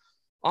like,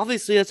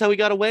 obviously that's how we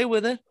got away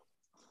with it.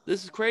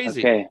 This is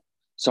crazy. Okay.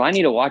 So I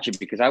need to watch it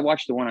because I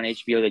watched the one on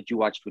HBO that you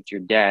watched with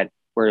your dad,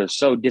 where it was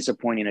so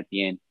disappointing at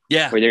the end.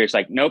 Yeah. Where they're just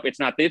like, nope, it's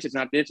not this, it's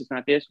not this, it's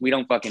not this. We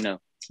don't fucking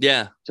know.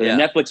 Yeah. So the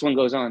Netflix one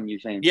goes on, you're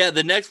saying? Yeah,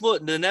 the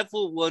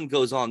Netflix one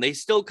goes on. They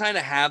still kind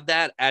of have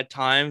that at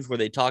times where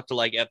they talk to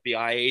like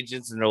FBI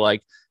agents and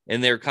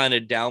they're kind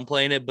of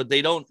downplaying it, but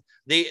they don't.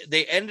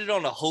 They ended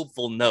on a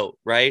hopeful note,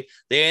 right?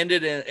 They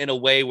ended in a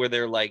way where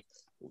they're like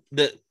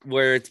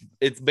where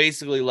it's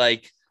basically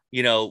like,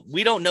 you know,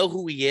 we don't know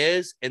who he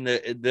is, and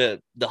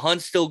the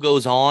hunt still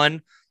goes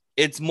on.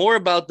 It's more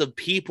about the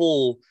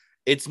people.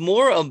 It's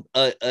more of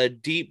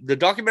the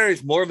documentary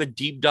is more of a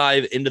deep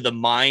dive into the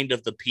mind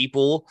of the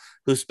people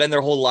who spend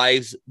their whole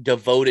lives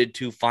devoted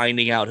to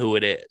finding out who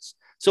it is.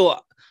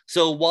 So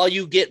while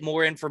you get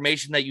more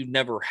information that you've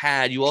never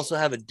had, you also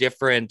have a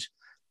different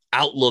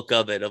outlook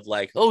of it, of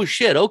like, oh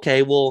shit,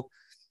 okay, well,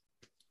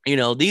 you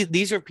know,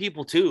 these are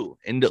people too.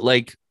 And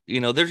like, you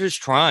know, they're just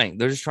trying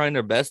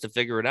their best to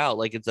figure it out.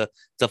 Like it's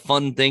a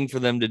fun thing for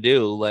them to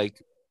do.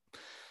 Like,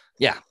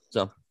 yeah.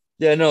 So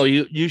yeah, no,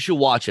 you should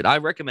watch it. I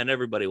recommend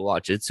everybody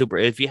watch it. It's super.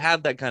 If you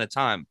have that kind of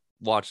time,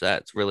 watch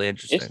that. It's really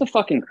interesting. It's the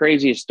fucking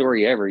craziest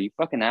story ever. You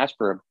fucking ask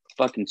for a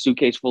fucking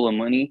suitcase full of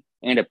money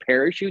and a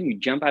parachute and you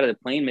jump out of the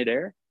plane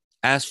midair.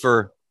 Ask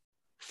for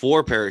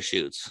 4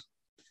 parachutes.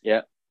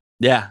 Yeah.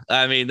 Yeah.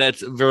 I mean,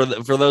 that's for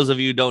those of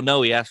you who don't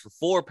know, he asked for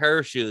 4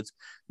 parachutes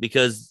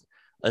because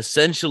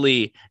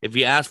essentially if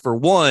you ask for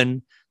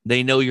 1,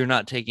 they know you're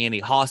not taking any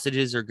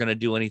hostages or going to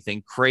do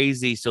anything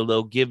crazy. So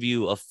they'll give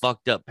you a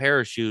fucked up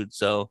parachute.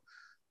 So,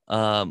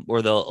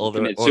 or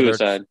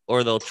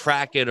they'll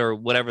track it or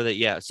whatever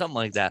something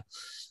like that.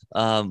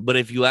 But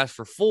if you ask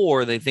for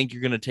 4, they think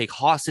you're going to take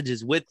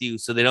hostages with you.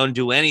 So they don't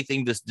do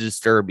anything to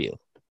disturb you.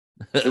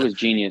 It was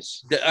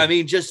genius. I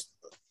mean, just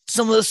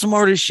some of the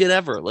smartest shit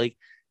ever. Like,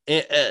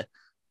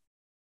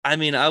 I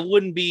mean, I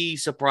wouldn't be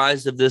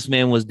surprised if this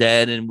man was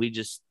dead and we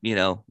just, you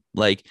know,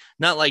 like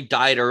not like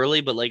died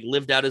early, but like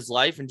lived out his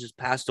life and just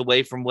passed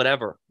away from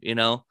whatever, you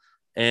know,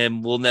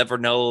 and we'll never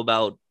know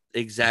about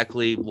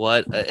exactly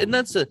what. And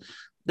that's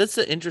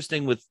the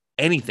interesting with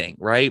anything,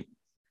 right?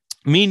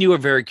 Me and you are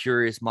very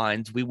curious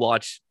minds. We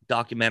watch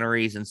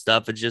documentaries and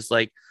stuff. It's just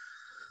like,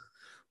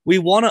 we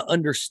want to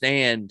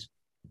understand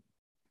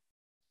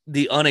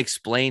the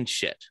unexplained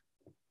shit.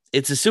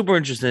 it's a super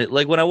interesting.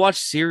 Like when I watch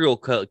serial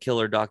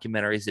killer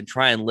documentaries and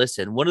try and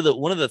listen, one of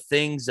the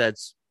things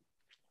that's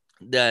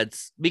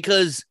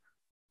because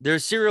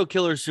there's serial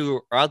killers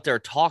who are out there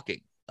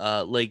talking.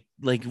 Like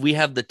we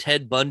have the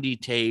Ted Bundy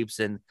tapes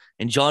and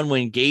John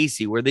Wayne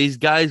Gacy, where these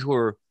guys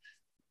were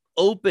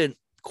open,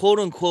 quote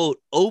unquote,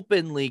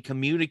 openly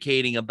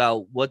communicating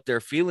about what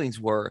their feelings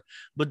were.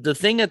 But the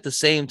thing at the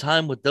same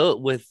time with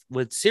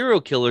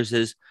serial killers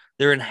is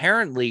they're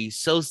inherently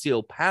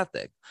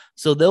sociopathic.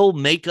 So they'll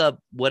make up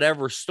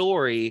whatever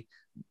story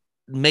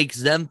makes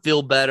them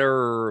feel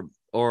better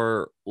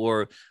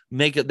or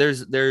make it.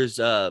 There's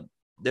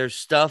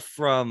stuff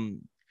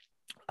from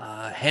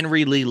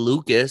Henry Lee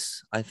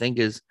Lucas, I think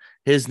is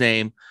his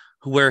name,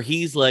 where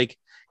he's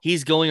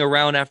going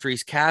around after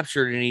he's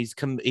captured and he's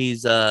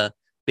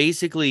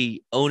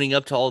basically owning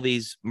up to all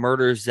these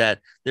murders that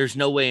there's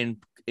no way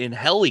in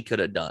hell he could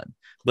have done.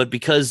 But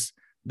because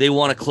they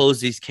want to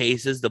close these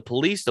cases, the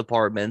police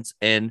departments,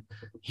 and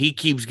he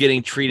keeps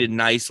getting treated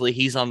nicely.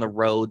 He's on the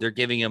road. They're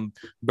giving him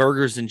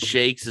burgers and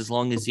shakes as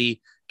long as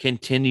he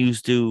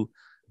continues to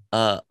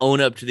own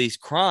up to these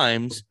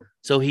crimes.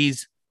 So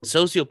he's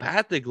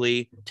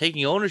sociopathically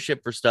taking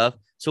ownership for stuff.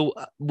 So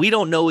we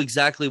don't know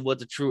exactly what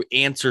the true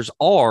answers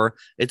are.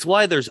 It's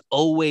why there's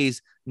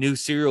always new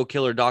serial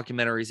killer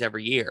documentaries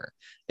every year.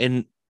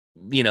 And,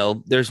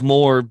 there's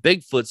more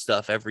Bigfoot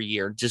stuff every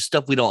year, just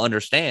stuff we don't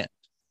understand.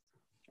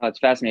 Oh, it's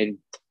fascinating.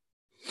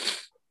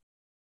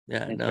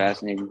 Yeah, it's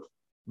fascinating.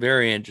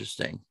 Very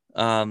interesting.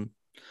 All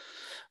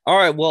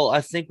right. Well,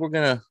 I think we're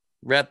going to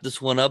wrap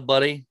this one up,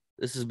 buddy.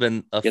 This has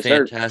been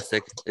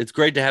fantastic. Sir. It's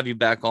great to have you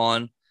back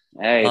on.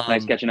 Hey, it's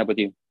nice catching up with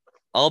you.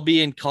 I'll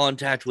be in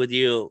contact with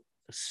you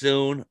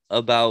soon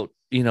about,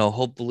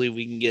 hopefully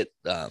we can get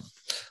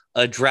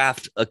a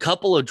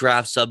couple of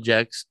draft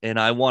subjects. And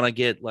I want to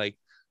get a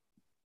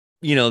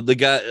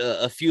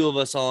few of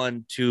us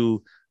on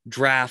to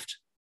draft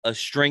a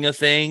string of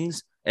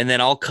things, and then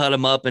I'll cut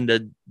them up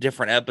into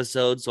different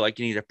episodes so I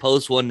can either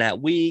post one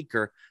that week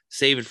or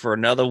save it for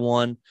another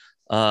one.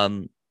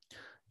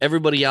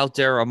 Everybody out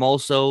there, I'm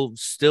also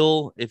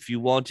still, if you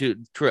want to,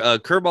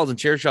 Curveballs and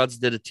Chair Shots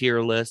did a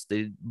tier list.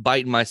 They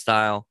bite in my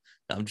style.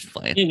 I'm just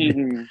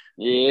playing.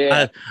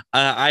 Yeah.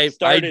 I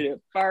started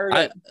it. Fired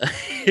up.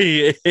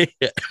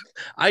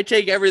 I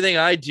take everything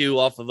I do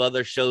off of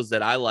other shows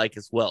that I like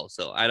as well.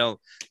 So I don't,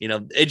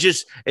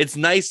 it's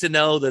nice to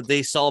know that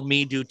they saw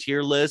me do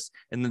tier lists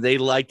and that they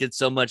liked it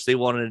so much they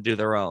wanted to do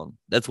their own.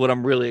 That's what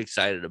I'm really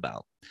excited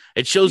about.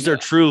 It shows their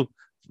true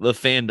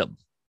fandom.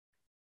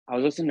 I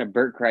was listening to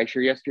Bert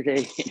Kreischer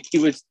yesterday. He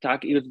was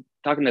talking to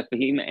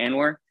Fahim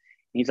Anwar.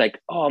 He's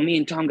like, "Oh, me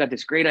and Tom got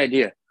this great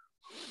idea.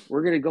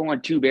 We're gonna go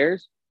on Two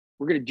Bears.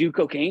 We're gonna do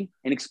cocaine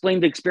and explain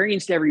the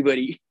experience to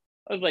everybody."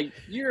 I was like,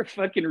 "You're a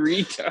fucking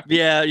retard."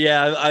 Yeah.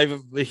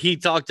 He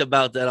talked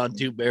about that on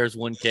Two Bears,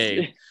 One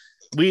Cave.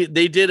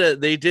 They did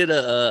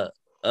a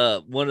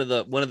one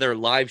of their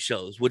live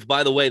shows, which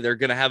by the way, they're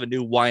gonna have a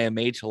new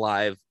YMH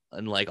live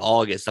in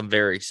August. I'm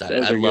very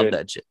excited. I love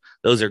that shit.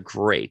 Those are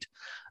great.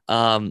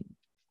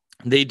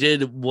 They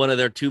did one of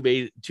their Two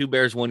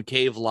Bears, One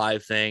Cave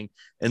live thing.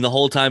 And the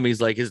whole time he's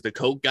like, "Is the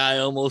coke guy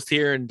almost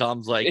here?" And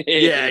Tom's like,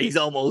 "Yeah, he's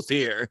almost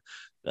here."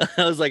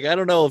 I was like, I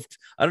don't know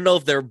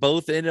if they're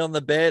both in on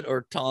the bit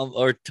or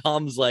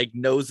Tom's like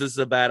knows this is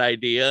a bad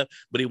idea,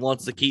 but he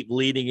wants to keep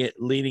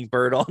leading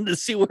Bert on to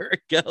see where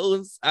it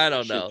goes. I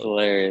don't know. It's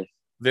hilarious.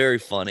 Very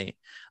funny.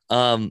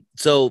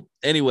 So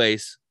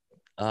anyways,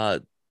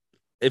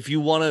 if you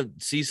want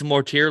to see some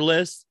more tier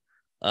lists,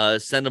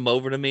 send them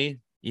over to me.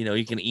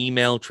 You can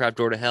email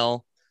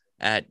trapdoorpod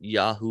at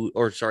yahoo.com.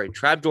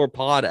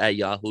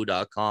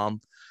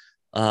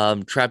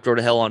 Trapdoor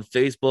to Hell on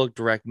Facebook,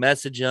 direct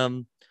message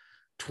them.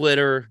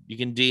 Twitter, you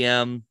can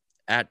DM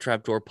at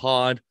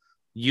trapdoorpod.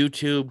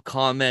 YouTube,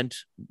 comment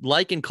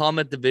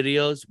the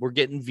videos. We're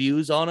getting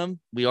views on them.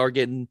 We are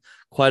getting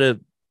quite a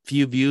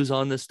few views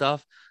on this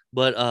stuff,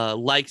 but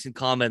likes and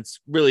comments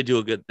really do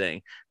a good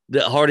thing.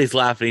 Hardy's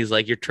laughing. He's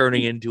like, "You're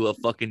turning into a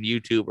fucking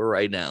YouTuber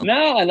right now."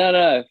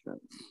 No.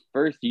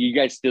 First, you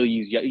guys still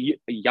use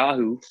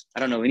Yahoo. I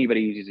don't know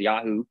anybody who uses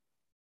Yahoo.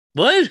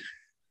 What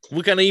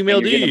kind of email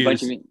do you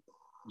use?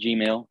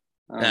 Gmail.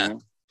 Yeah,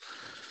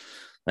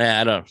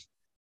 I don't.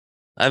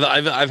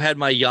 I've had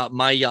my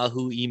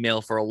Yahoo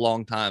email for a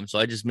long time, so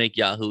I just make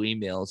Yahoo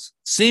emails.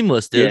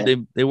 Seamless, dude. Yeah.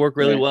 They work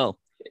really well.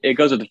 It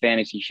goes with the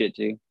fantasy shit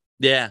too.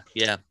 Yeah,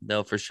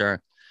 no, for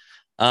sure.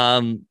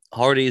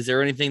 Hardy, is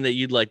there anything that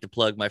you'd like to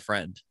plug, my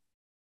friend?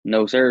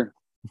 No, sir.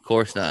 Of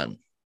course not.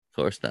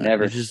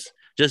 Never. It's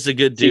just a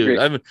good dude.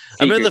 I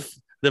remember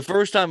the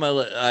first time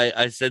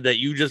I said that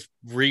you just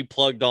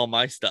replugged all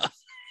my stuff.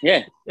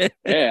 Yeah.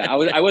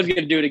 I was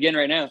gonna do it again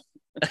right now.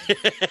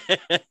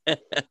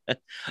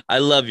 I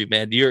love you,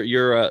 man.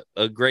 You're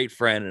a great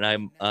friend,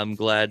 and I'm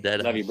glad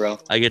that love you, bro.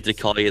 I get to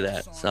call you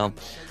that. So,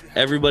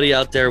 everybody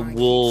out there,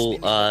 we'll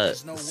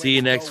see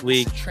you next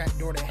week.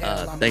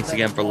 Thanks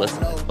again for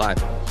listening. Bye.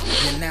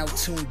 You're now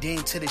tuned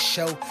in to the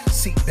show.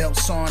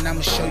 Seatbelts on,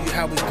 I'ma show you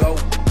how we go.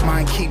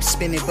 Mind keeps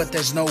spinning, but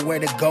there's nowhere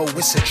to go.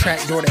 It's a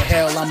trap door to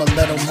hell, I'ma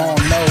let them all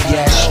know.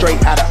 Yeah,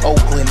 straight out of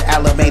Oakland,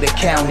 Alameda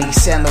County,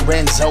 San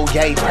Lorenzo,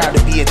 yeah, proud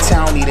to be a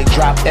townie. They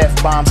drop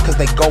F-bombs cause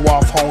they go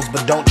off homes,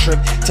 but don't trip,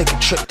 take a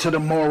trip to the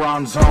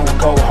moron zone.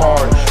 Go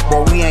hard,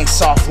 boy, we ain't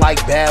soft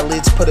like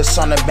ballads. Put us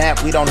on the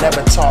map, we don't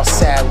never toss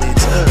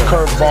salads.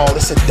 Curveball,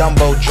 it's a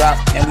Dumbo drop,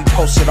 and we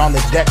post it on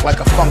the deck like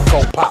a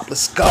Funko Pop.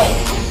 Let's go.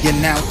 You're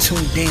now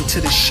tuned in to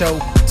the show.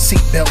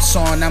 Seatbelts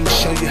on, I'ma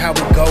show you how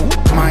it go.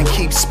 Mind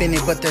keeps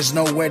spinning, but there's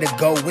nowhere to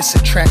go. It's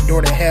a trap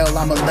door to hell,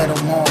 I'ma let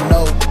them all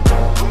know.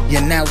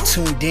 You're now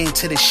tuned in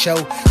to the show.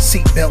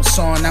 Seatbelts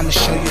on, I'ma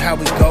show you how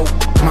it go.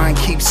 Mind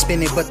keeps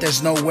spinning, but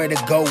there's nowhere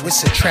to go.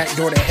 It's a trap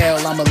door to hell,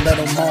 I'ma let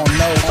them all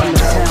know. From the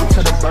town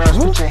to the birds,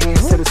 put your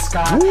hands to the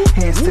sky.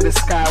 Hands to the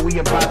sky, we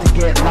about to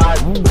get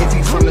live. If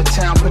you from the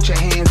town, put your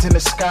hands in the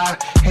sky.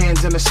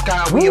 Hands in the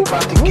sky, we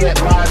about to get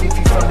live. If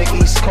you from the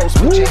East Coast,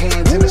 put your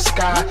hands in the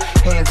sky.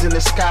 Hands in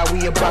the sky,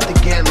 we about to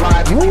get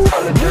live. If you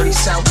from the dirty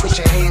South, put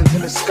your hands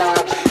in the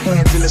sky.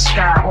 Hands in the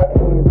sky,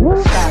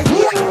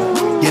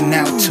 You're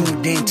now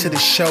tuned in to the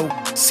show.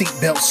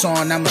 Seatbelts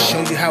on, I'ma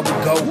show you how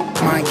it go.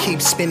 Mind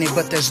keeps spinning,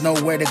 but there's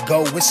nowhere to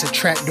go. It's a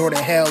trap door to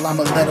hell,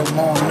 I'ma let them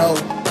all know.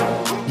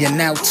 You're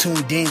now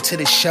tuned in to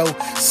the show.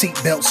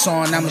 Seatbelts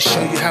on, I'ma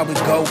show you how it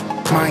go.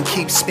 Mind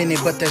keeps spinning,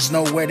 but there's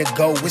nowhere to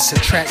go. It's a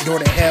trap door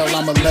to hell,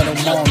 I'ma let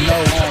them all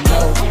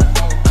know.